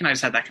 Jake and I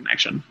just had that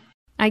connection.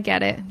 I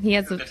get it.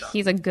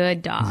 He's a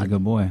good dog. He's a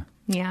good boy.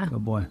 Yeah.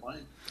 Good boy.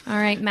 All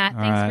right, Matt.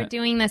 Thanks for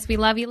doing this. We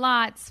love you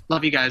lots.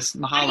 Love you guys.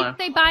 Mahalo. How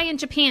do you say bye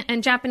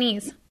in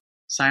Japanese?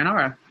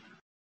 Sayonara.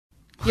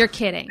 You're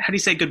kidding. How do you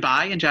say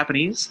goodbye in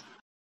Japanese?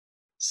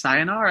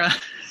 Sayonara.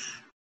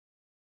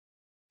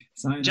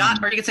 Or you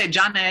can say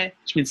Jane,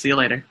 which means see you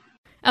later.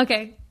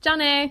 Okay.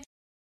 Jane.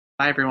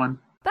 Bye, everyone.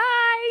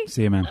 Bye.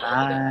 See you, man.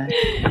 Bye.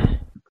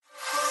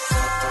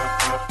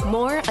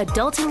 More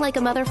Adulting Like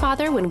a Mother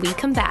Father when we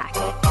come back.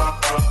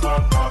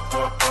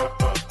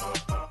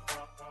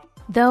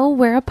 Though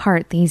we're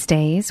apart these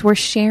days, we're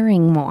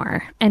sharing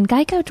more. And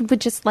Geico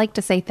would just like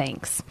to say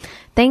thanks.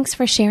 Thanks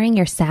for sharing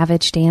your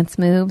savage dance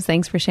moves.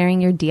 Thanks for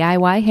sharing your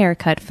DIY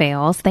haircut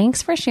fails.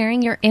 Thanks for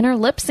sharing your inner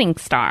lip sync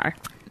star.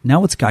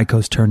 Now it's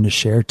Geico's turn to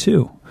share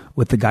too.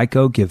 With the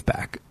Geico Give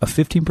Back, a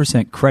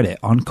 15% credit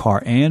on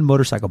car and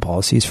motorcycle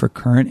policies for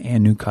current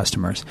and new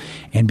customers.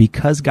 And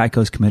because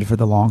Geico's committed for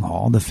the long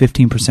haul, the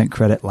 15%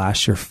 credit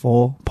lasts your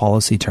full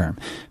policy term.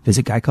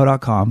 Visit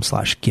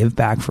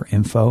geico.com/giveback for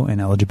info and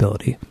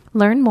eligibility.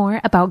 Learn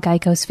more about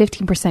Geico's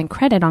 15%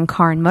 credit on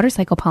car and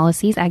motorcycle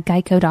policies at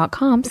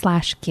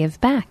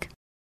geico.com/giveback.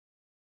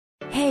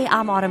 Hey,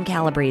 I'm Autumn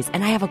Calabrese,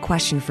 and I have a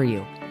question for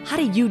you. How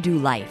do you do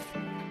life?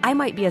 I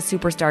might be a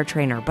superstar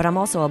trainer, but I'm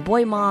also a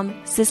boy mom,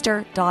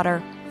 sister,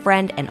 daughter,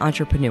 friend, and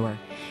entrepreneur.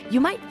 You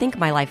might think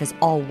my life is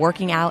all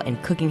working out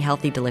and cooking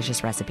healthy,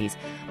 delicious recipes.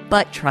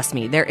 But trust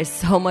me, there is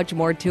so much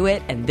more to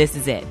it, and this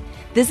is it.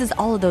 This is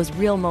all of those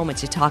real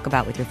moments you talk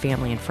about with your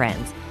family and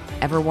friends.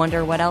 Ever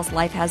wonder what else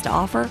life has to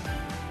offer?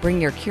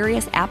 Bring your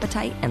curious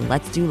appetite and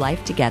let's do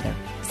life together.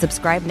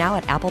 Subscribe now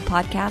at Apple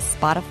Podcasts,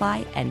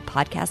 Spotify, and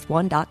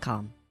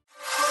PodcastOne.com.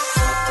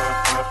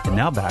 And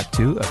now back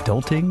to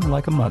Adulting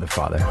Like a Mother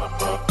Father.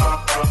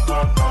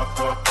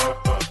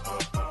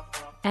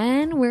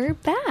 And we're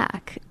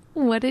back.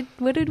 What did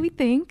we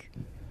think?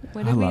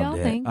 What did we all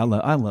think? I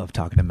love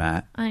talking to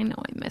Matt. I know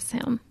I miss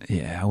him.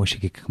 Yeah, I wish he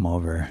could come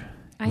over.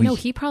 I know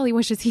he probably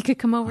wishes he could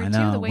come over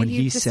too. The way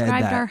he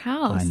described our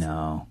house. I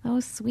know. That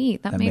was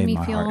sweet. That made me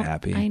my feel heart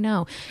happy. I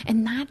know.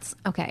 And that's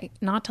okay.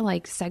 Not to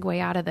like segue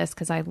out of this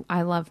because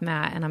I love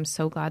Matt and I'm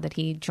so glad that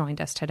he joined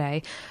us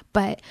today.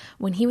 But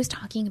when he was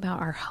talking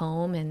about our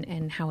home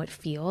and how it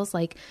feels,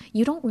 like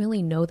you don't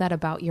really know that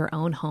about your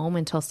own home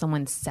until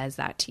someone says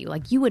that to you.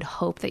 Like you would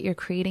hope that you're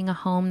creating a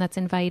home that's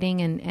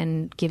inviting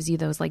and gives you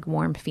those like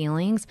warm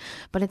feelings,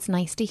 but it's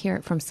nice to hear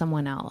it from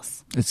someone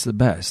else. It's the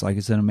best. Like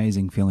it's an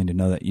amazing feeling to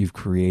know that you've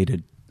created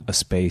a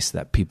space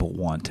that people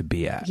want to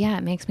be at. Yeah,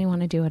 it makes me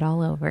want to do it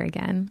all over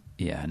again.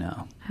 Yeah, I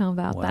know. How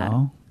about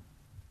that?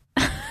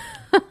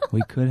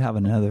 We could have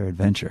another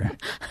adventure.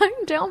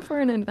 I'm down for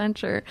an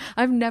adventure.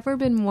 I've never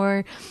been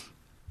more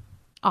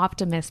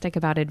optimistic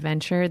about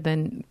adventure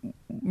than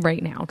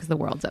right now because the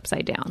world's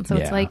upside down. So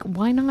it's like,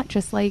 why not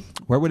just like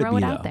where would throw it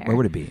be, out there? Where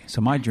would it be?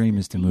 So my dream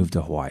is to move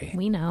to Hawaii.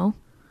 We know.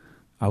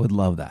 I would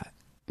love that.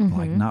 Mm-hmm.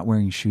 Like not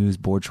wearing shoes,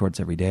 board shorts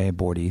every day,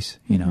 boardies,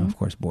 you know, of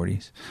course,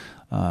 boardies.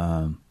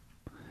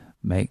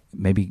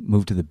 Maybe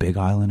move to the Big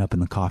Island up in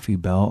the coffee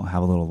belt,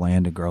 have a little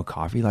land to grow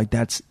coffee. Like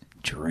that's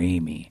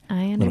dreamy.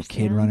 I understand. Little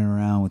kid running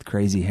around with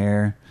crazy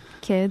hair.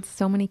 Kids,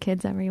 so many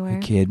kids everywhere. A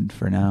kid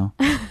for now.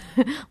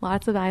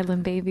 Lots of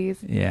island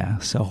babies. Yeah.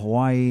 So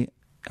Hawaii,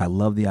 I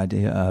love the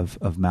idea of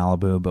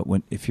Malibu, but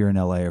if you're in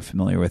LA or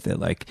familiar with it,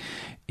 like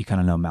you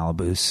kind of know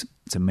Malibu's,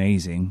 it's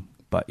amazing,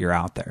 but you're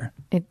out there.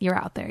 You're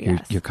out there,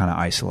 yes. You're kind of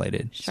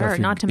isolated. Sure,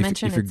 so not to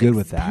mention if you're it's good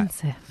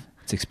expensive. With that.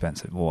 It's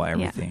expensive. Well,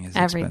 everything is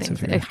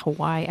everything's expensive here.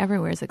 Hawaii,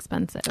 everywhere is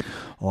expensive.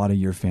 A lot of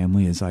your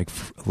family is like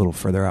a little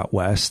further out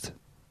west,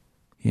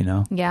 you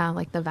know? Yeah,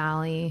 like the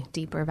valley,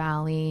 deeper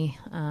valley.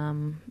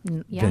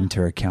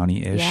 Ventura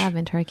County-ish. Yeah,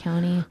 Ventura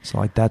County. So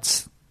like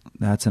that's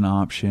an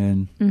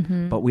option.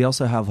 Mm-hmm. But we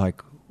also have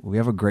we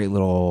have a great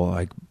little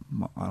like,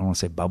 I don't want to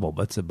say bubble,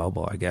 but it's a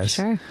bubble, I guess.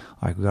 Sure.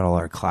 Like we got all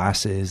our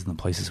classes and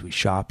the places we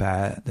shop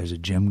at. There's a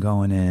gym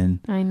going in.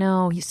 I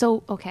know.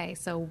 So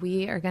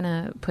we are going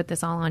to put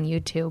this all on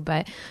YouTube,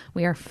 but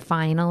we are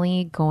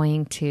finally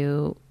going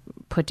to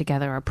put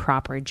together a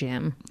proper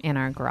gym in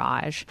our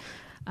garage.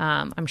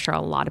 I'm sure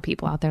a lot of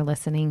people out there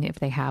listening, if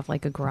they have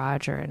like a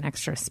garage or an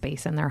extra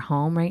space in their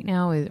home right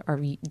now,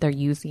 they're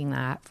using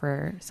that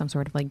for some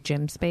sort of like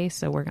gym space.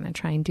 So we're going to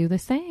try and do the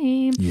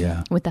same.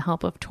 Yeah. With the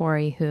help of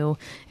Tori, who,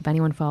 if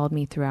anyone followed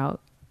me throughout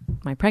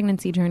my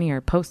pregnancy journey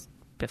or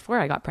before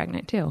I got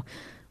pregnant too,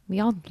 we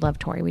all love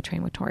Tori. We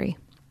train with Tori.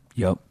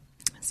 Yep.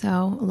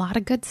 So a lot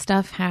of good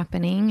stuff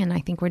happening. And I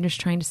think we're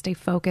just trying to stay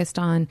focused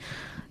on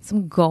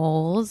some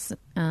goals,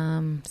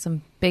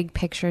 some big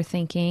picture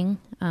thinking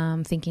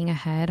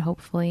ahead,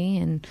 hopefully.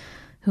 And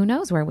who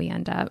knows where we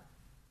end up.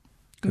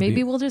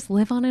 Maybe we'll just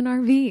live on an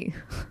RV.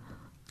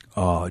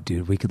 Oh,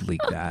 dude, we could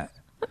leak that.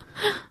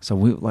 So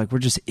we're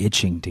just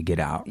itching to get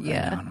out.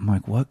 Yeah. Right now. I'm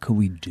like, what could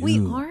we do? We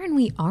are and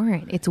we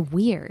aren't. It's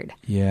weird.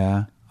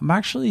 Yeah. I'm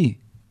actually...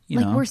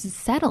 we're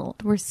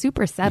settled. We're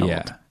super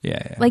settled.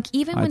 Yeah. Like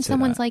even when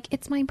someone's like,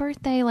 it's my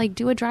birthday, like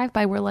do a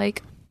drive-by, we're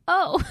like,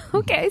 oh,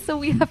 okay. So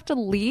we have to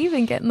leave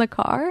and get in the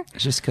car.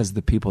 It's just because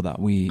the people that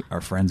we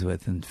are friends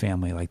with and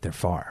family, like they're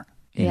far.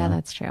 Yeah,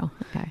 that's true.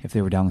 Okay. If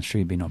they were down the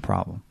street, it'd be no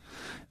problem.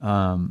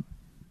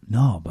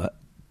 No, but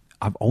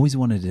I've always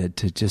wanted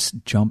to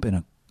just jump in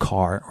a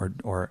car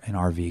or an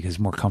RV because it's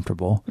more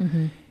comfortable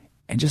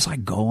and just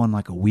like go on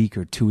like a week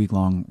or 2 week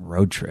long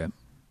road trip.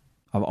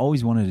 I've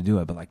always wanted to do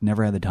it, but like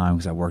never had the time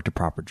because I worked a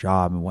proper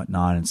job and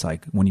whatnot. And it's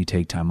like when you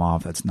take time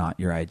off, that's not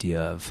your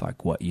idea of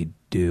like what you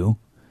do,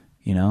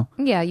 you know?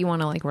 Yeah, you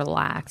want to like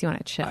relax. You want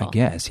to chill. I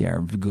guess, yeah. Or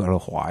go to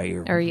Hawaii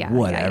or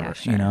whatever,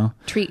 sure. you know?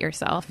 Treat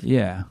yourself.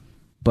 Yeah.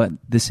 But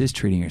this is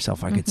treating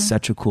yourself. Like it's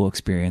such a cool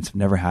experience. I've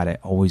never had it,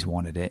 always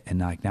wanted it. And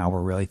like now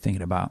we're really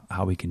thinking about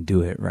how we can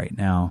do it right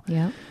now.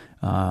 Yeah.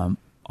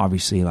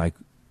 Obviously, like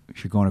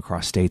if you're going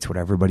across states, where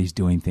everybody's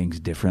doing things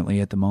differently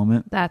at the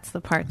moment. That's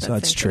the part that's so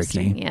it's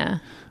tricky. Yeah.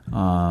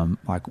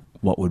 Like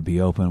what would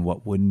be open,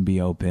 what wouldn't be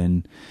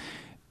open.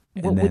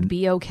 What would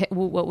be okay?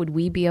 What would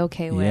we be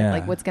okay with? Yeah.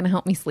 Like what's going to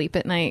help me sleep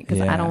at night? Because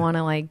I don't want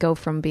to like go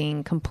from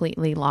being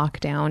completely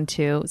locked down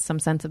to some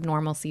sense of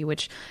normalcy,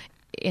 which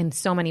in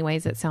so many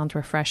ways it sounds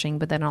refreshing,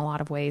 but then in a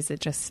lot of ways it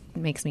just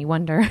makes me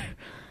wonder.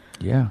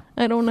 Yeah.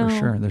 I don't know. For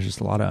sure. There's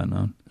just a lot of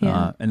unknown.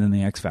 Yeah. And then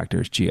the X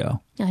factor is Gio.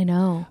 I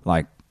know.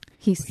 Like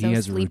he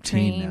has sleep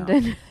trained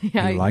routine now.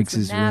 And he likes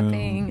his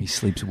napping. room. He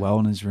sleeps well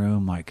in his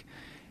room. Like,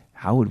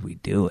 how would we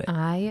do it?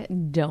 I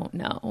don't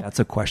know. That's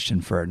a question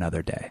for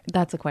another day.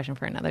 That's a question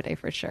for another day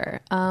for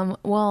sure.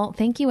 Well,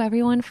 thank you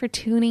everyone for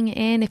tuning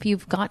in. If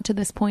you've got to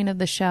this point of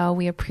the show,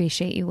 we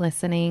appreciate you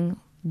listening.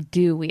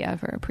 Do we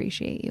ever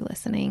appreciate you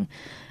listening?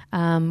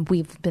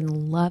 We've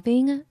been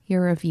loving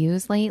your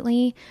reviews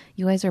lately.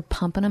 You guys are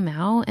pumping them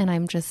out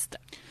and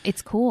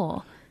it's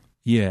cool.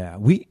 Yeah.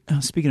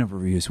 Speaking of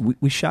reviews,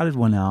 we shouted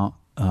one out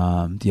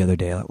the other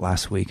day, like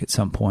last week at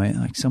some point.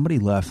 Like somebody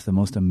left the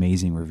most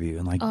amazing review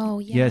and like,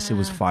 yes, it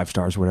was 5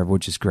 stars or whatever,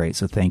 which is great.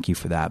 So thank you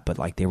for that. But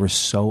like they were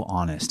so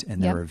honest in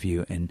their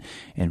review and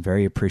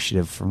very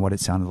appreciative from what it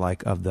sounded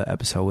like of the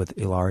episode with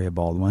Ilaria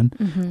Baldwin,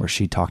 where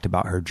she talked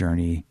about her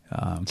journey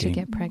to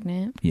get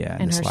pregnant. Yeah.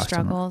 And her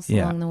struggles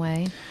along the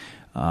way.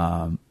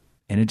 And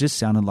it just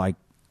sounded like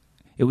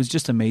it was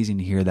just amazing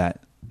to hear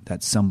that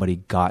somebody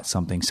got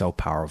something so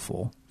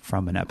powerful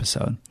from an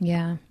episode.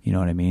 Yeah. You know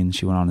what I mean?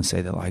 She went on to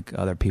say that like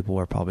other people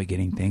were probably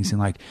getting things. And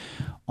like,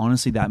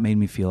 honestly, that made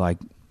me feel like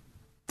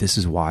this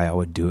is why I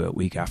would do it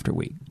week after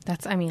week.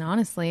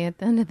 Honestly, at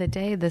the end of the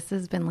day, this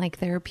has been like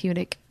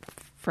therapeutic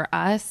for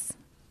us.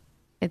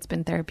 It's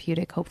been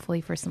therapeutic, hopefully,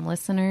 for some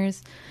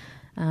listeners.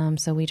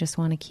 So we just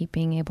want to keep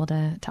being able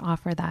to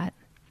offer that.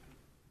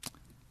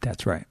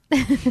 That's right.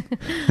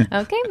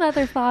 Okay,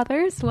 mother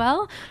fathers.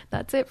 Well,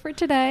 that's it for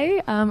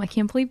today. I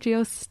can't believe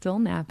Gio's still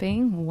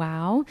napping.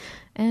 Wow.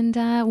 And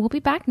we'll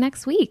be back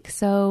next week.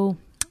 So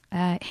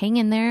hang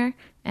in there.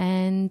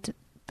 And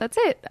that's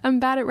it. I'm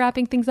bad at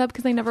wrapping things up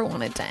because I never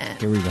wanted to end.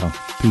 Here we go.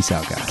 Peace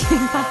out, guys.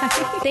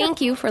 Bye.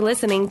 Thank you for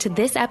listening to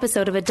this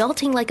episode of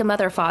Adulting Like a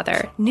Mother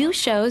Father. New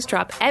shows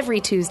drop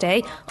every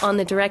Tuesday on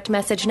the Direct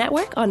Message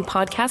Network on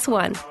Podcast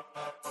One.